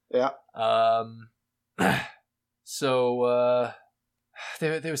 Yeah. So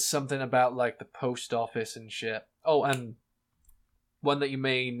there was something about like the post office and shit. Oh, and one that you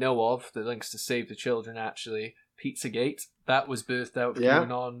may know of that links to Save the Children, actually, Pizzagate. That was birthed out of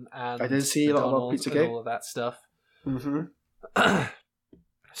QAnon, and I did see a lot about Pizzagate, all of that stuff. Mm-hmm.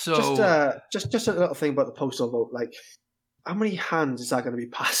 So just a little thing about the postal vote. Like, how many hands is that going to be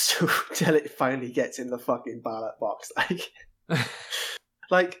passed through till it finally gets in the fucking ballot box?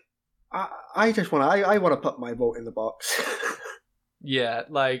 Like, I just want I want to put my vote in the box. Yeah,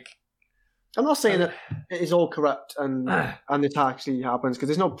 like, I'm not saying that it is all corrupt and it actually happens, because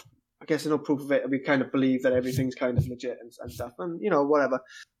there's no proof of it. We kind of believe that everything's kind of legit and stuff, and whatever.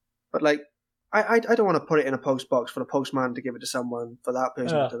 But like, I don't want to put it in a post box for the postman to give it to someone, for that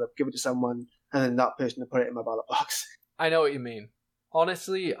person to give it to someone, and then that person to put it in my ballot box. I know what you mean.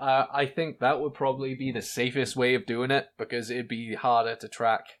 honestly, I think that would probably be the safest way of doing it, because it'd be harder to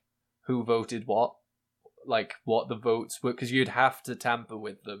track who voted what, like what the votes were, because you'd have to tamper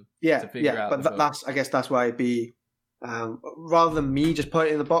with them to figure out but the votes. that's, I guess that's why it'd be, rather than me just put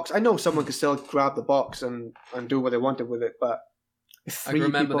it in the box. I know someone could still grab the box and do what they wanted with it, but I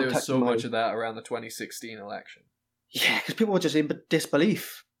remember there was so much of that around the 2016 election. Yeah, because people were just in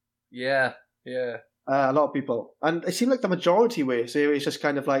disbelief. Yeah. A lot of people. And it seemed like the majority way, so it's just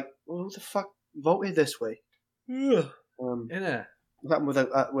kind of like, well, who the fuck voted this way? Yeah. That happened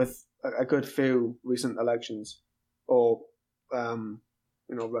with a good few recent elections. Or,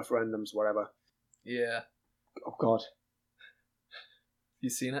 referendums, whatever. Yeah. Oh, God. You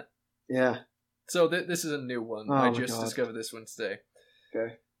seen it? Yeah. So this is a new one. Oh, I my just God. discovered this one today.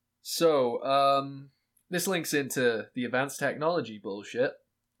 Okay. So, this links into the advanced technology bullshit,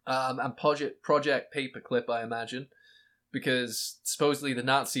 and Project Paperclip, I imagine, because supposedly the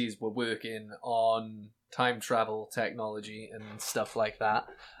Nazis were working on time travel technology and stuff like that,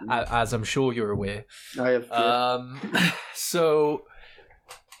 as I'm sure you're aware. I have. So,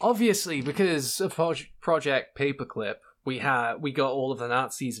 obviously, because of Project Paperclip, we got all of the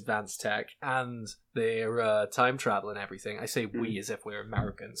Nazis' advanced tech and their time travel and everything. I say we as if we're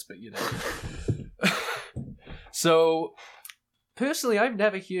Americans, but you know. So, personally, I've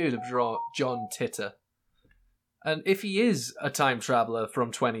never heard of John Titor. And if he is a time traveler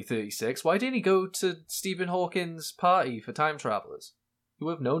from 2036, why didn't he go to Stephen Hawking's party for time travelers? He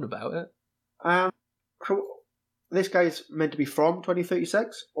would have known about it. This guy's meant to be from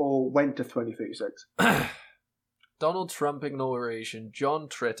 2036 or went to 2036? Donald Trump inauguration, John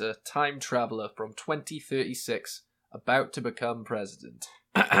Titor, time traveler from 2036, about to become president.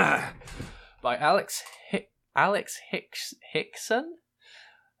 By Alex Hickson?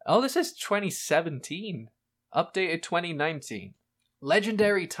 Oh, this is 2017. Updated 2019.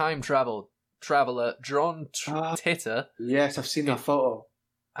 Legendary time traveler John Titor. Yes, I've seen that photo.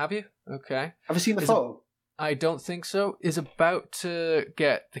 Have you? Okay. Have you seen the photo? I don't think so. Is about to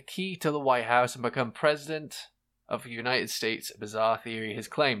get the key to the White House and become president of the United States, a bizarre theory has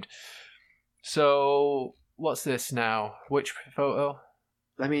claimed. So, what's this now? Which photo?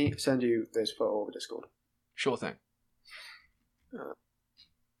 Let me send you this photo over Discord. Sure thing.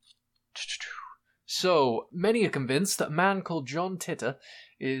 So, many are convinced that a man called John Titor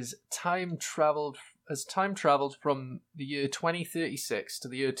has time travelled from the year 2036 to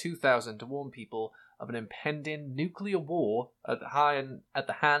the year 2000 to warn people of an impending nuclear war at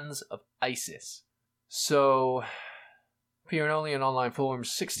the hands of ISIS. So, appearing only in online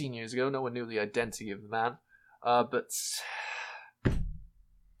forums 16 years ago, no one knew the identity of the man. But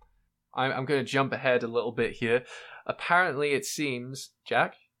I'm going to jump ahead a little bit here. Apparently, it seems...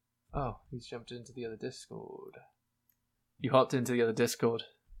 Jack? Oh, he's jumped into the other Discord. You hopped into the other Discord,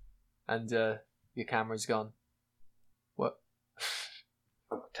 and your camera's gone. What?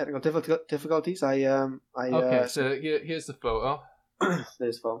 Technical difficulties. Okay, so here's the photo.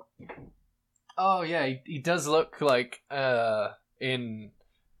 There's the photo. Oh yeah, he does look like in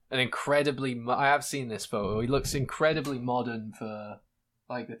an incredibly... I have seen this photo. He looks incredibly modern for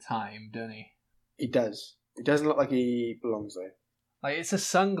like the time, doesn't he? He does. He doesn't look like he belongs there. Like, it's the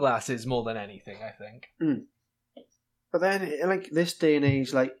sunglasses more than anything, I think. But then, like, this day and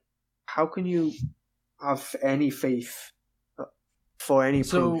age, like, how can you have any faith for any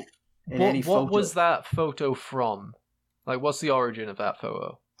proof in any photo? What was that photo from? Like, what's the origin of that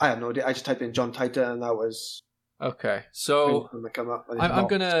photo? I have no idea. I just typed in John Titor and that was... Okay, so I'm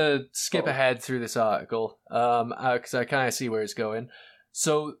going to skip ahead through this article because I kind of see where it's going.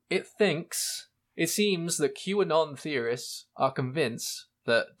 So it seems that QAnon theorists are convinced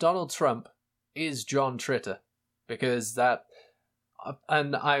that Donald Trump is John Titor, because that...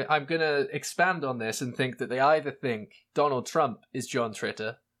 And I'm going to expand on this and think that they either think Donald Trump is John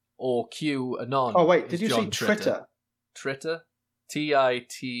Titor or QAnon. Oh, wait, did you John say Titor? Titor?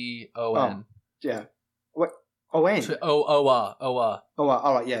 Titon. Oh, yeah. What? O-N? O-R. O-R. Oh,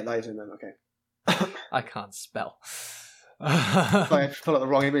 all right, yeah, that is in then, okay. I can't spell. I pulled up the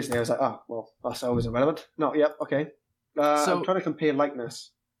wrong image there. I was like, well, that's always irrelevant. No, yep, okay. I'm trying to compare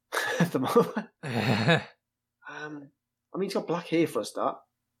likeness at the moment. I mean, he's got black hair for a start.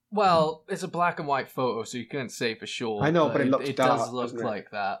 Well, it's a black and white photo, so you can't say for sure. I know, but it looks dark. Does look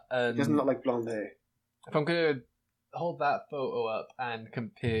like that. It doesn't look like blonde hair. If I'm going to hold that photo up and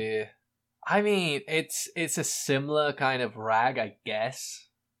compare... I mean, it's a similar kind of rag, I guess.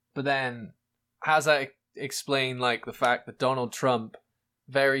 But then, as I explain, like, the fact that Donald Trump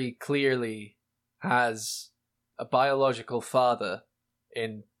very clearly has a biological father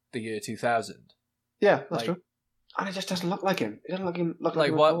in the year 2000. Yeah, that's true. And it just doesn't look like him. It doesn't look like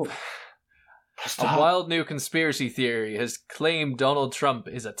Like him what? at all. A wild new conspiracy theory has claimed Donald Trump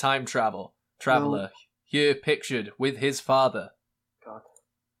is a time traveler. Here pictured with his father. God,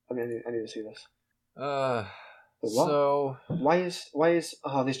 I need to see this. What? So why is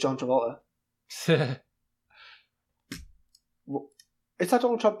this John Travolta? Is that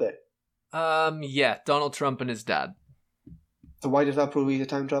Donald Trump there? Yeah, Donald Trump and his dad. So why does that prove he's a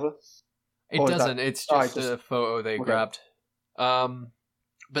time traveler? It doesn't. It's just a photo they grabbed.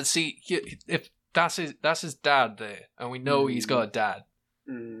 But see, if that's his dad there, and we know he's got a dad,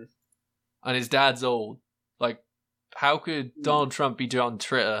 and his dad's old. Like, how could Donald Trump be on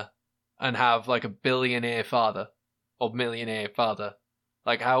Twitter and have like a billionaire father or millionaire father?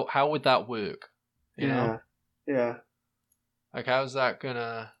 Like, how would that work? You know? Yeah. Like, how's that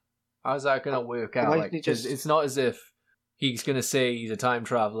gonna work out? Like, it's not as if he's gonna say he's a time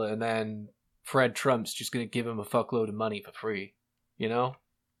traveler and then Fred Trump's just gonna give him a fuckload of money for free. You know?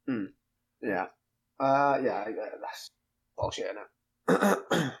 Yeah. That's bullshit, isn't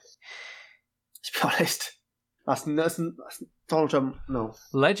it? To be honest, that's Donald Trump. No.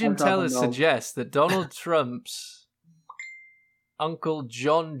 Legend tellers suggest that Donald Trump's uncle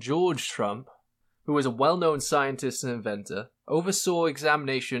John George Trump, who was a well-known scientist and inventor, oversaw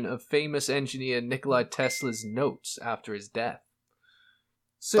examination of famous engineer Nikola Tesla's notes after his death.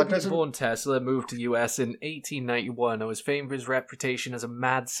 Soviet-born Tesla moved to the US in 1891 and was famed for his reputation as a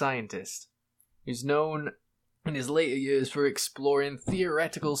mad scientist. He's known in his later years for exploring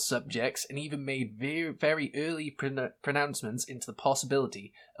theoretical subjects and even made very, very early pronouncements into the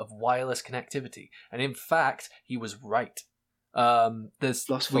possibility of wireless connectivity. And in fact, he was right.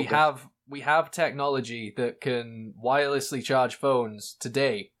 We have technology that can wirelessly charge phones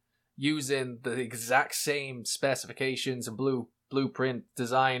today using the exact same specifications and blueprint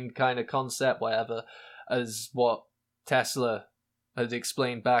design kind of concept, whatever, as what Tesla had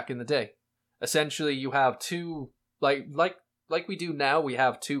explained back in the day. Essentially, you have two, like we do now, we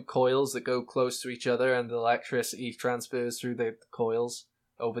have two coils that go close to each other and the electricity transfers through the coils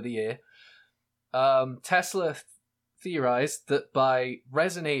over the air. Tesla theorized that by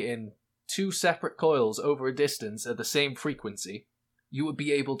resonating two separate coils over a distance at the same frequency, you would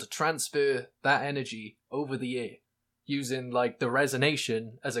be able to transfer that energy over the air using like the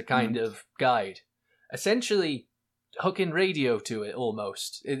resonation as a kind of guide. Essentially, hooking radio to it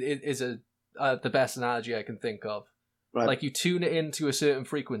almost. It is the best analogy I can think of. Right. Like you tune it into a certain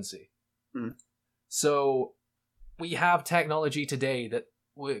frequency. So we have technology today that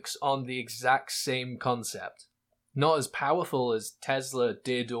works on the exact same concept. Not as powerful as Tesla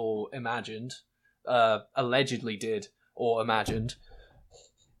did or imagined, allegedly did or imagined,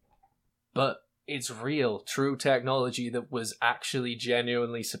 but it's real, true technology that was actually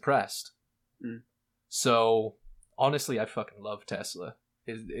genuinely suppressed. So, honestly, I fucking love Tesla.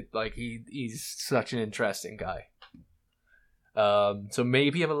 He's such an interesting guy. So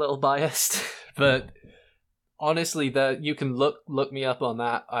maybe I'm a little biased, but honestly, that you can look me up on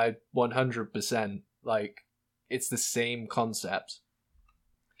that. I 100% it's the same concept.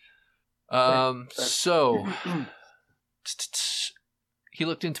 So he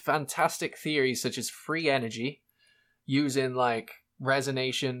looked into fantastic theories such as free energy, using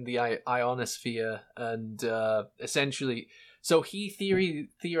resonation, the ionosphere, and essentially. So he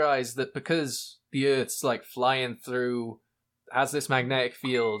theorized that because the Earth's flying through, has this magnetic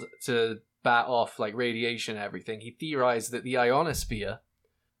field to bat off radiation and everything. He theorized that the ionosphere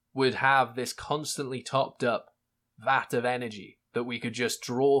would have this constantly topped up vat of energy that we could just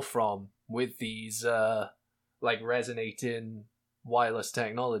draw from with these resonating wireless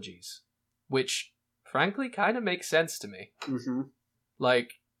technologies, which frankly kind of makes sense to me.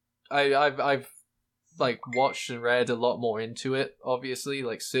 I've watched and read a lot more into it. Obviously,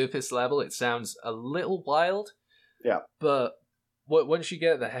 surface level, it sounds a little wild. Yeah, but once you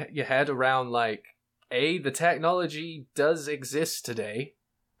get your head around the technology does exist today,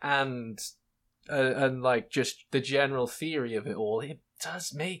 and just the general theory of it all, it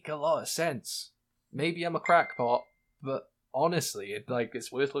does make a lot of sense. Maybe I'm a crackpot, but honestly,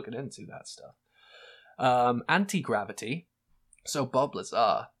 it's worth looking into that stuff. Anti-gravity. So Bob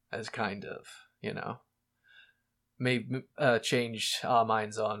Lazar has kind of, changed our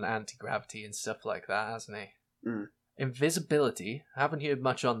minds on anti-gravity and stuff like that, hasn't he? Invisibility. I haven't heard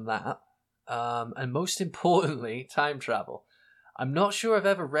much on that. And most importantly, time travel. I'm not sure I've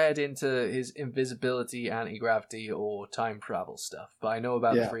ever read into his invisibility, anti-gravity, or time travel stuff, but I know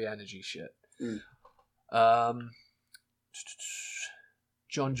about the free energy shit.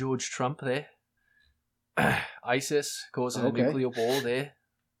 John George Trump there. ISIS causing a nuclear war there.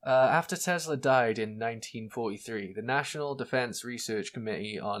 After Tesla died in 1943, the National Defense Research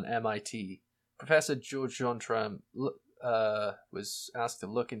Committee on MIT, Professor George John Trump was asked to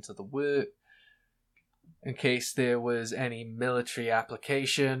look into the work in case there was any military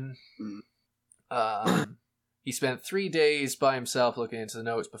application. He spent 3 days by himself looking into the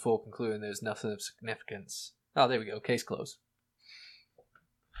notes before concluding there's nothing of significance. Oh, there we go. Case closed.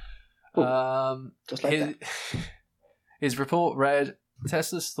 Just like that. His report read,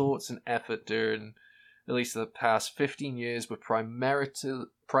 Tesla's thoughts and effort during at least the past 15 years were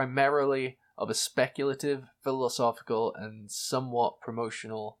primarily of a speculative, philosophical, and somewhat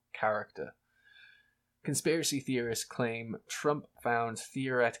promotional character. Conspiracy theorists claim Trump found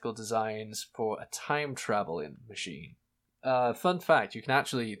theoretical designs for a time-traveling machine. Fun fact, you can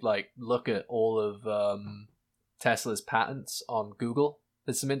actually look at all of Tesla's patents on Google.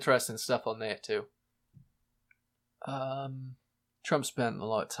 There's some interesting stuff on there too. Trump spent a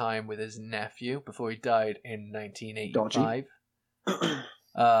lot of time with his nephew before he died in 1985.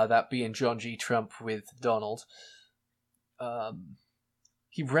 That being John G. Trump with Donald.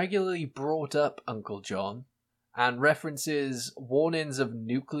 He regularly brought up Uncle John and references warnings of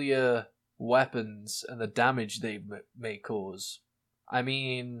nuclear weapons and the damage they may cause. I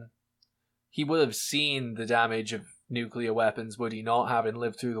mean, he would have seen the damage of nuclear weapons, would he not, having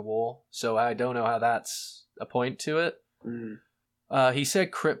lived through the war? So I don't know how that's a point to it. He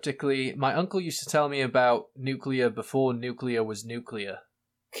said cryptically, my uncle used to tell me about nuclear before nuclear was nuclear.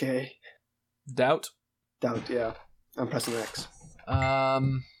 Okay. Doubt, yeah. I'm pressing X.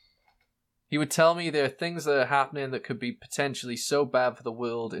 He would tell me there are things that are happening that could be potentially so bad for the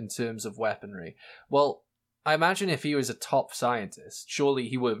world in terms of weaponry. Well, I imagine if he was a top scientist, surely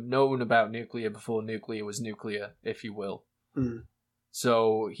he would have known about nuclear before nuclear was nuclear, if you will.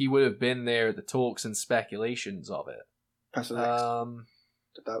 So he would have been there at the talks and speculations of it. Pressing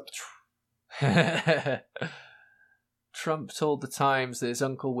X. Trump told the Times that his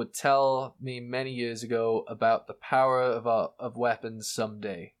uncle would tell me many years ago about the power of weapons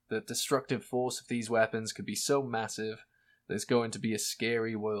someday. The destructive force of these weapons could be so massive that it's going to be a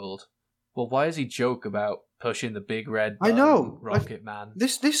scary world. Well, why does he joke about pushing the big red button, I know, Rocket Man?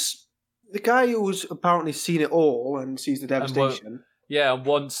 The guy who's apparently seen it all and sees the devastation. And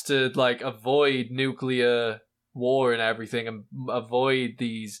wants to avoid nuclear war and everything, and avoid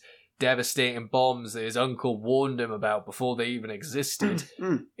these devastating bombs that his uncle warned him about before they even existed,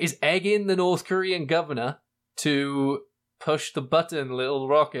 is egging the North Korean governor to push the button, little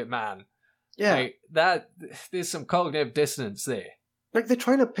Rocket Man. Yeah. There's some cognitive dissonance there. They're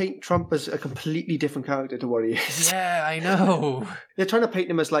trying to paint Trump as a completely different character to what he is. Yeah, I know. They're trying to paint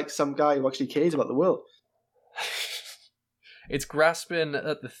him as some guy who actually cares about the world. It's grasping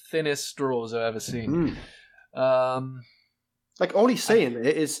at the thinnest straws I've ever seen. All he's saying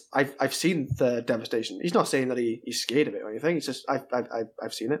is, I've seen the devastation. He's not saying that he's scared of it or anything. It's just,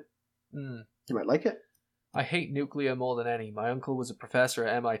 I've seen it. You might like it. I hate nuclear more than any. My uncle was a professor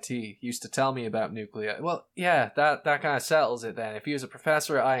at MIT. He used to tell me about nuclear. Well, yeah, that kind of settles it then. If he was a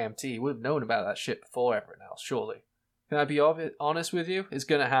professor at IMT, he would have known about that shit before everyone else, surely. Can I be honest with you? It's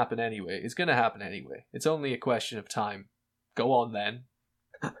going to happen anyway. It's only a question of time. Go on then.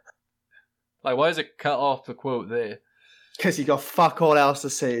 Why is it cut off the quote there? Because he got fuck all else to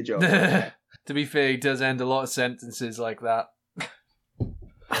say, Joe. To be fair, he does end a lot of sentences like that.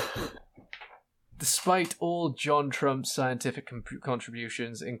 Despite all John Trump's scientific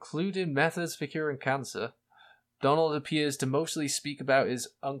contributions, including methods for curing cancer, Donald appears to mostly speak about his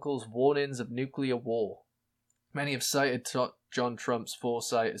uncle's warnings of nuclear war. Many have cited John Trump's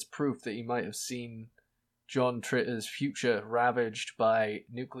foresight as proof that he might have seen John Tritter's future ravaged by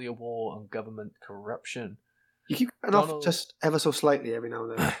nuclear war and government corruption. You keep cutting off just ever so slightly every now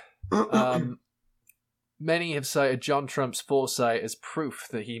and then. Many have cited John Trump's foresight as proof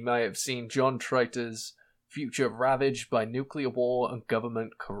that he may have seen John Tritter's future ravaged by nuclear war and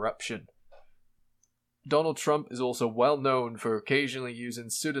government corruption. Donald Trump is also well known for occasionally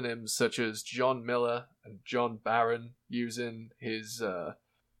using pseudonyms such as John Miller and John Barron, using his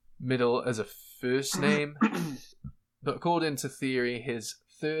middle as a first name. But according to theory, his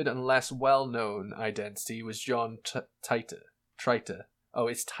third and less well-known identity was John Triter. Oh,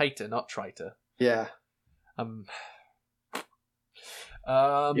 it's Titer, not Triter. Yeah. You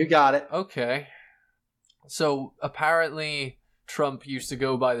got it. Okay. So apparently Trump used to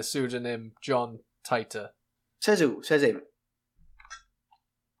go by the pseudonym John Titer. Says who? Says him.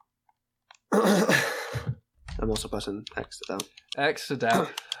 I'm also pressing X to down. X to down.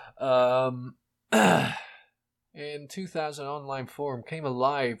 In 2000, an online forum came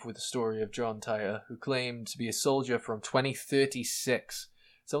alive with the story of John Titer, who claimed to be a soldier from 2036.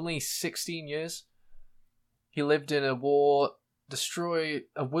 It's only 16 years. He lived in a world destroyed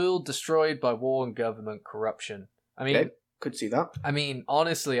by war and government corruption. I mean, Okay, could see that. I mean,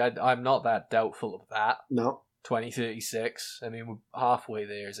 honestly, I'm not that doubtful of that. No. 2036. I mean, we're halfway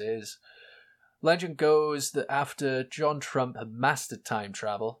there as is. Legend goes that after John Trump had mastered time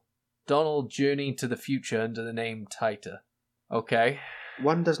travel, Donald journeyed to the future under the name Titer. Okay.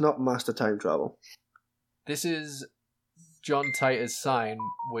 One does not master time travel. This is John Titer's sign,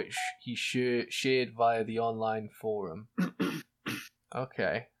 which he shared via the online forum.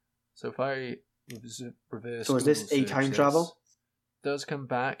 Okay. So if I reverse... So is this Google a search time this, travel? does come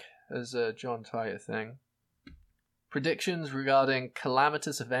back as a John Titer thing. Predictions regarding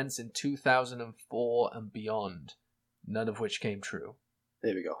calamitous events in 2004 and beyond, none of which came true.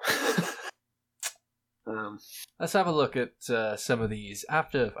 There we go. Let's have a look at some of these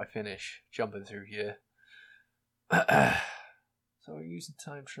after I finish jumping through here. So we're using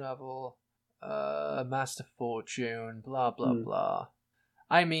time travel, master fortune, blah blah blah.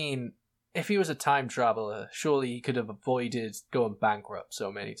 I mean, if he was a time traveler, surely he could have avoided going bankrupt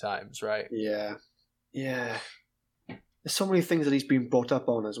so many times, right? Yeah. There's so many things that he's been brought up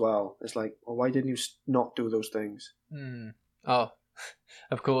on as well. It's like, well, why didn't you not do those things? Oh,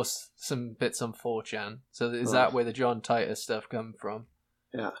 of course, some bits on 4chan. So is that where the John Titer stuff come from?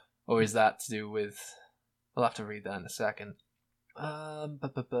 Yeah. Or is that to do with... I'll have to read that in a second.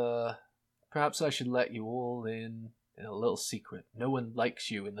 Perhaps I should let you all in a little secret. No one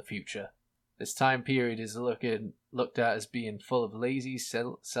likes you in the future. This time period is looked at as being full of lazy,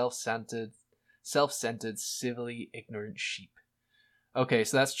 self-centered, civilly ignorant sheep. Okay,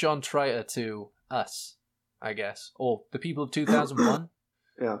 so that's John Titer to us, I guess. Or the people of 2001?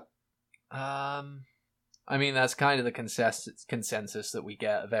 Yeah. I mean, that's kind of the consensus that we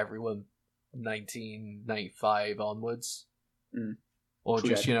get of everyone 1995 onwards. Or True.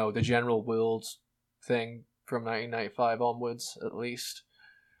 just, the general world thing from 1995 onwards, at least.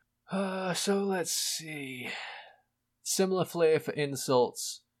 So let's see. Similar flair for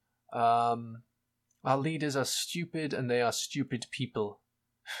insults. Our leaders are stupid and they are stupid people.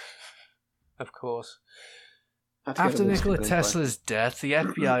 Of course. After Nikola Tesla's death, the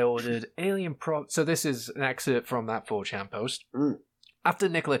FBI ordered alien So this is an excerpt from that 4chan post. After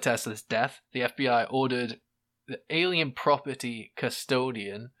Nikola Tesla's death, the FBI ordered the alien property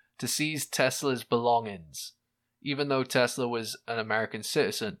custodian to seize Tesla's belongings, even though Tesla was an American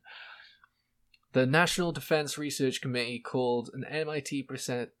citizen. The National Defense Research Committee called an MIT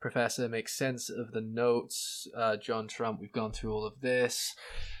professor makes sense of the notes. John Trump, we've gone through all of this.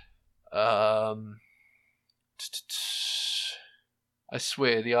 I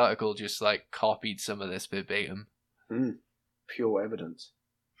swear the article just copied some of this verbatim. Pure evidence.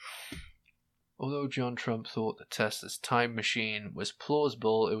 Although John Trump thought that Tesla's time machine was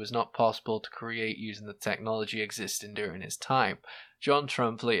plausible, it was not possible to create using the technology existing during his time. John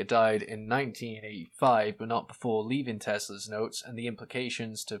Trump later died in 1985, but not before leaving Tesla's notes and the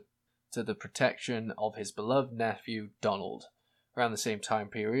implications to the protection of his beloved nephew, Donald. Around the same time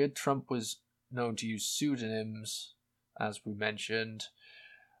period, Trump was known to use pseudonyms, as we mentioned.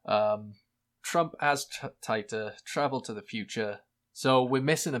 Trump as Titer traveled to the future. So we're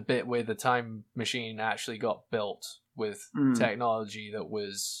missing a bit where the time machine actually got built with technology that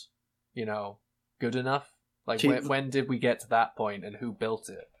was, good enough. When did we get to that point and who built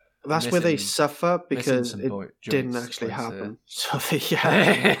it? That's where they suffer because it didn't actually happen. So they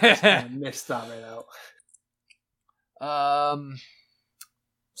missed that right out.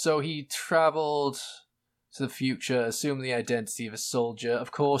 So he traveled to the future, assumed the identity of a soldier.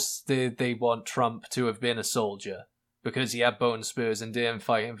 Of course, they want Trump to have been a soldier because he had bone spurs and didn't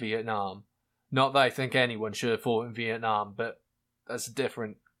fight in Vietnam. Not that I think anyone should have fought in Vietnam, but that's a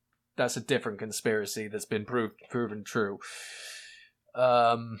different conspiracy that's been proven true.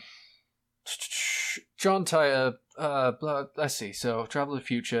 John Titer, let's see. So, travel to the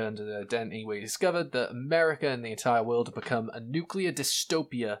future under the identity where he discovered that America and the entire world have become a nuclear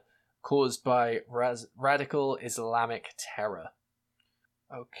dystopia caused by radical Islamic terror.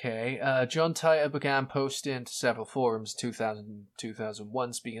 Okay, John Titer began posting to several forums in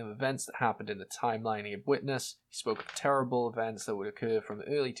 2001, speaking of events that happened in the timeline he had witnessed. He spoke of terrible events that would occur from the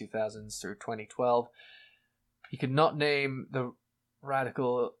early 2000s through 2012. He could not name the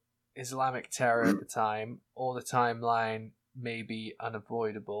radical Islamic terror at the time, or the timeline may be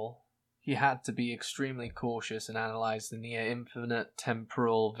unavoidable. He had to be extremely cautious and analyze the near infinite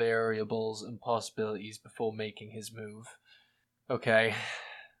temporal variables and possibilities before making his move. Okay.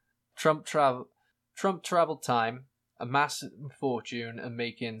 Trump traveled time. a massive fortune and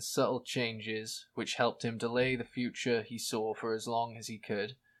making subtle changes which helped him delay the future he saw for as long as he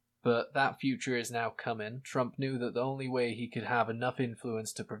could. But that future is now coming. Trump knew that the only way he could have enough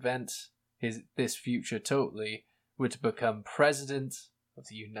influence to prevent this future totally would to become president of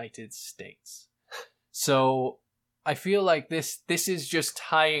the United States. So I feel like this is just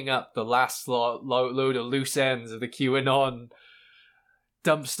tying up the last load of loose ends of the QAnon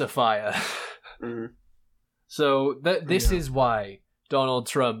dumpster fire. Mm. So this is why Donald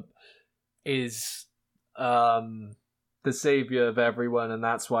Trump is the savior of everyone, and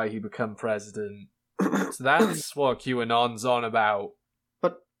that's why he become president. So that's what QAnon's on about.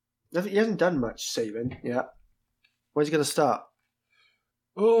 But he hasn't done much saving yet. Where's he going to start?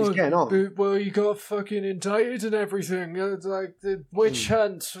 Oh, he's getting on. Well, he got fucking indicted and everything. It's like the witch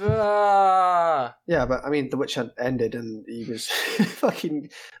hunt. Ah! Yeah, but I mean, the witch hunt ended and he was fucking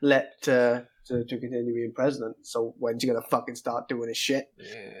let to continue being president. So when's he going to fucking start doing his shit?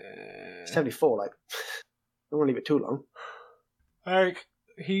 Yeah. 74, like, don't want to leave it too long. Like,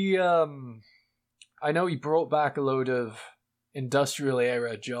 he, I know he brought back a load of industrial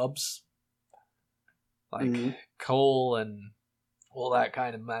era jobs. Like coal and all that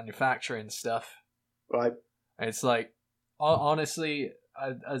kind of manufacturing stuff. Right. And it's like, honestly,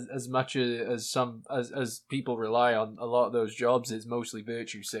 as much as people rely on a lot of those jobs, it's mostly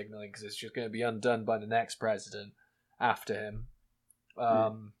virtue signaling because it's just going to be undone by the next president after him.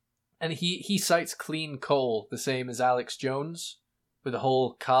 And he cites clean coal the same as Alex Jones with the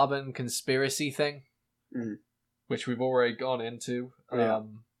whole carbon conspiracy thing, which we've already gone into. Yeah.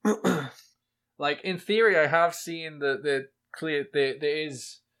 Like, in theory, I have seen that there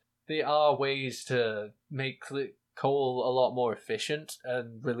are ways to make coal a lot more efficient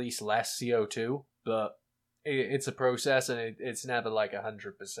and release less CO2, but it's a process and it's never like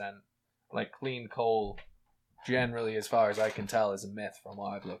 100%. Like, clean coal, generally, as far as I can tell, is a myth from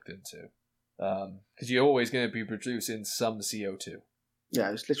what I've looked into. Because you're always going to be producing some CO2.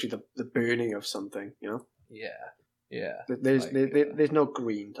 Yeah, it's literally the burning of something, you know? Yeah. There's no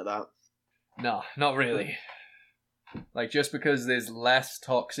green to that. No, not really. Like, just because there's less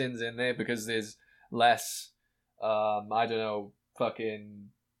toxins in there, because there's less, I don't know, fucking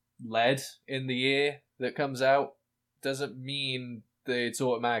lead in the air that comes out, doesn't mean that it's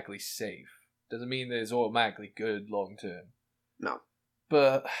automatically safe. Doesn't mean that it's automatically good long term. No.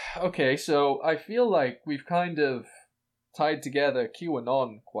 But, okay, so I feel like we've kind of tied together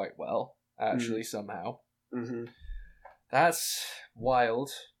QAnon quite well, actually, somehow. Mm-hmm. That's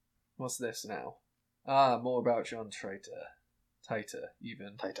wild. What's this now? More about John Titor,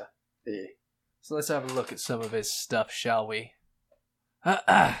 even. Titor. Yeah. So let's have a look at some of his stuff, shall we?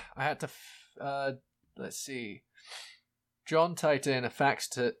 I had to... let's see. John Titor in a fax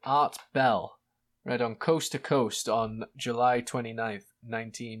to Art Bell, read on Coast to Coast on July 29th,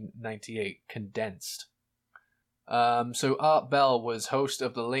 1998, condensed. So Art Bell was host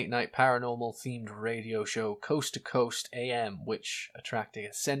of the late-night paranormal-themed radio show Coast to Coast AM, which attracted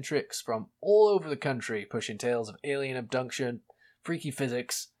eccentrics from all over the country, pushing tales of alien abduction, freaky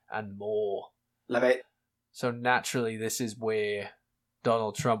physics, and more. Love it. So naturally, this is where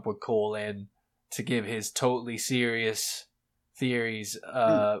Donald Trump would call in to give his totally serious theories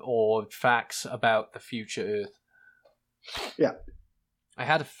or facts about the future Earth. Yeah. I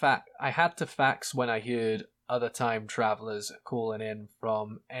had to fax when I heard other time travelers calling in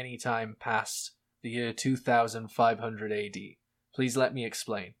from any time past the year 2500 AD. Please let me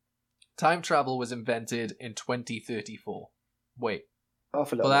explain. Time travel was invented in 2034. Wait.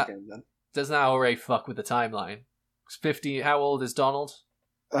 Half a lot again, then. Doesn't that already fuck with the timeline? 50. How old is Donald?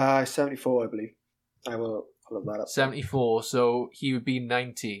 74, I believe. I will pull that up. 74, so he would be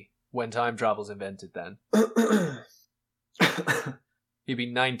 90 when time travel's invented then. He'd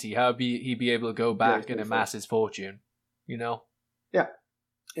be 90. How would he be able to go back and amass his fortune? You know? Yeah.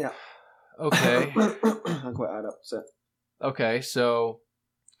 Okay. I'll quite add up to it. Okay, so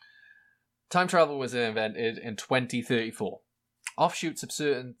time travel was invented in 2034. Offshoots of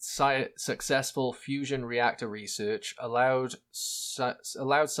certain successful fusion reactor research allowed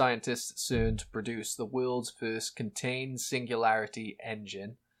scientists at CERN to produce the world's first contained singularity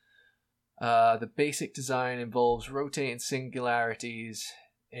engine. The basic design involves rotating singularities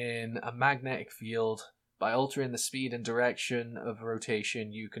in a magnetic field. By altering the speed and direction of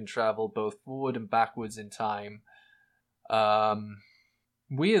rotation, you can travel both forward and backwards in time.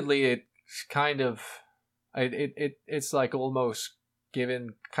 Weirdly, it's kind of... It's like almost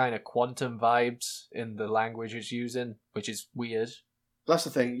giving kind of quantum vibes in the language it's using, which is weird. That's the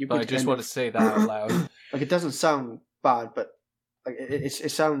thing. But I just want to say that out loud. Like, it doesn't sound bad, but like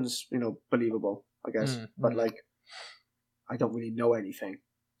it sounds, believable, I guess. But like, I don't really know anything.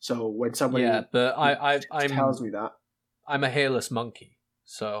 So when somebody but I'm tells me that, I'm a hairless monkey,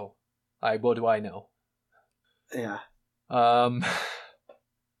 so what do I know? yeah,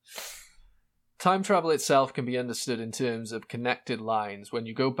 time travel itself can be understood in terms of connected lines. When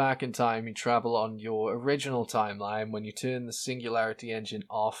you go back in time, you travel on your original timeline. When you turn the singularity engine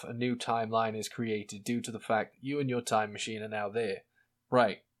off, a new timeline is created due to the fact that you and your time machine are now there.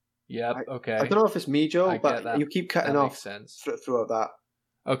 Right. Yep. Okay. I don't know if it's me, Joe, but that. you keep cutting that off makes sense. throughout that.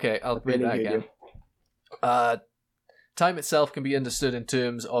 Okay, I'll read that again. Time itself can be understood in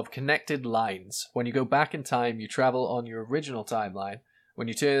terms of connected lines. When you go back in time, you travel on your original timeline. When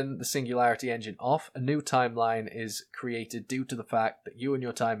you turn the singularity engine off, a new timeline is created due to the fact that you and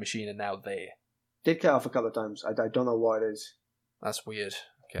your time machine are now there. Did cut off a couple of times. I don't know what it is. That's weird.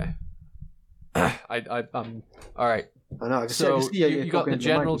 Okay. I'm all right. I know. So you got the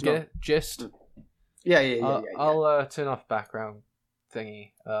general gist. Yeah. I'll turn off background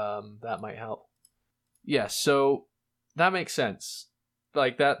thingy. That might help. Yeah. So that makes sense.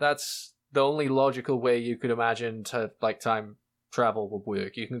 Like that's the only logical way you could imagine to time travel would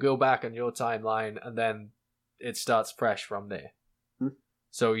work. You can go back on your timeline and then it starts fresh from there.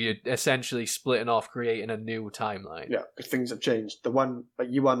 So you're essentially splitting off, creating a new timeline. Yeah, because things have changed. The one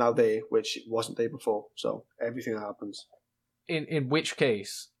you are now there, which wasn't there before. So everything that happens. In which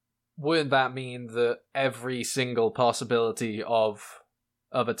case, wouldn't that mean that every single possibility of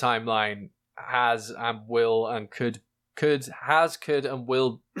a timeline has and will and could and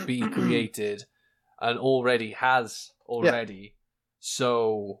will be created, and already has already? Yeah.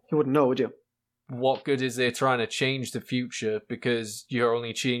 So you wouldn't know, would you? What good is there trying to change the future because you're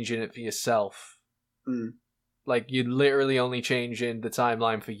only changing it for yourself? Like, you're literally only changing the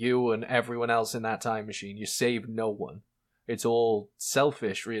timeline for you and everyone else in that time machine. You save no one. It's all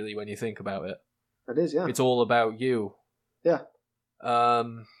selfish, really, when you think about it. It is, yeah. It's all about you. Yeah.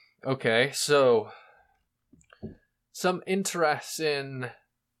 Okay, so some interesting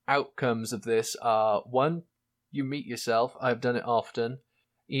outcomes of this are, 1, you meet yourself. I've done it often.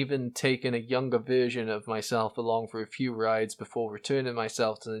 Even taken a younger version of myself along for a few rides before returning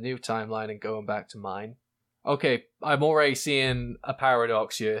myself to the new timeline and going back to mine. Okay, I'm already seeing a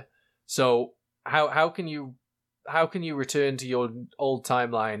paradox here. So how can you return to your old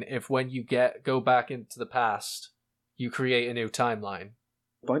timeline if when you go back into the past, you create a new timeline?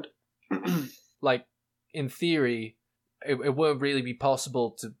 Point. Like, in theory, it won't really be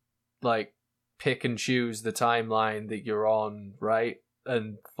possible to pick and choose the timeline that you're on, right?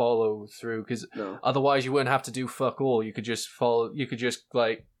 And follow through, because otherwise you wouldn't have to do fuck all. You could just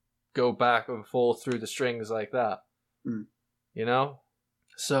go back and forth through the strings like that. You know?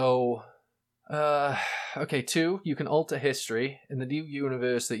 So okay, 2, you can alter history in the new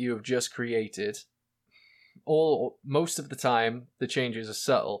universe that you have just created. Most of the time the changes are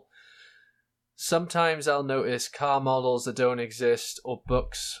subtle. Sometimes I'll notice car models that don't exist or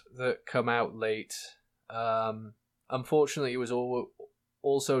books that come out late. Unfortunately, it was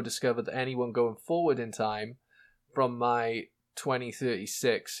also discovered that anyone going forward in time from my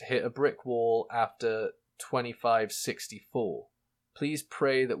 2036 hit a brick wall after 2564. Please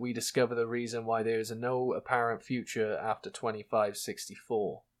pray that we discover the reason why there is no apparent future after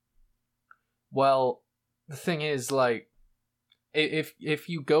 2564. Well, the thing is, if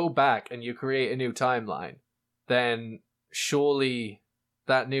you go back and you create a new timeline, then surely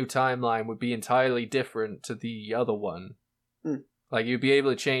that new timeline would be entirely different to the other one. Like, you'd be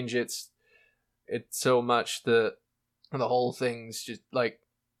able to change it so much that the whole thing's just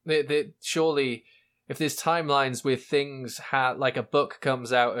surely, if there's timelines where things like a book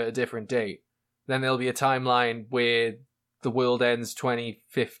comes out at a different date, then there'll be a timeline where the world ends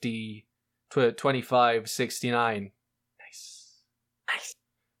 2569. Nice.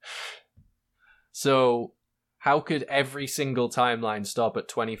 So how could every single timeline stop at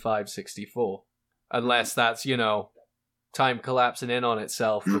 2564? Unless that's, time collapsing in on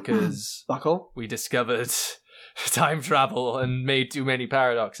itself because Black hole? We discovered time travel and made too many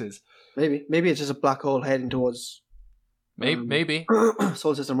paradoxes. Maybe it's just a black hole heading towards maybe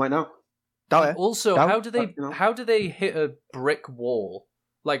solar system right now. Doubt it. Also, how do they hit a brick wall?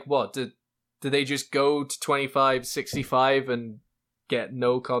 Like, what? Do they just go to 2565 and get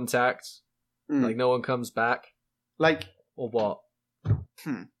no contact? Like, no one comes back? Or what?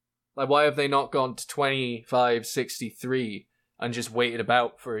 Like, why have they not gone to 2563 and just waited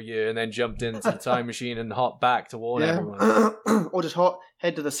about for a year and then jumped into the time machine and hopped back to warn everyone? Or just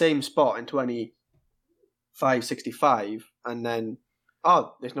head to the same spot in 2565 and then,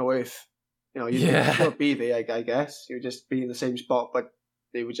 there's no Earth. You'd be there, I guess. You'd just be in the same spot, but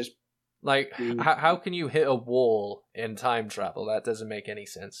they would just Like, Mm. how can you hit a wall in time travel? That doesn't make any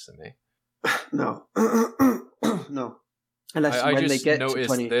sense to me. No. No. Unless I when they just get to noticed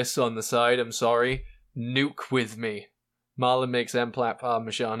 20... this on the side. I'm sorry. Nuke with me. Marlon makes emplat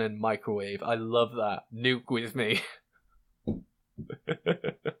parmesan in microwave. I love that. Nuke with me.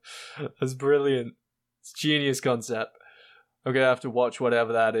 That's brilliant. It's genius concept. I'm gonna have to watch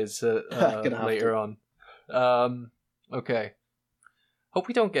whatever that is later on. Okay. Hope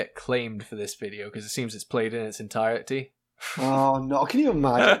we don't get claimed for this video because it seems it's played in its entirety. Oh, no. Can you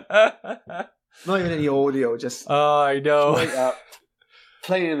imagine? Not even any audio, just Oh, I know. straight up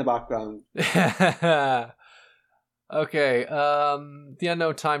playing in the background. Okay, the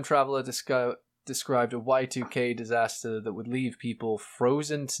unknown time traveler described a Y2K disaster that would leave people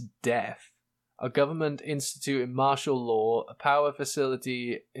frozen to death. A government institute in martial law, a power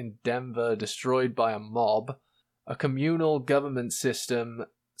facility in Denver destroyed by a mob, a communal government system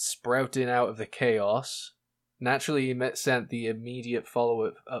sprouting out of the chaos. Naturally, he sent the immediate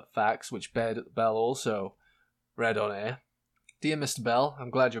follow-up facts, which Bell also read on air. Dear Mr. Bell, I'm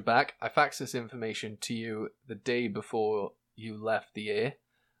glad you're back. I faxed this information to you the day before you left the air.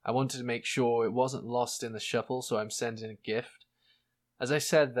 I wanted to make sure it wasn't lost in the shuffle, so I'm sending a gift. As I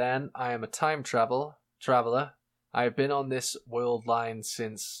said then, I am a time traveler. I have been on this world line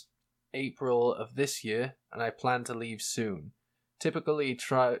since April of this year, and I plan to leave soon. Typically,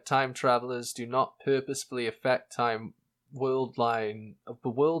 time travelers do not purposefully affect the world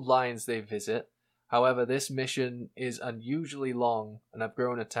lines they visit. However, this mission is unusually long, and I've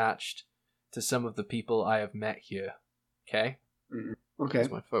grown attached to some of the people I have met here. Okay? Okay.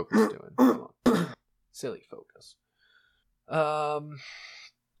 What's my focus doing? Come on. Silly focus.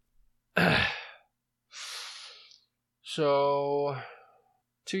 So,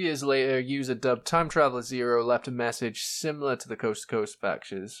 2 years later, a user dubbed Time Traveler Zero left a message similar to the Coast to Coast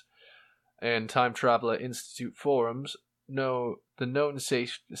faxes and Time Traveler Institute forums. The known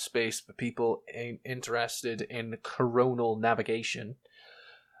safe space for people interested in coronal navigation.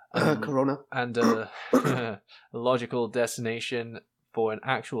 Corona. And a logical destination for an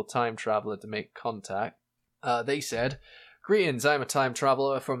actual time traveler to make contact. They said, "Greetings, I'm a time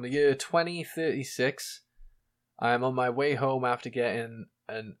traveler from the year 2036. I am on my way home after getting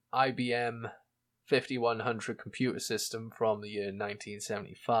an IBM 5100 computer system from the year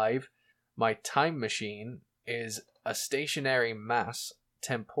 1975. My time machine is a stationary mass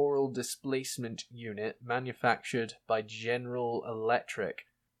temporal displacement unit manufactured by General Electric.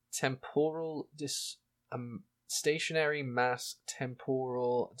 Stationary mass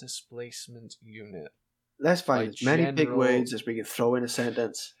temporal displacement unit. Let's find as many big general- words as we can throw in a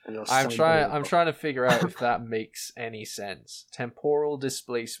sentence. And it'll I'm sound trying believable. to figure out if that makes any sense. Temporal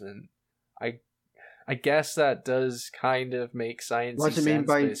displacement. I guess that does kind of make sciencey What do you mean sense,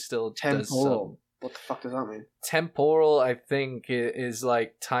 by but it still does temporal? some. What the fuck does that mean? Temporal, I think, is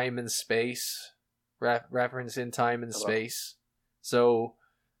like time and space, referencing time and Hello. space. So,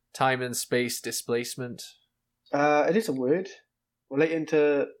 time and space displacement. It is a word relating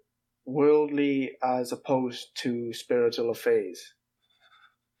to worldly as opposed to spiritual affairs.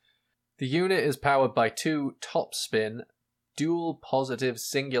 The unit is powered by two top-spin, dual positive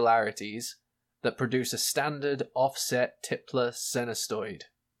singularities that produce a standard offset Tipler sinusoid.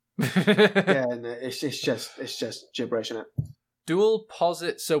 Yeah, and it's just gibberish, isn't it? Dual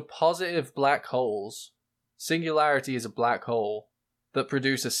positive black holes. Singularity is a black hole that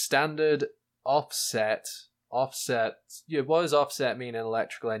produce a standard offset. Yeah, what does offset mean in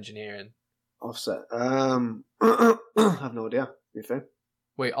electrical engineering? Offset. I have no idea. To be fair.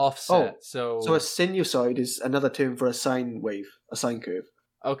 Wait, offset. So a sinusoid is another term for a sine wave, a sine curve.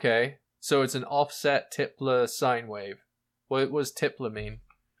 okay, so it's an offset Tipler sine wave. What does Tipler mean?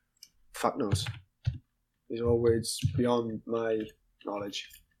 Fuck knows. These are all words beyond my knowledge.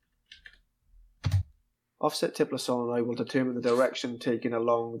 Offset Tipler solenoid will determine the direction taken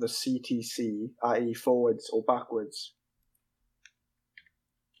along the CTC, i.e. forwards or backwards.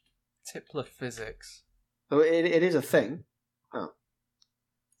 Tipler physics. So it is a thing.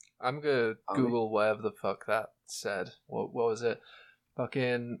 I'm gonna Are we? Google whatever the fuck that said. What was it?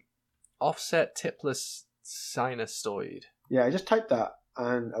 Fucking offset Tipler sinusoid. Yeah, I just typed that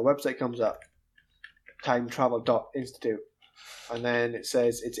and a website comes up. Timetravel.institute. And then it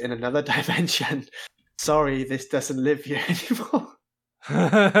says it's in another dimension. Sorry, this doesn't live here anymore.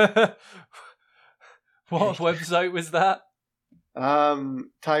 What website was that?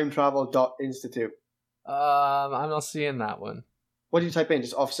 Timetravel.institute. I'm not seeing that one. What do you type in?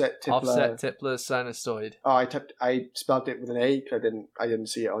 Just offset Tipler. Offset Tipler sinusoid. Oh, I spelled it with an A because I didn't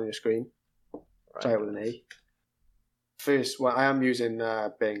see it on your screen. Right. Try it with an A. First, well, I am using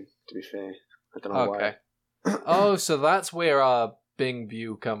Bing to be fair. I don't know Okay. why. Oh, so that's where our Bing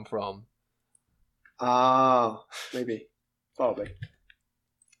view come from. Ah, maybe. Probably.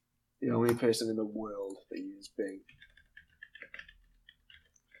 The only person in the world that uses Bing.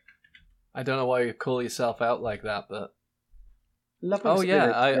 I don't know why you call yourself out like that, but... Love Oh, when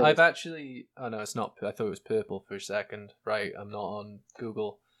yeah, it's I've actually... Oh, no, it's not... I thought it was purple for a second. Right, I'm not on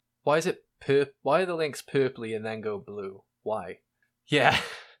Google. Why is it Why are the links purpley and then go blue? Why? Yeah.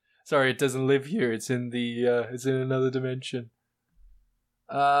 Sorry, it doesn't live here. It's in the... it's in another dimension.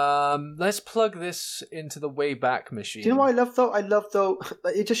 Let's plug this into the Wayback Machine. Do you know what I love though? I love though.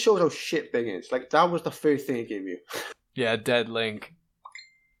 Like, it just shows how shit Bing is. Like that was the first thing it gave you. Yeah, dead link.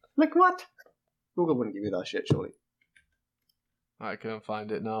 Like what? Google wouldn't give you that shit, surely. I can't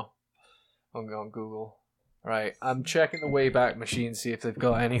find it now. I'm going on Google. Right, I'm checking the Wayback Machine, see if they've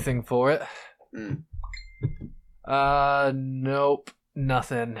got anything for it. Nope,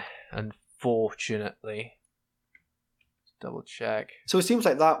 nothing. Unfortunately. Double check. So it seems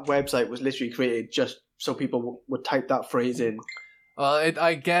like that website was literally created just so people would type that phrase in. Well,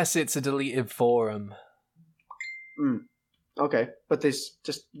 I guess it's a deleted forum. Okay, but there's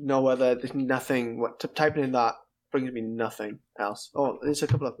just no other. There's nothing. What typing in that brings me nothing else. Oh, there's a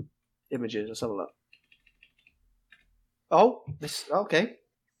couple of images. Let's have a look. Oh, this okay.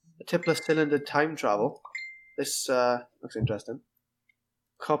 A tipless cylinder time travel. This looks interesting.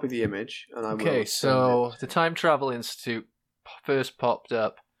 Copy the image, and I will. Okay, so the Time Travel Institute first popped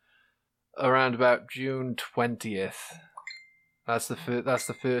up around about June 20th. That's the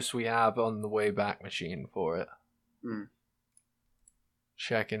first we have on the Wayback Machine for it.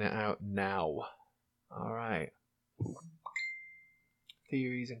 Checking it out now. All right.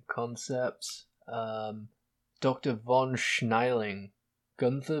 Theories and concepts. Dr. von Schneiling.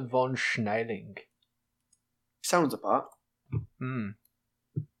 Gunther von Schneiling. Sounds apart.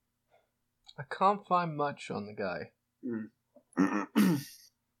 I can't find much on the guy.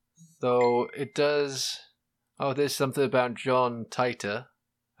 Though it does... Oh, there's something about John Titor,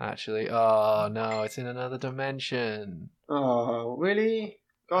 actually. Oh, no, it's in another dimension. Oh, really?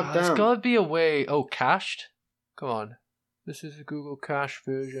 God damn. There's gotta be a way... Oh, cached? Come on. This is a Google Cache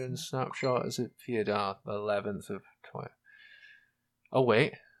version snapshot as it appeared on the 11th of 20... Oh,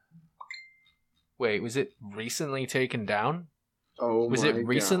 wait. Wait, was it recently taken down? Oh, was it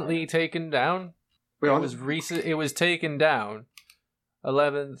recently taken down? Wait, it was recent. It was taken down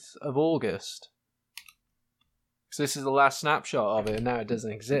 11th of August. So this is the last snapshot of it, and now it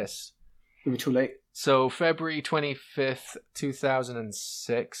doesn't exist. Maybe too late. So February 25th,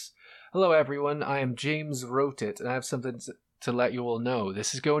 2006. Hello everyone, I am James Wrote It, and I have something to let you all know.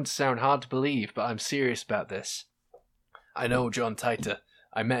 This is going to sound hard to believe, but I'm serious about this. I know John Titor.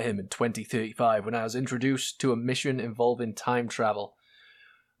 I met him in 2035 when I was introduced to a mission involving time travel.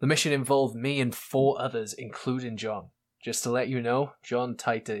 The mission involved me and 4 others, including John. Just to let you know, John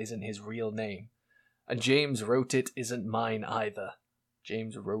Titor isn't his real name. And James Wrote It isn't mine either.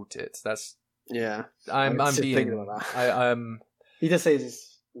 James Wrote It. That's... Yeah. I'm being... thinking about that. He does say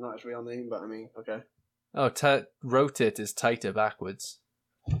it's not his real name, but I mean, okay. Oh, Wrote It is Titor backwards.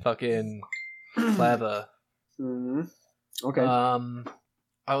 Fucking clever. Okay.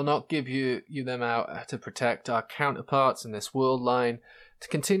 I will not give you them out to protect our counterparts in this world line. To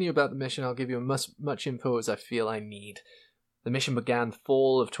continue about the mission, I'll give you as much info as I feel I need. The mission began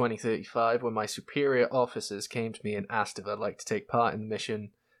fall of 2035 when my superior officers came to me and asked if I'd like to take part in the mission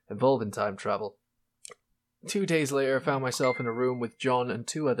involving time travel. 2 days later, I found myself in a room with John and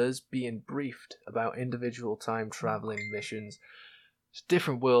 2 others being briefed about individual time-traveling missions. It's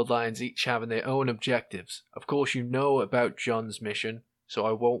different world lines, each having their own objectives. Of course, you know about John's mission, so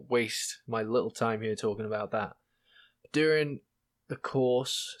I won't waste my little time here talking about that. During the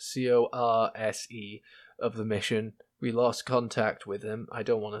course, CORSE, of the mission, we lost contact with him. I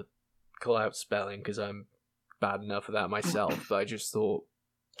don't want to call out spelling because I'm bad enough at that myself, but I just thought...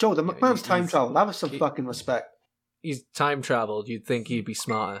 Joe, the McMahon's time travel. Have some fucking respect. He's time traveled. You'd think he'd be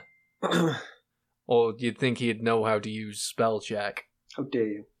smarter. Or you'd think he'd know how to use spell check. How dare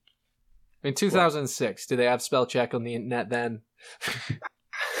you? In 2006, did they have spell check on the internet then?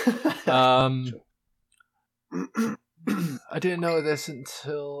 I didn't know this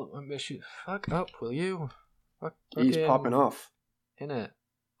until my mission. Fuck up, will you? He's popping off. Innit?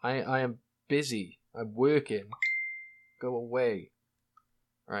 I am busy. I'm working. Go away.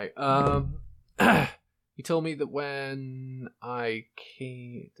 Right. He told me that when I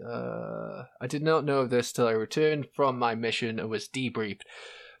came, I did not know of this till I returned from my mission and was debriefed.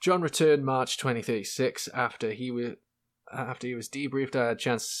 John returned March 2036 after he was. after he was debriefed, I had a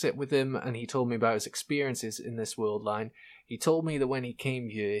chance to sit with him, and he told me about his experiences in this world line. He told me that when he came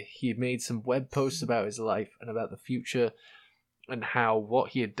here, he had made some web posts about his life and about the future, and how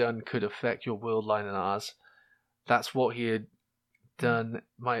what he had done could affect your world line and ours. That's what he had done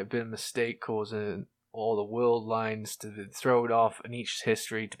might have been a mistake, causing all the world lines to be thrown off and each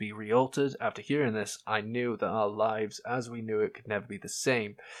history to be re-altered. After hearing this, I knew that our lives as we knew it could never be the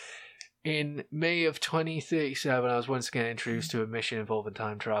same. In May of 2037, I was once again introduced to a mission involving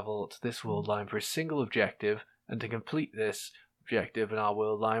time travel to this world line for a single objective, and to complete this objective in our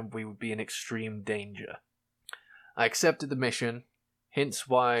world line, we would be in extreme danger. I accepted the mission, hence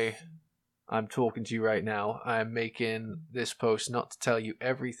why I'm talking to you right now. I am making this post not to tell you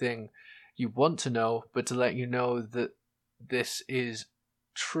everything you want to know, but to let you know that this is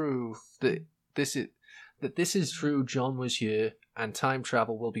true, that this is true. John was here, and time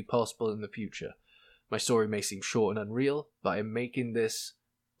travel will be possible in the future. My story may seem short and unreal, but I'm making this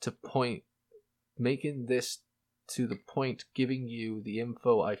to the point, giving you the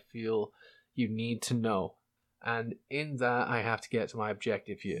info I feel you need to know, and in that I have to get to my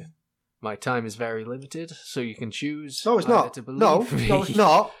objective here. My time is very limited, so you can choose. No, it's not. To believe No, me. no, it's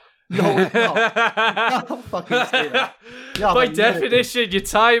not. No, it's not. Don't fucking say that. Yeah, By but definition, your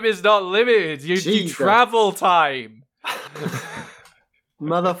time is not limited. You Jesus. travel time.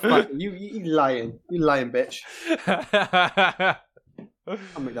 Motherfucker, you lying. You lying bitch.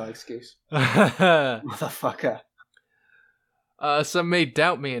 I'll make that excuse. Motherfucker. Some may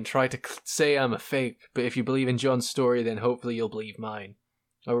doubt me and try to say I'm a fake, but if you believe in John's story, then hopefully you'll believe mine.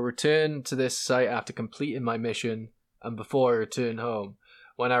 I will return to this site after completing my mission, and before I return home.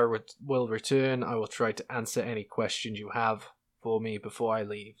 When I will return, I will try to answer any questions you have for me before I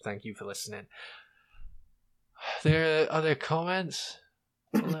leave. Thank you for listening. Are there comments?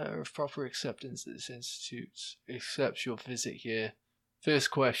 A letter of proper acceptance that this institute accepts your visit here. First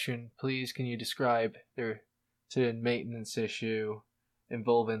question, please can you describe the return maintenance issue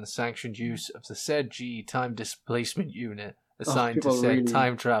involving the sanctioned use of the said G time displacement unit assigned to said really...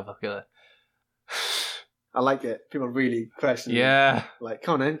 time traveler? I like it. People really question. Yeah. Like,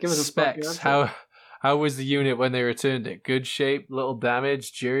 come on in, give us a specs. How was the unit when they returned it? Good shape, little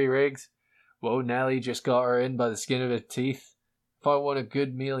damage, jury rigged. Whoa, Nelly just got her in by the skin of her teeth. If I want a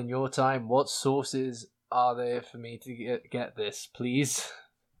good meal in your time, what sources are there for me to get this, please?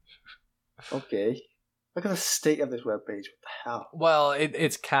 Okay. Look at the state of this webpage. What the hell? Well,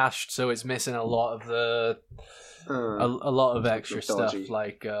 it's cached, so it's missing a lot of the a lot of extra stuff.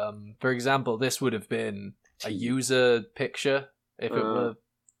 Like, for example, this would have been a user picture if it were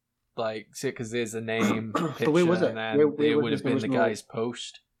like, because there's a name picture, but where was it? And then it would have been the guy's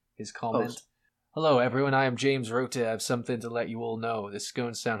post, his comment. Hello, everyone. I am James Rota. I have something to let you all know. This is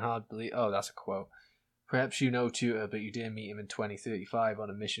going to sound hard to believe. Oh, that's a quote. Perhaps you know Tutor, but you didn't meet him in 2035 on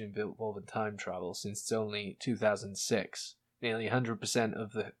a mission involving time travel, since it's only 2006. Nearly 100%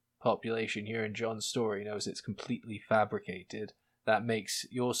 of the population here in John's story knows it's completely fabricated. That makes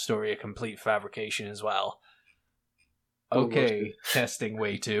your story a complete fabrication as well. Okay, testing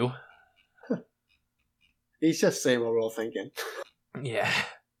way 2. He's just saying what we're all thinking. Yeah.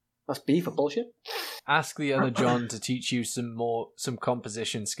 That's B for bullshit. Ask the other John to teach you some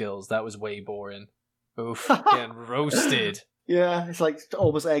composition skills. That was way boring. Oof, getting roasted. Yeah, it's like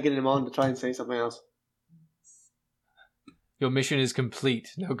almost egging him on to try and say something else. Your mission is complete.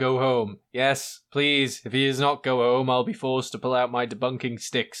 Now go home. Yes, please. If he does not go home, I'll be forced to pull out my debunking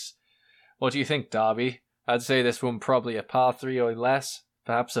sticks. What do you think, Darby? I'd say this one probably a par 3 or less.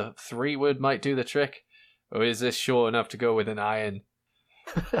 Perhaps a 3 wood might do the trick. Or is this short enough to go with an iron?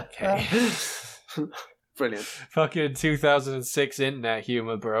 Okay. Brilliant. Fucking 2006 internet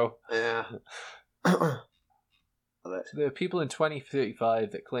humor, bro. Yeah. There are people in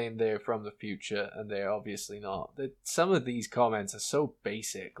 2035 that claim they're from the future, and they're obviously not. Some of these comments are so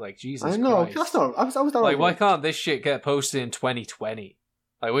basic, like, Jesus I know, Christ. that's not. I was like, why can't this shit get posted in 2020?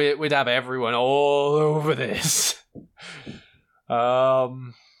 Like, we'd have everyone all over this.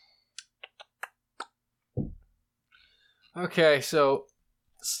 Okay, so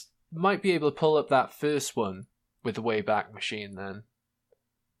might be able to pull up that first one with the Wayback Machine then.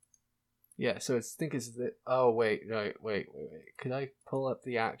 Yeah, so I think it's the... Oh, wait. Could I pull up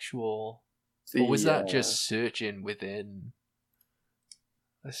the actual... Or was that just searching within...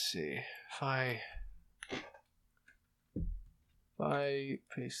 Let's see. If I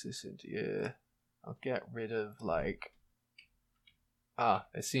paste this into here, I'll get rid of, like...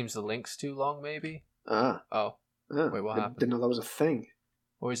 it seems the link's too long, maybe? Oh. Wait, what happened? Didn't know that was a thing.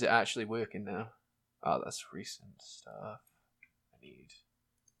 Or is it actually working now? Oh, that's recent stuff. I need...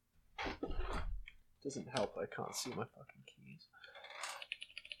 Doesn't help. I can't see my fucking keys.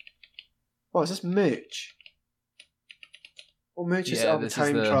 Oh, is this merch? What merch is Yeah, it? this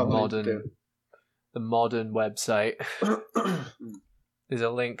Time is the travel. modern website. There's a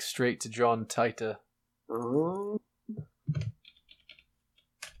link straight to John Titor. Oh.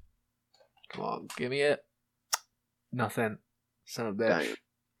 Come on, give me it. Nothing. Son of a bitch. Dang.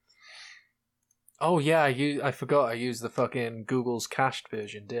 Oh yeah, I forgot I used the fucking Google's cached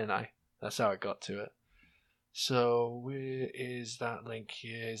version, didn't I? That's how I got to it. So where is that link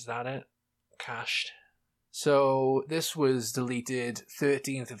here? Is that it? Cached. So this was deleted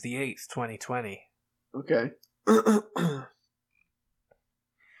 13th of the 8th, 2020. Okay.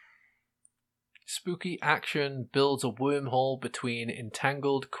 Spooky action builds a wormhole between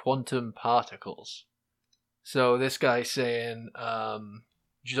entangled quantum particles. So this guy's saying, John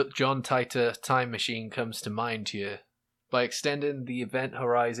Titor time machine comes to mind here. By extending the event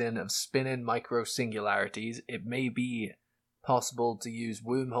horizon of spinning microsingularities, it may be possible to use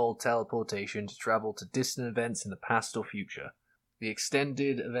wormhole teleportation to travel to distant events in the past or future. The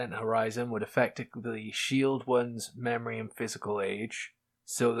extended event horizon would effectively shield one's memory and physical age,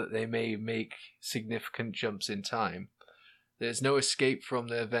 so that they may make significant jumps in time. There's no escape from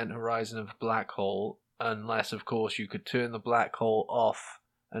the event horizon of a black hole, unless, of course, you could turn the black hole off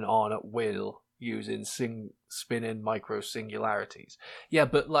and on at will using spinning microsingularities. Yeah,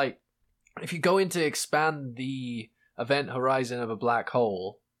 but like, if you're going to expand the event horizon of a black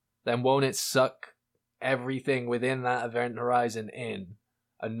hole, then won't it suck everything within that event horizon in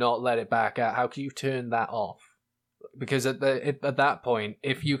and not let it back out? How can you turn that off? Because at that point,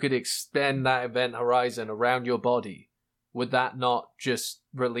 if you could extend that event horizon around your body, would that not just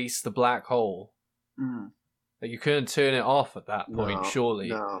release the black hole? Mm. You couldn't turn it off at that point, surely.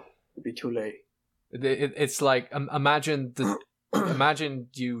 No, it'd be too late. It's like, imagine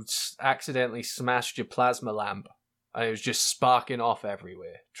you accidentally smashed your plasma lamp and it was just sparking off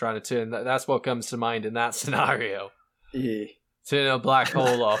everywhere, trying to turn that. That's what comes to mind in that scenario. Yeah. Turn a black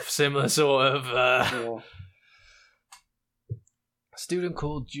hole off, similar sort of. Yeah. A student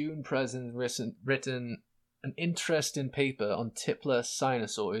called June Preston written an interesting paper on Tipler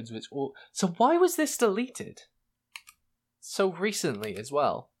sinusoids, so why was this deleted so recently as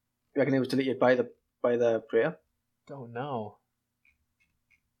well? You reckon it was deleted by the prayer? Don't know.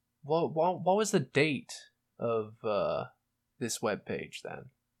 What was the date of this webpage then?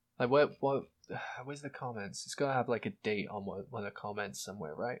 Like where's the comments? It's gotta have like a date on one of the comments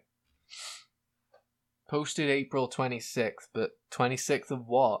somewhere, right? Posted April 26th, but 26th of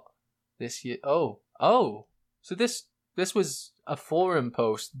what? This year? Oh! So this was a forum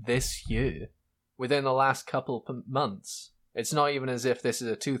post this year, within the last couple of months. It's not even as if this is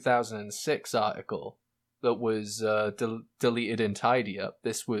a 2006 article that was deleted in Tidy Up.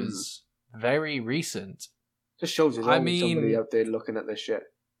 This was very recent. Just shows there's always somebody out there looking at this shit.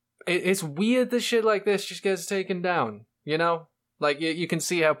 It's weird that shit like this just gets taken down, you know? Like, you can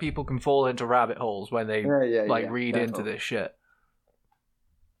see how people can fall into rabbit holes when they read into this shit.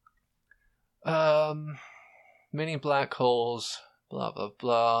 Mini black holes, blah, blah,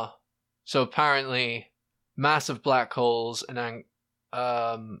 blah. So apparently, massive black holes, and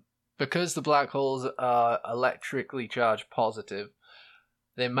because the black holes are electrically charged positive,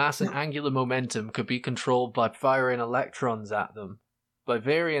 their mass and angular momentum could be controlled by firing electrons at them. By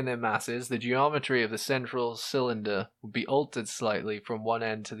varying their masses, the geometry of the central cylinder would be altered slightly from one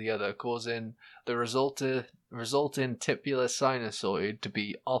end to the other, causing the resulting tipular sinusoid to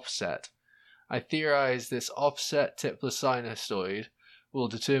be offset. I theorize this offset tipular sinusoid will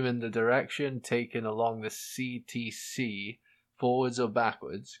determine the direction taken along the CTC, forwards or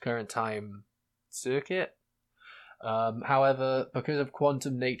backwards, current time circuit. However, because of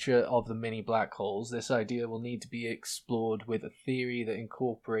quantum nature of the mini black holes, this idea will need to be explored with a theory that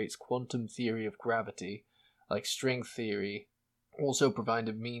incorporates quantum theory of gravity, like string theory, also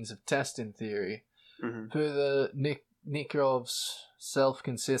provided means of testing theory. Mm-hmm. Per the Nikorov's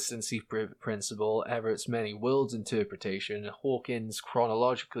self-consistency principle, Everett's many worlds interpretation, Hawkins'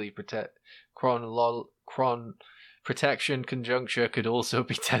 protection conjuncture could also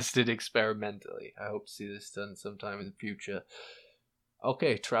be tested experimentally. I hope to see this done sometime in the future.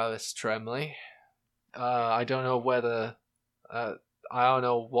 Okay, Travis Tremley. I don't know whether... I don't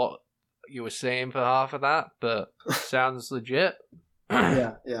know what you were saying for half of that, but sounds legit.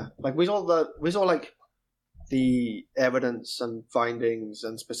 Yeah. Like, we saw like the evidence and findings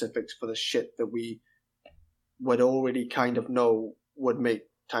and specifics for the shit that we would already kind of know would make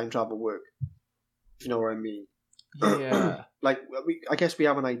time travel work. If you know what I mean. Yeah. Like, I guess we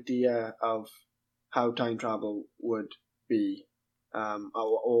have an idea of how time travel would be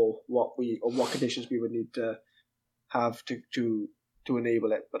or what conditions we would need to have to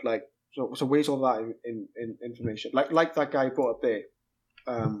enable it. But like, so where's all that in information? Like that guy brought up there,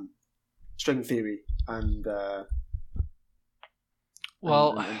 string theory and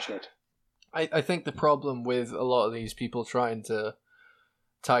well, and shit. I think the problem with a lot of these people trying to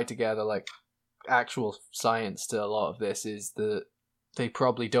tie together like actual science to a lot of this is that they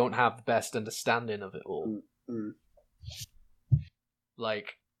probably don't have the best understanding of it all.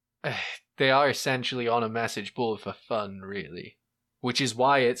 Like, they are essentially on a message board for fun, really. Which is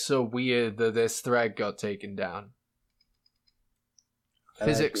why it's so weird that this thread got taken down.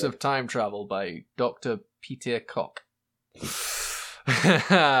 Physics of Time Travel by Dr. Peter Koch.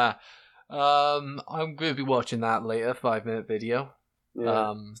 I'm going to be watching that later, 5-minute video.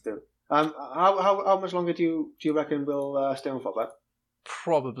 Yeah, still. How much longer do you reckon we'll stay on for that?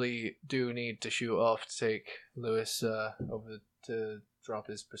 Probably do need to shoot off to take Lewis over to drop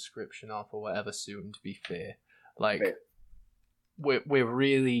his prescription off or whatever soon, to be fair. Like, we're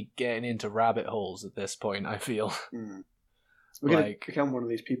really getting into rabbit holes at this point, I feel. We're going to become one of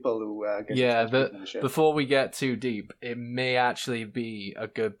these people who but before we get too deep, it may actually be a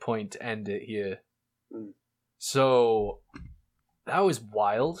good point to end it here. So, that was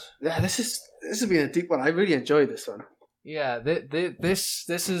wild. Yeah, this has been a deep one. I really enjoyed this one. Yeah, this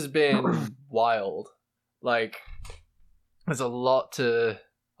has been wild. Like, there's a lot to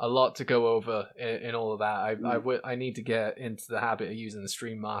go over in all of that. I need to get into the habit of using the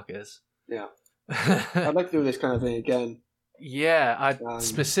stream markers. Yeah, I'd like to do this kind of thing again. Yeah,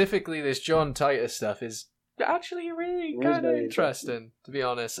 specifically this John Titus stuff is actually really kind of interesting, to be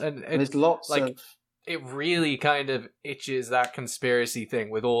honest. And there's lots like, it really kind of itches that conspiracy thing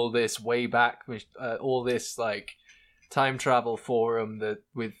with all this way back, all this like time travel forum that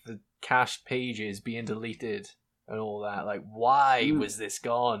with the cached pages being deleted and all that. Like, why was this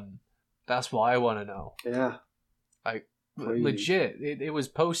gone? That's what I want to know. Yeah, like legit, it was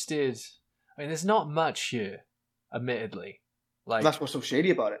posted. I mean, there's not much here, admittedly. Like, that's what's so shady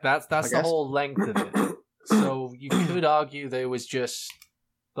about it. That's the whole length of it. So you could argue there was just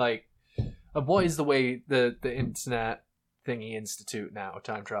like, what is the way the Internet Thingy Institute now,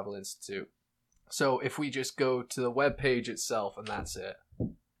 Time Travel Institute. So if we just go to the web page itself and that's it.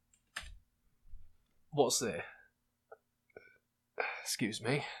 What's there? Excuse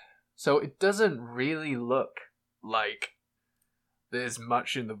me. So it doesn't really look like there's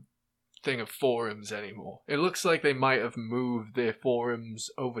much in the thing of forums anymore. It looks like they might have moved their forums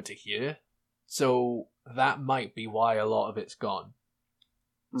over to here. So that might be why a lot of it's gone.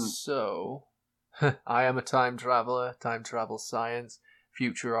 So, I am a time traveler, time travel science,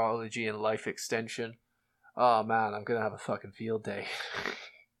 futurology and life extension. Oh man, I'm gonna have a fucking field day.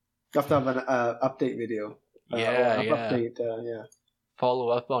 You have to have an update video. Yeah. Follow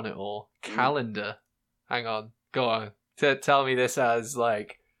up on it all. Calendar. Hang on. Go on. Tell me this as,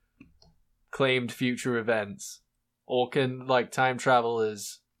 like, claimed future events. Or can, like, time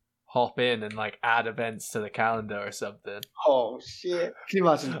travelers hop in and, like, add events to the calendar or something? Oh, shit. Can you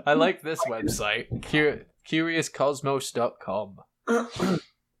imagine? I like this website. CuriousCosmos.com.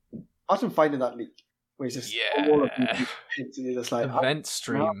 Imagine finding that leak. Where it's just all of these hints and you're just like... Event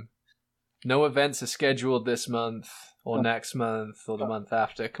stream. No events are scheduled this month, or next month, or the month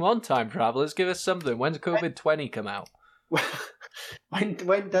after. Come on, time travelers, give us something. When's COVID-20 come out?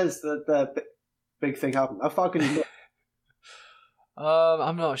 When does the big thing happen? How far can you go?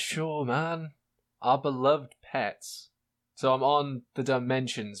 I'm not sure, man. Our beloved pets. So I'm on the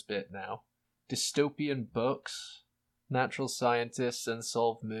dimensions bit now. Dystopian books, natural scientists,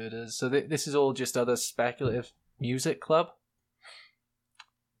 unsolved murders. So this is all just other speculative music club.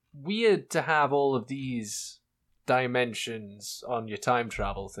 Weird to have all of these dimensions on your time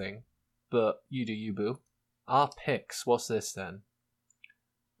travel thing, but you do you, boo. Our picks, what's this then?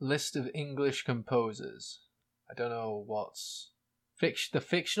 List of English composers. I don't know what's... The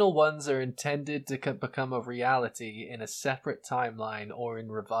fictional ones are intended to become a reality in a separate timeline or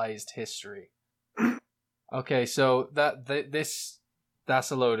in revised history. Okay, so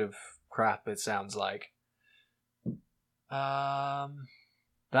that's a load of crap, it sounds like.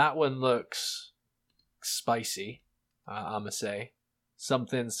 That one looks spicy, I'ma say.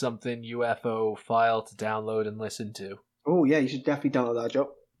 Something UFO file to download and listen to. Oh yeah, you should definitely download that,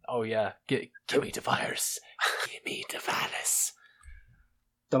 Joe. Oh yeah, give me the virus. Give me the virus.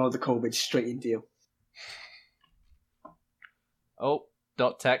 Download the COVID straight into you. Oh,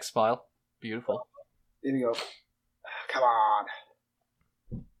 .text file. Beautiful. Here we go. Come on.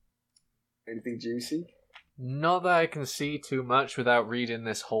 Anything juicy? Not that I can see too much without reading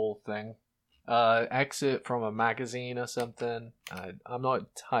this whole thing. Excerpt from a magazine or something. I'm not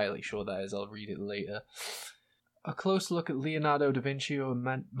entirely sure that is. I'll read it later. A close look at Leonardo da Vinci or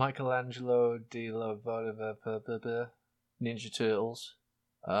Michelangelo de la Ninja Turtles.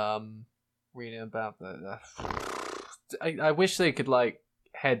 Reading about that. I wish they could like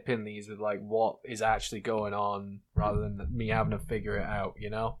headpin these with like what is actually going on rather than me having to figure it out, you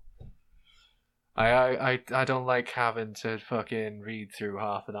know? I don't like having to fucking read through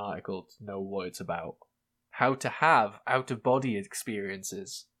half an article to know what it's about. How to have out-of-body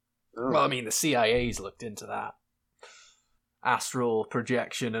experiences. Oh. Well, I mean, the CIA's looked into that. Astral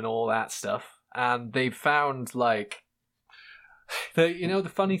projection and all that stuff. And they've found, like...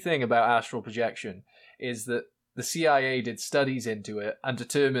 the funny thing about astral projection is that the CIA did studies into it and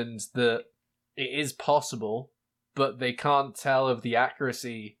determined that it is possible, but they can't tell of the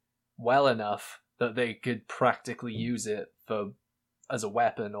accuracy well enough that they could practically use it as a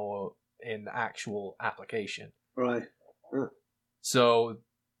weapon or in actual application. Right. Yeah. So,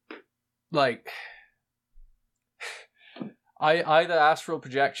 like, either astral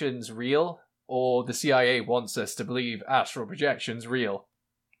projection's real or the CIA wants us to believe astral projection's real.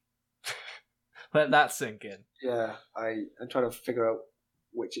 Let that sink in. Yeah, I'm trying to figure out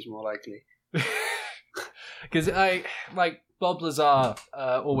which is more likely. Because Bob Lazar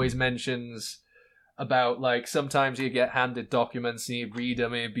always mentions about, like, sometimes you get handed documents and you read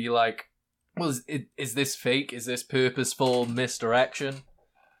them and you'd be like, well, is this fake? Is this purposeful misdirection?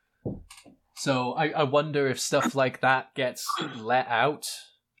 So I wonder if stuff like that gets let out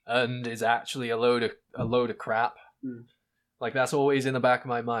and is actually a load of crap. Mm. Like, that's always in the back of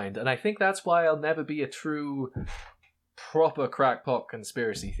my mind. And I think that's why I'll never be a true, proper crackpot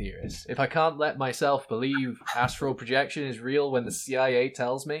conspiracy theorist. If I can't let myself believe astral projection is real when the CIA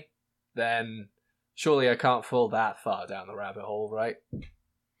tells me, then surely I can't fall that far down the rabbit hole, right?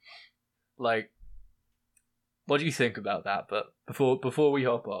 Like, what do you think about that? But before we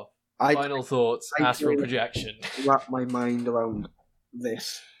hop off, final thoughts, astral projection. Wrap my mind around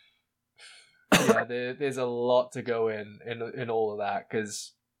this. Yeah, there's a lot to go in all of that,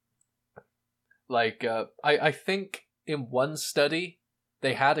 because, like, I think in one study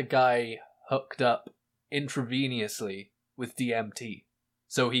they had a guy hooked up intravenously with DMT,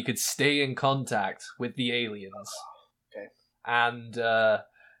 so he could stay in contact with the aliens. Okay. And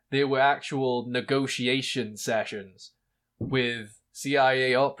there were actual negotiation sessions with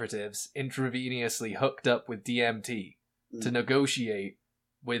CIA operatives intravenously hooked up with DMT to negotiate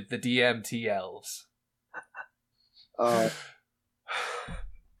with the DMT elves. It's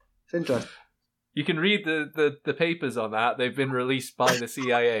interesting. You can read the papers on that. They've been released by the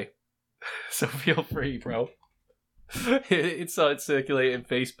CIA. So feel free, bro. It started circulating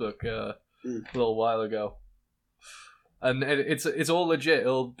Facebook a little while ago. And it's all legit.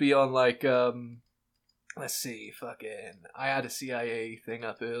 It'll be on, like, let's see, I had a CIA thing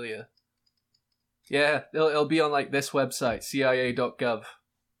up earlier. Yeah, it'll be on, like, this website, cia.gov.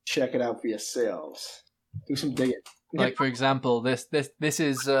 Check it out for yourselves. Do some digging. Like, for example, this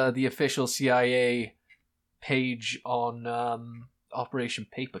is the official CIA page on Operation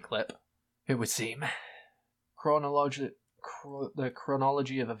Paperclip, it would seem. The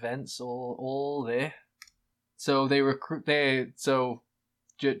chronology of events, all there. So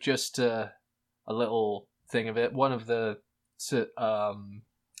just a little thing of it. One of the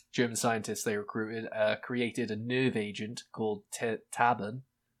German scientists they recruited created a nerve agent called Tabun.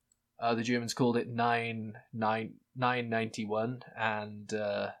 The Germans called it 991, and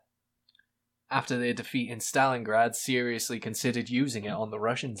after their defeat in Stalingrad, seriously considered using it on the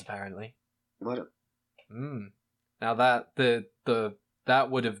Russians. Apparently. What? Now that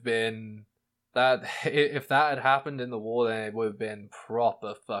that would have been that if that had happened in the war, then it would have been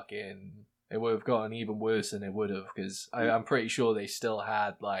proper fucking. It would have gotten even worse than it would have, because I'm pretty sure they still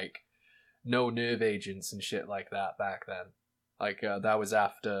had, like, no nerve agents and shit like that back then. Like, that was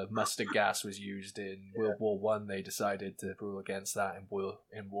after mustard gas was used in World War One. They decided to rule against that in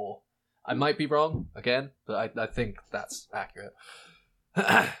war. I might be wrong, again, but I think that's accurate.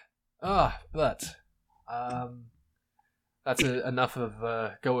 But that's enough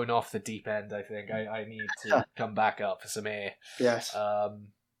of going off the deep end, I think. I need to come back up for some air. Yes.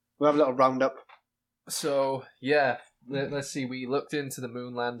 We'll have a little roundup. So, yeah, let's see. We looked into the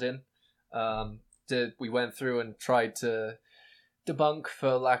moon landing. We went through and tried to debunk,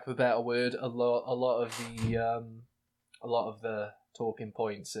 for lack of a better word, a lot of the talking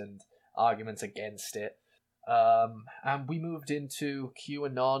points and arguments against it. And we moved into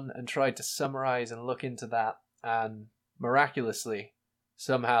QAnon and tried to summarize and look into that, and miraculously,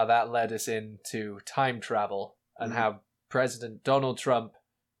 somehow that led us into time travel and how President Donald Trump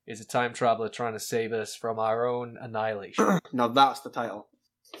is a time traveler trying to save us from our own annihilation. Now that's the title.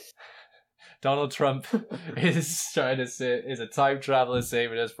 Donald Trump is a time traveler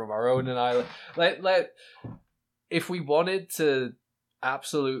saving us from our own annihilation. If we wanted to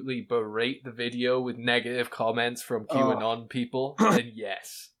absolutely berate the video with negative comments from QAnon people, then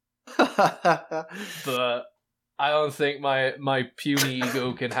yes. But I don't think my puny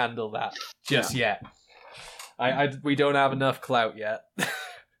ego can handle that just yet. We don't have enough clout yet.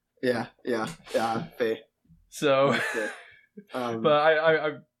 Yeah, fair. So, fair.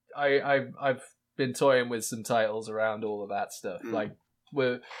 But I've been toying with some titles around all of that stuff. Like,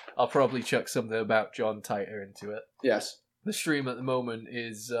 I'll probably chuck something about John Titor into it. Yes. The stream at the moment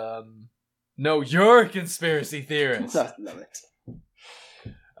is no, you're a conspiracy theorist. I love it.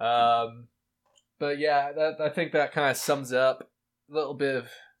 But yeah, I think that kind of sums it up. A little bit of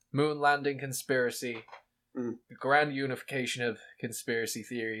moon landing conspiracy, the grand unification of conspiracy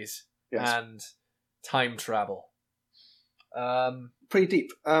theories, and time travel. Pretty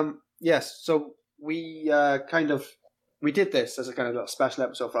deep. Yes, so we we did this as a kind of little special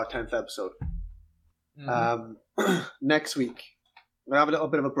episode for our 10th episode. Next week, we're going to have a little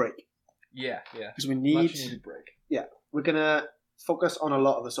bit of a break. Yeah. Because we need... Much needed break. Yeah, we're going to focus on a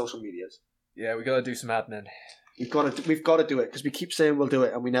lot of the social medias. Yeah, we got to do some admin. We've got to do it, because we keep saying we'll do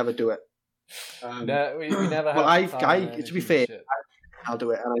it, and we never do it. No, we never have. Well, to be fair, I'll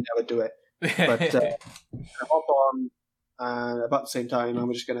do it, and I never do it. But I hop on about the same time, and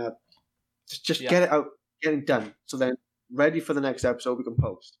we're just going to just get it out, getting done. So then, ready for the next episode, we can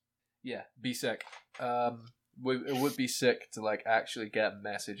post. Yeah, be sick. It would be sick to like actually get a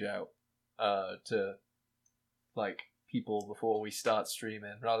message out to like people before we start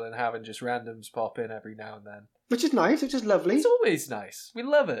streaming, rather than having just randoms pop in every now and then. Which is nice. Which is lovely. It's always nice. We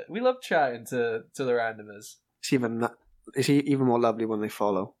love it. We love chatting to the randomers. It's even more lovely when they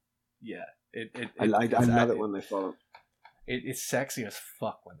follow. Yeah, I love it when they follow. It's sexy as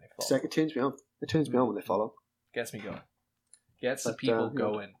fuck when they follow. It turns me on. It turns me on when they follow. Gets me going. Gets the people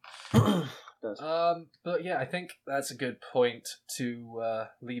going. But yeah, I think that's a good point to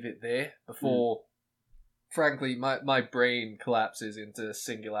leave it there before, frankly, my brain collapses into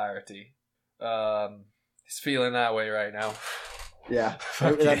singularity. It's feeling that way right now. Yeah,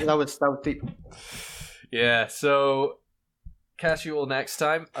 that was deep. Yeah, so catch you all next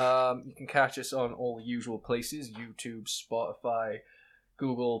time. You can catch us on all the usual places: YouTube, Spotify,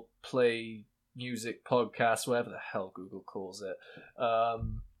 Google Play Music, Podcasts, whatever the hell Google calls it.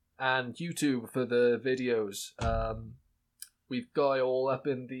 And YouTube for the videos. We've got it all up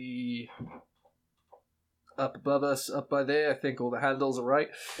above us, up by there. I think all the handles are right.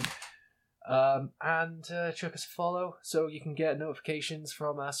 And chuck us a follow so you can get notifications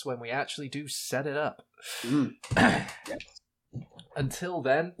from us when we actually do set it up. Until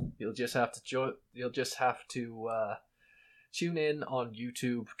then, you'll just have to tune in on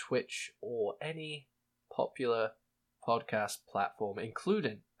YouTube, Twitch, or any popular podcast platform,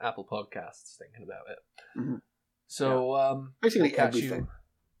 including Apple Podcasts. Thinking about it. So basically everything.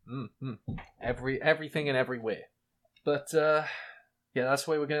 Everything and everywhere. But yeah, that's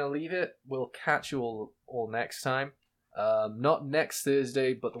the way we're going to leave it. We'll catch you all next time. Not next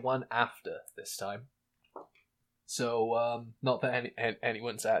Thursday, but the one after this time. So, not that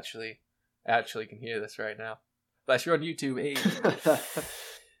anyone's actually can hear this right now. Unless you're on YouTube,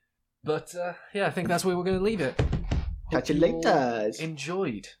 But, yeah, I think that's where we're going to leave it. Catch you later.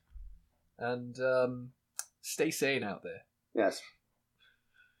 Enjoyed. And, stay sane out there. Yes.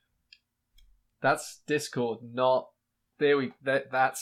 That's Discord, not... That's